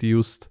seen it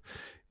used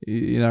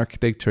in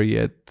architecture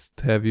yet.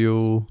 Have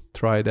you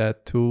tried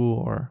that too,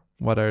 or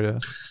what are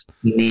the...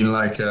 You mean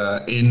like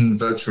in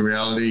virtual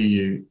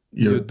reality,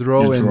 you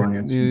draw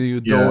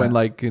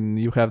and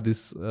you have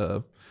this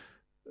a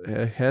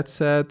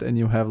headset, and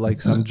you have like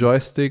some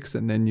joysticks,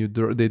 and then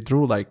they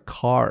drew like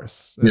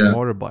cars and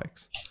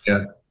motorbikes.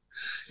 Yeah,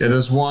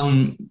 there's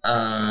one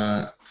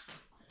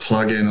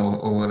plugin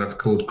or whatever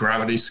called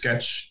Gravity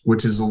Sketch,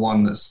 which is the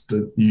one that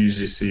you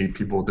usually see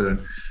people doing.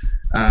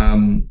 I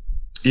mean,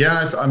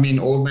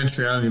 augmented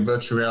reality and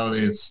virtual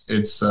reality,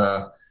 it's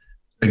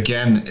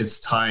again, it's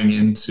tying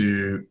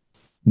into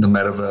the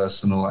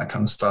metaverse and all that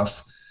kind of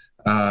stuff.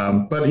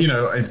 But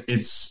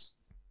it's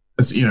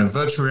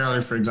virtual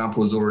reality, for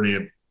example, is already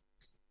a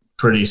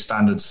pretty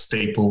standard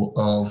staple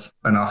of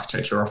an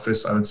architecture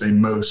office. I would say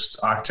most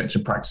architecture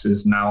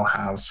practices now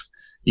have,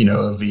 a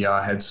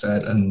VR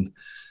headset, and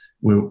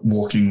we're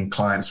walking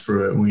clients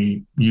through it.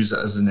 We use it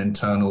as an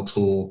internal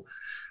tool.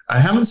 I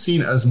haven't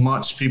seen as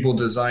much people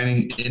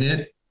designing in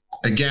it.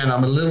 Again,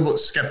 I'm a little bit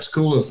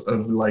skeptical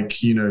of like,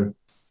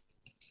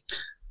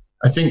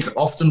 I think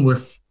often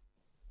with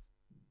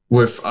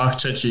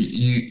architecture,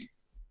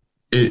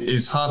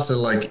 it's hard to,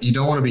 like, you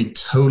don't want to be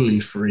totally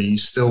free. You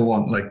still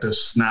want like the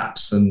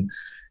snaps and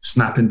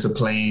snap into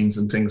planes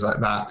and things like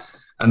that.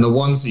 And the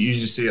ones that you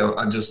usually see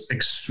are just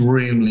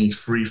extremely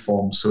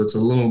freeform. So it's a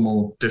little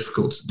more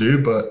difficult to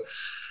do. But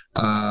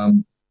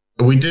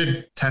we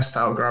did test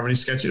out Gravity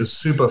Sketch. It was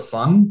super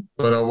fun,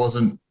 but I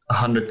wasn't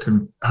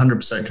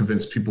 100%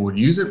 convinced people would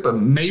use it. But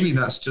maybe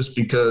that's just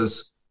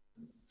because,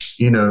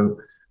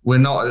 we're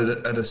not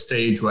at a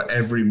stage where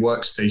every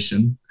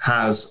workstation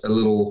has a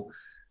little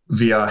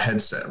VR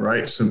headset,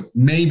 right? So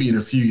maybe in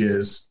a few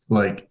years,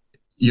 like,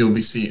 you'll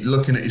be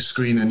looking at your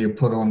screen and you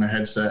put on the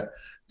headset,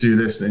 do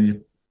this, then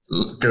you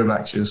go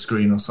back to your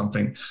screen or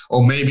something.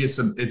 Or maybe it's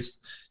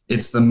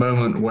the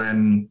moment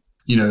when,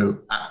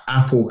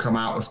 Apple come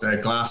out with their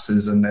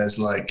glasses, and there's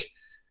like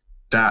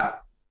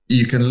that,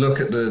 you can look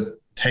at the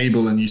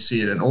table and you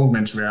see it in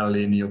augmented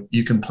reality, and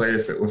you can play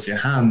with it with your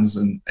hands,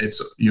 and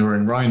you're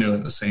in Rhino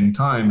at the same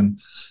time.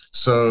 And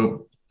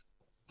so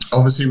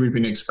obviously we've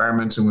been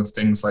experimenting with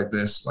things like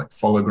this, like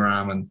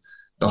Hologram and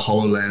the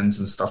HoloLens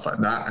and stuff like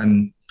that.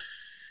 And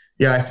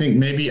I think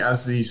maybe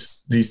as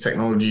these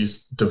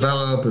technologies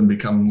develop and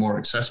become more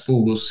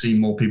accessible, we'll see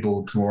more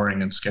people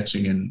drawing and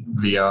sketching in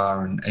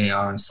VR and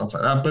AR and stuff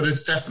like that. But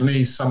it's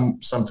definitely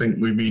something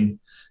we've been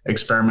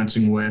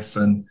experimenting with.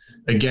 And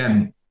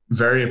again,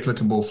 very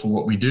applicable for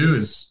what we do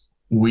is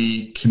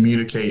we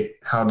communicate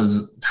how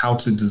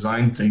to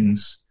design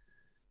things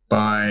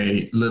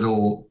by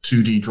little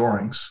 2D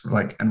drawings,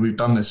 and we've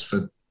done this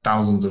for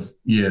thousands of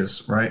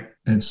years, right?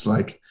 It's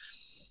like,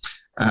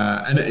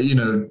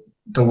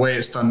 the way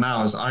it's done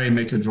now is I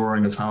make a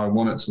drawing of how I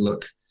want it to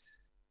look.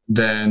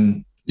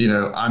 Then,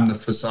 I'm the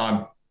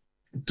facade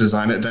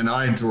designer. Then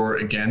I draw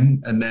it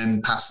again and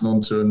then pass it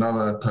on to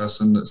another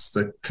person that's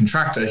the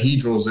contractor. He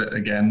draws it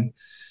again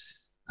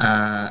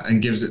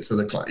and gives it to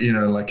the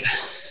client, like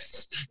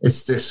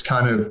it's this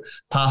kind of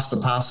pass the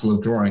parcel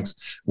of drawings.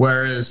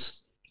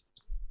 Whereas,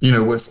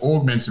 with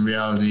augmented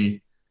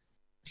reality,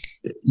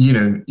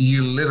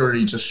 you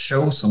literally just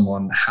show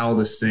someone how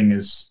this thing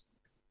is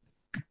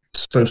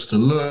supposed to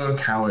look,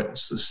 how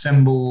it's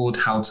assembled,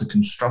 how to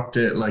construct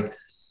it. Like,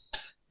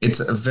 it's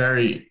a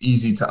very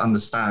easy to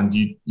understand.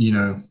 You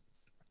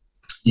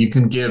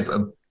can give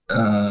a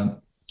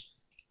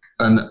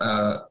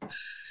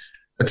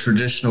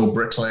traditional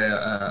bricklayer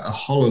a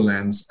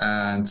HoloLens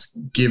and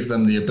give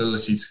them the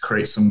ability to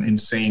create some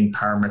insane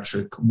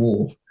parametric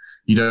wall.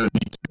 You don't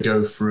need to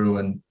go through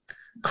and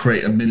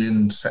create a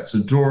million sets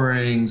of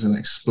drawings and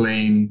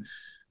explain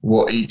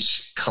what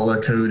each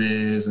color code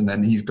is, and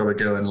then he's got to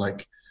go and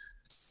like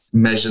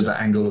measure the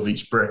angle of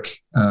each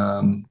brick.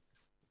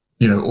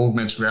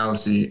 Augmented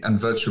reality and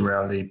virtual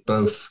reality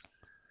both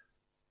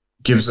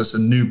gives us a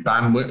new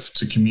bandwidth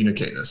to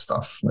communicate this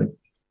stuff. Like,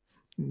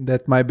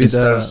 that might be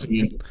the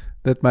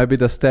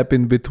step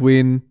in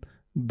between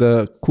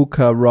the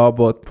KUKA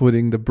robot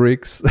putting the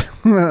bricks,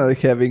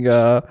 having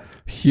a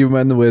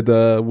human with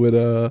like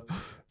the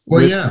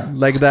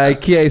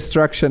IKEA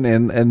instruction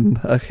and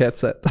a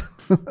headset.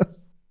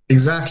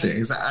 Exactly.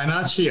 And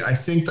actually, I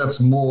think that's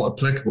more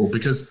applicable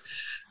because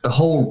the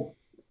whole,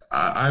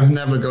 I've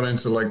never got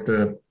into like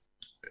the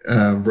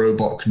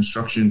robot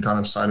construction kind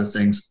of side of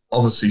things.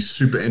 Obviously,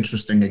 super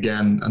interesting.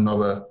 Again,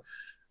 another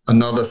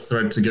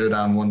thread to go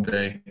down one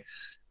day.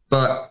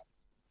 But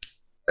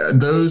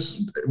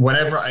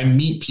whenever I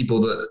meet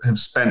people that have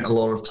spent a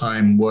lot of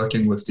time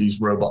working with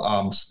these robot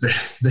arms,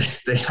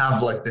 they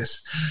have like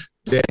this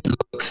dead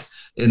look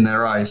in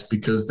their eyes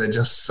because they're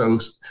just so,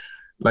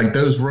 like,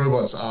 those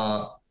robots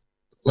are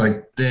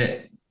like,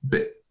 they're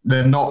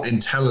not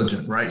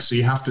intelligent, right? So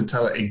you have to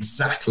tell it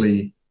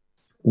exactly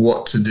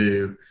what to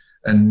do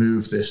and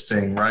move this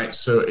thing, right?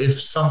 So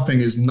if something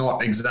is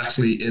not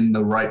exactly in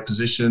the right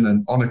position,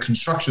 and on a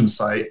construction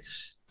site,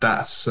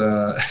 that's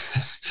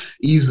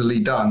easily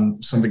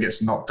done. Something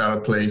gets knocked out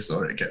of place,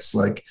 or it gets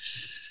like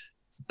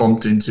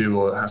bumped into,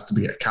 or it has to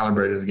be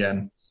calibrated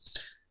again.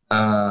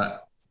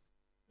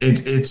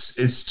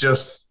 It's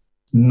just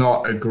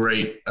not a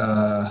great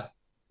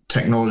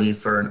technology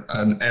for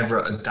an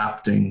ever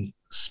adapting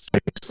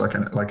space like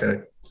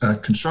a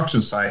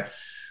construction site.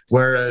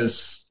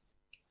 Whereas,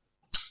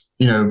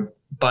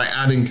 by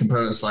adding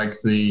components like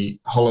the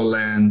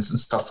HoloLens and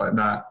stuff like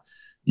that,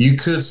 you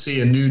could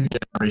see a new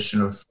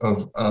generation of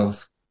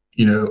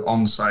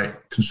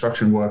on-site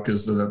construction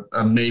workers that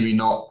are maybe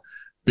not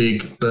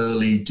big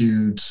burly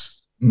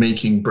dudes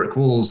making brick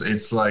walls.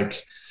 It's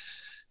like,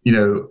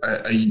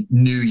 a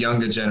new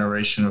younger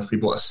generation of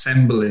people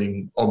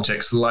assembling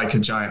objects like a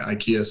giant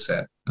IKEA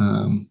set.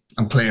 I'm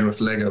playing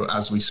with Lego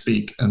as we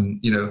speak, and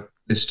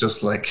it's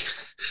just like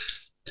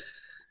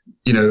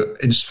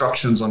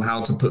instructions on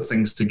how to put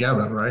things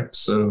together, right?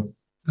 So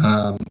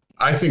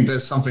I think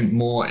there's something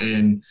more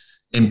in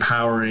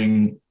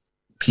empowering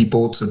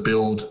people to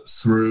build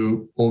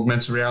through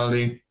augmented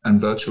reality and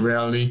virtual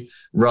reality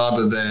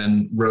rather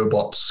than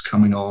robots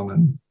coming on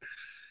and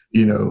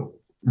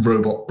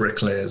robot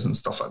bricklayers and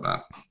stuff like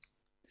that.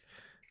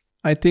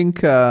 I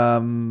think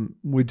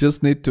we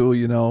just need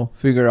to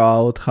figure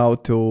out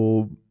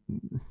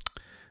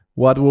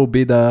what will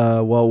be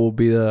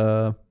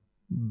the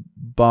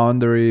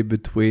boundary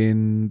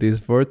between this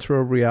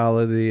virtual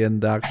reality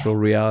and the actual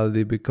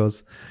reality,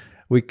 because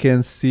we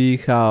can see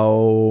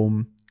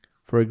how,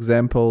 for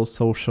example,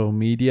 social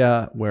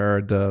media,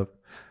 where the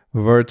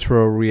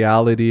virtual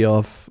reality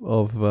of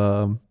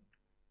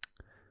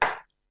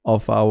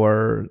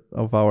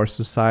our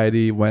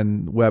society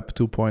when Web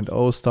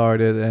 2.0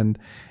 started, and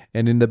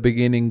in the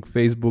beginning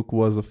Facebook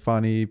was a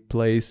funny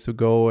place to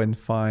go and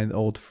find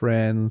old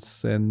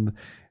friends and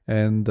I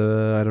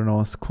don't know,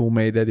 a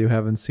schoolmate that you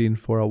haven't seen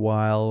for a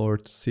while, or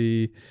to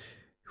see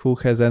who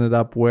has ended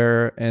up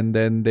where. And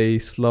then they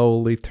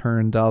slowly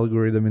turned the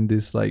algorithm in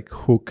this like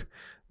hook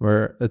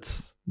where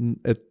at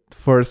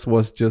first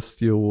was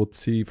just, you would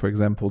see, for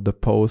example, the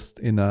post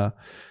in a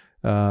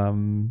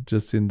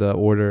just in the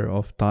order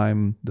of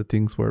time, the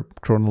things were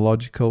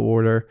chronological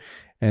order,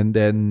 and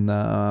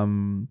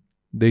then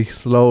they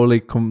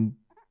slowly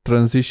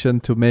transition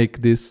to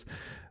make this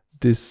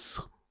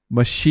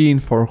machine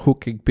for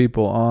hooking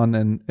people on,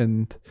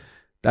 and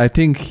I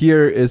think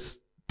here is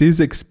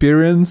this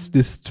experience,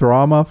 this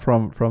trauma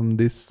from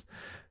this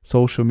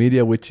social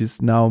media, which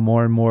is now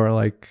more and more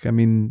like, I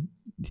mean,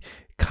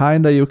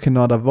 kinda you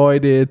cannot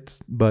avoid it,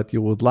 but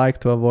you would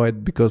like to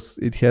avoid, because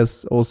it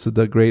has also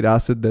the great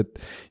asset that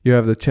you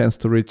have the chance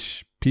to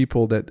reach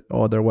people that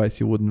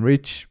otherwise you wouldn't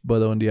reach.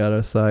 But on the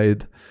other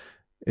side,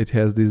 it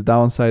has this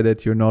downside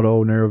that you're not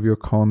owner of your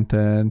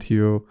content.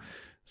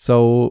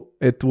 So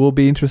it will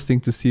be interesting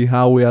to see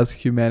how we as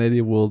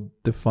humanity will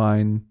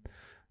define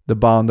the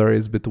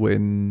boundaries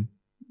between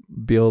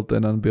build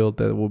and unbuild,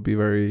 that would be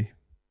very.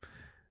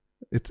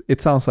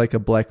 It sounds like a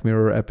Black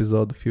Mirror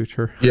episode, the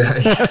future. Yeah.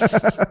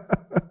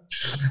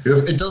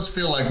 It does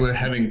feel like we're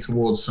heading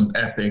towards some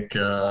epic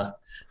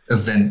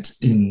event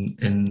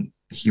in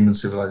human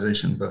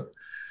civilization, but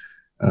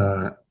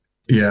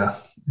yeah,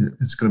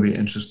 it's going to be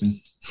interesting.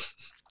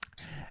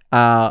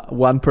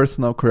 One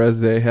personal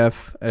curiosity I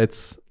have,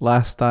 it's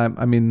last time,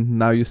 I mean,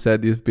 now you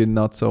said you've been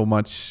not so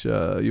much,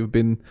 you've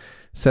been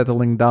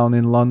settling down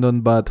in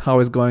London, but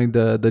how is going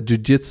the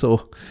jiu-jitsu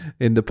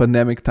in the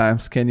pandemic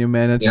times? Can you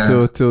manage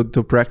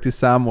to practice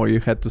some, or you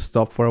had to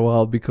stop for a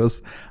while?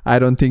 Because I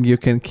don't think you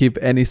can keep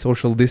any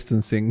social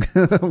distancing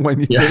when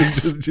you train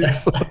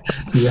jiu-jitsu.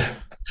 Yeah.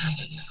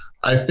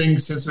 I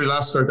think since we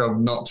last spoke, I've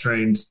not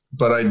trained,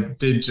 but I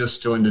did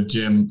just join the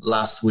gym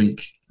last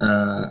week,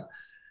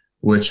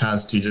 which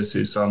has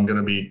jiu-jitsu, so I'm going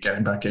to be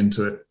getting back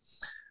into it.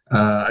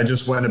 I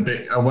went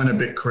a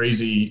bit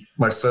crazy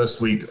my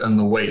first week on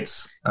the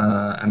weights,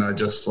 and I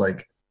just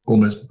like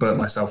almost burnt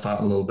myself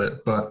out a little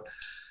bit. But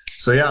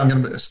so yeah, I'm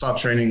going to start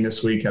training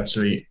this week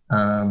actually.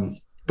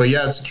 But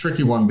yeah, it's a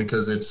tricky one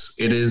because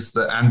it is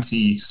the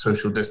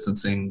anti-social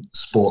distancing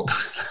sport.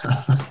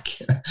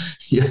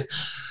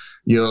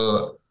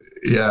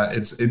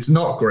 It's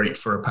not great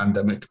for a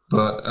pandemic,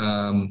 but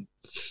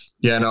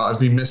yeah, no, I've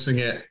been missing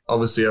it.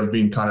 Obviously, I've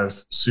been kind of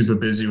super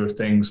busy with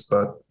things,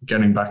 but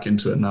getting back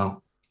into it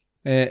now.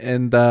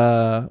 And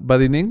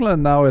but in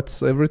England now,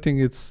 everything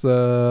is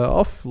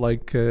off.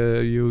 Like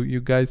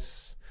you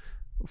guys,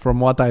 from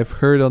what I've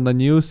heard on the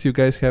news, you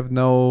guys have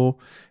no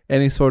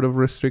any sort of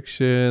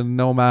restriction,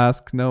 no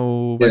mask,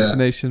 no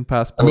vaccination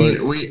passport. I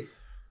mean,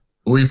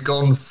 we've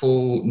gone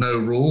full no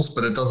rules,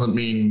 but it doesn't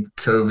mean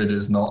COVID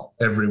is not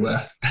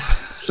everywhere.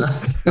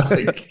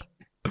 Like,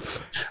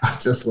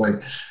 just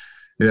like,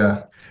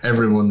 yeah,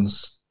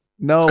 everyone's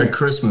at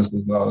Christmas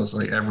as well. It's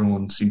like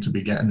everyone seemed to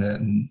be getting it,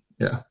 and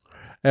yeah.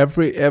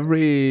 Every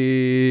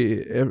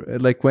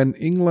like when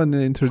England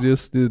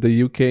introduced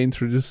the UK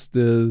introduced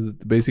the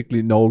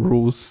basically no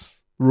rules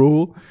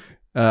rule,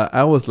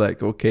 I was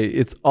like, okay,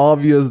 it's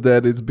obvious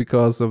that it's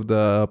because of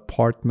the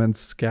apartment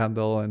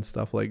scandal and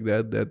stuff like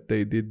that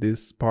they did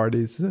these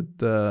parties at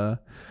the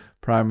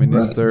Prime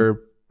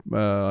Minister,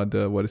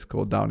 the what is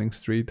called Downing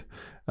Street.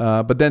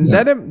 But then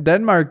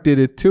Denmark did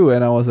it too,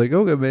 and I was like,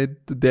 okay,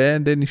 but the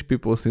Danish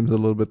people seems a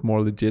little bit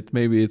more legit.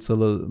 Maybe it's a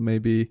little,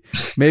 maybe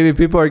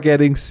people are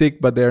getting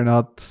sick, but they're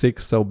not sick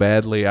so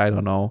badly. I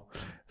don't know.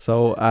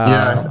 So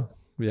I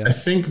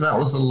think that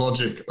was the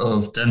logic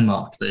of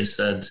Denmark. They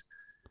said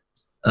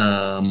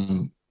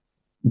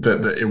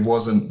that it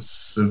wasn't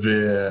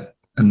severe,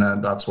 and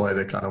that's why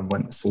they kind of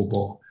went full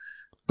bore.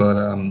 But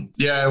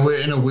yeah,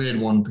 we're in a weird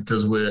one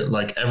because we're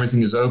like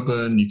everything is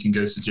open. You can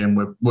go to the gym.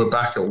 We're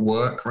back at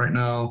work right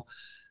now,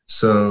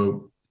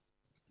 so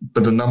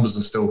but the numbers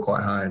are still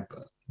quite high.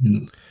 But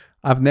you know,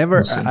 I've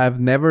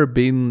never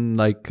been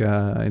like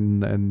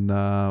in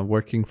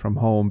working from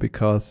home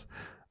because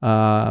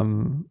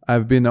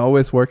I've been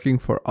always working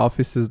for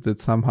offices that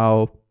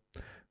somehow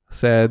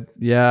said,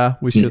 yeah,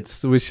 we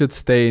should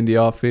stay in the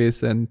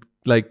office and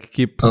like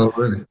keep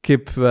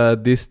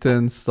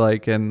distance,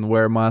 like, and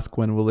wear mask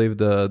when we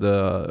leave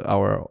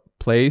our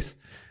place,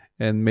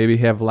 and maybe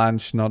have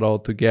lunch not all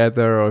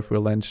together, or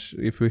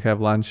if we have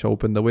lunch,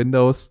 open the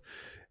windows.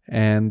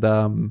 And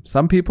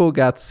some people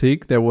got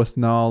sick. There was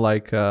no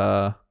like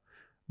a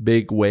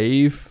big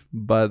wave,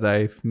 but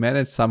I've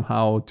managed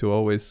somehow to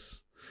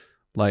always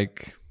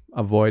like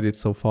avoid it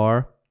so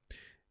far.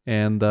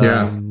 And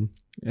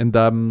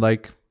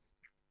like,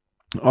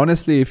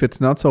 honestly, if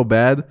it's not so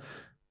bad,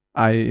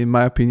 in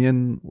my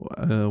opinion,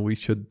 we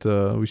should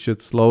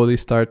slowly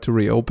start to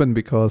reopen,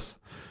 because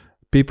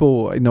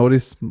I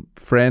notice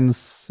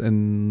friends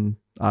and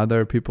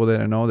other people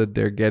that I know that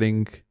they're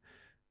getting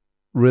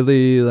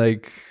really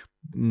like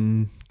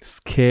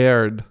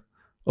scared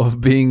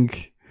of being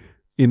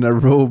in a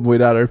room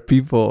with other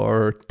people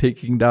or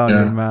taking down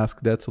your mask.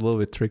 That's a little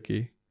bit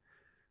tricky.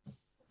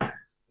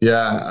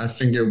 Yeah, I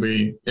think it would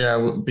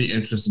be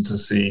interesting to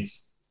see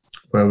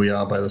where we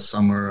are by the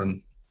summer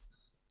and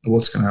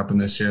what's going to happen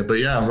this year. But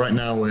yeah, right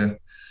now we're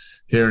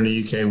here in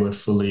the UK. We're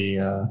fully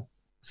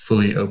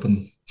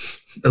open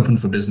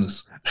for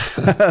business.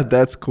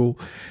 That's cool.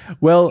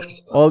 Well,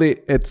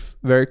 Olly, it's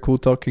very cool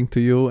talking to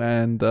you,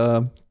 and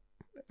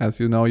as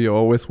you know, you're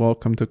always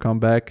welcome to come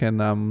back,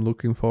 and I'm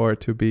looking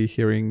forward to be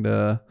hearing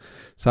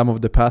some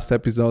of the past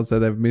episodes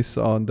that I've missed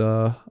on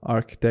the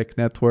Archi-Tech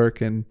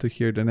network, and to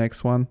hear the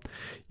next one.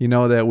 You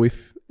know that we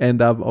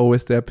end up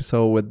always the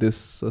episode with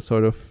this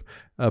sort of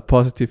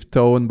positive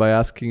tone by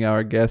asking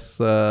our guests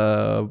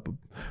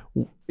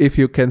if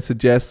you can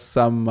suggest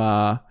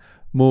some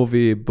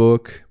movie,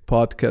 book,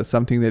 podcast,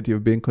 something that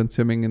you've been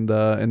consuming in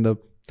the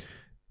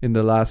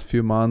last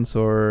few months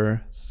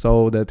or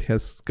so that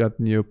has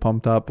gotten you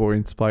pumped up or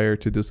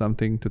inspired to do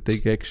something, to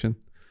take action.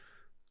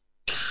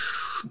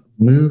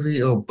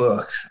 Movie or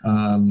book?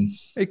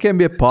 It can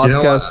be a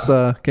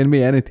podcast, can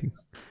be anything.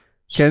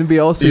 can be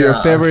also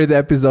your favorite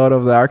episode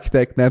of the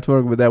Archi-Tech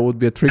network, but that would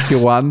be a tricky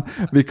one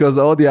because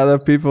all the other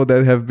people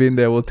that have been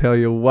there will tell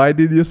you, why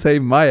did you say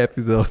my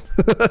episode?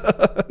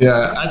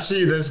 Yeah,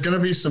 actually, there's going to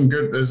be some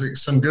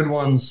good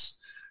ones.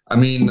 I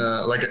mean,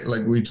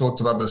 like we talked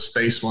about the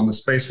space one. The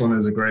space one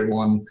is a great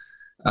one.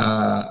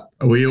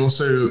 We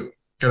also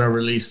going to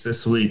release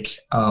this week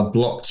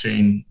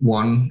blockchain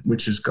one,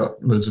 which has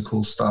got loads of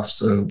cool stuff.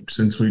 So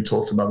since we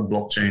talked about the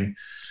blockchain,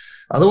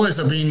 otherwise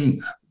I've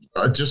been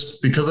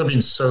just because I've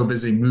been so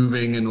busy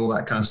moving and all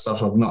that kind of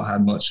stuff, I've not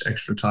had much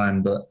extra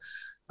time, but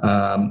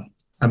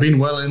I've been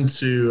well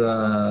into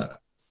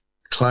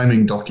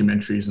climbing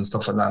documentaries and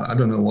stuff like that. I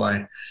don't know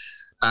why.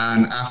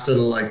 And after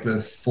like the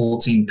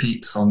 14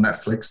 Peaks on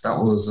Netflix, that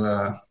was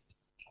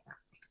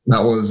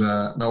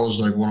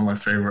like one of my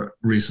favorite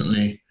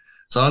recently.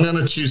 So I'm going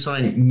to choose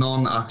something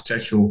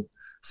non-architectural.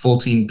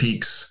 14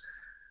 Peaks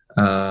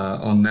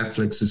on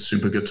Netflix is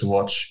super good to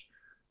watch.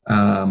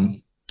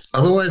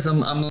 Otherwise,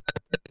 I'm a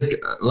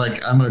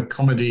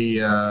comedy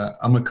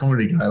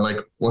guy. Like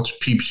watch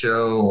Peep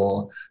Show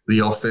or The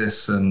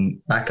Office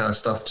and that kind of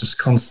stuff. Just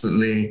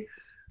constantly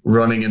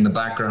running in the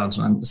background,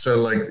 man.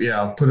 So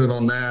I'll put it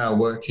on there. I'll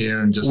work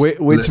here and just.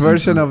 Which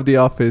version of The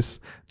Office?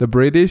 The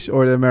British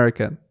or the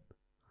American?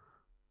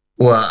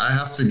 Well, I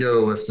have to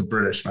go with the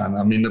British, man.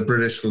 I mean, the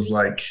British was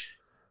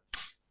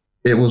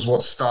it was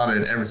what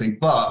started everything.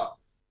 But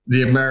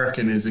the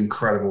American is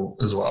incredible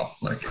as well.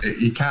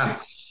 You can't.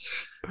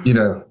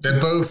 They're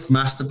both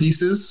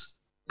masterpieces,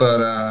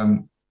 but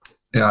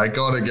I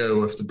gotta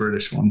go with the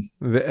British one.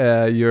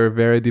 You're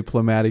very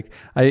diplomatic.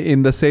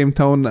 In the same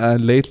tone,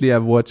 lately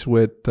I've watched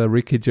with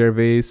Ricky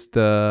Gervais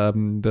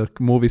the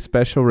movie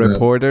Special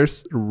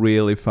Reporters.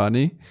 Really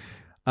funny.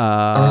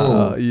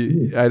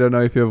 I don't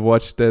know if you've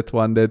watched that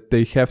one, that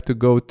they have to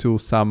go to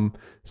some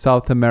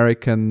South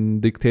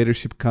American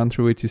dictatorship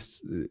country which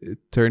is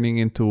turning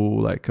into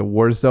like a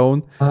war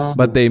zone,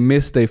 but they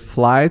miss their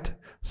flight.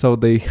 So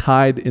they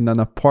hide in an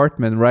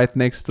apartment right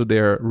next to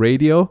their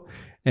radio,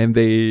 and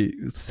they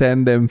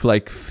send them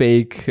like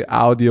fake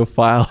audio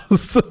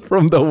files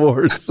from the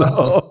war.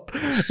 So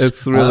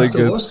it's really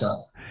good. Watch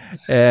that.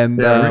 And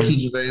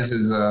Ricky Gervais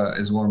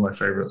is one of my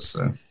favorites.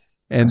 So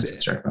and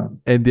check that.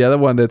 And the other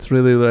one that's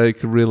really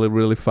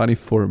really funny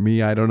for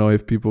me, I don't know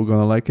if people are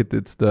gonna like it.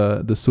 It's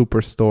the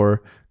Superstore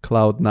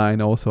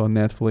Cloud9, also on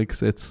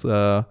Netflix. It's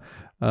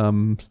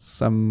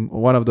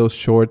one of those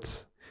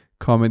shorts.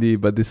 Comedy,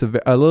 but it's a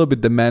little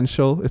bit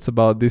demential. It's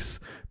about these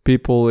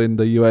people in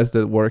the US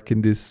that work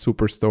in this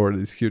superstore,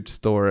 this huge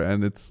store,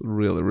 and it's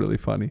really, really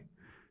funny.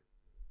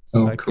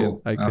 Oh,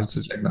 cool. I have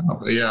to check that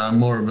out. But yeah, I'm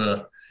more of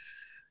a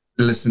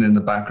listen in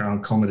the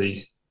background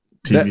comedy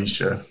TV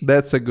show.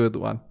 That's a good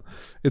one.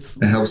 It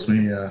helps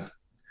me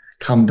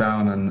calm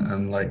down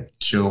and like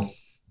chill.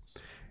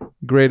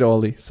 Great,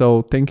 Olly.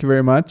 So thank you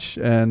very much,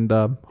 and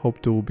hope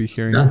to be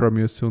hearing from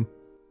you soon.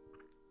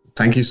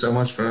 Thank you so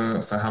much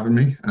for having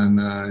me. And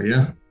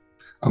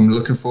I'm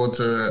looking forward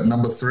to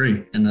number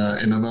 3 in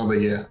another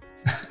year.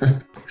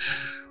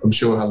 I'm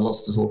sure we'll have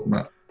lots to talk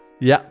about.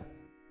 Yeah.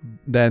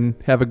 Then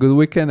have a good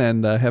weekend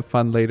and have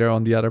fun later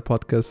on the other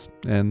podcast.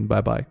 And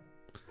bye-bye.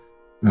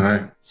 All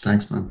right.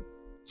 Thanks, man.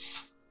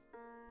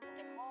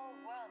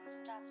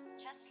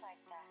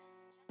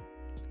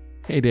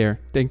 Hey there,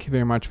 thank you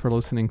very much for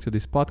listening to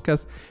this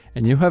podcast,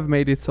 and you have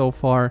made it so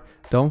far.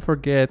 Don't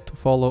forget to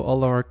follow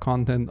all our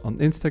content on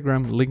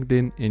Instagram,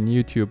 LinkedIn, and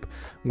YouTube,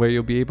 where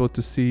you'll be able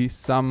to see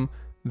some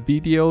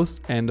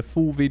videos and a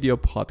full video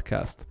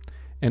podcast.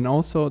 And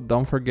also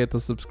don't forget to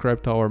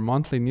subscribe to our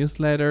monthly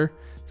newsletter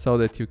so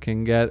that you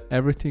can get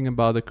everything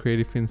about the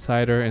Creative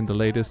Insider and the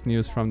latest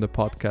news from the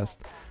podcast.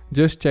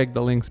 Just check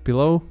the links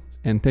below,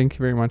 and thank you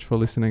very much for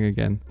listening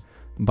again.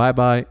 Bye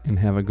bye and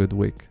have a good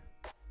week.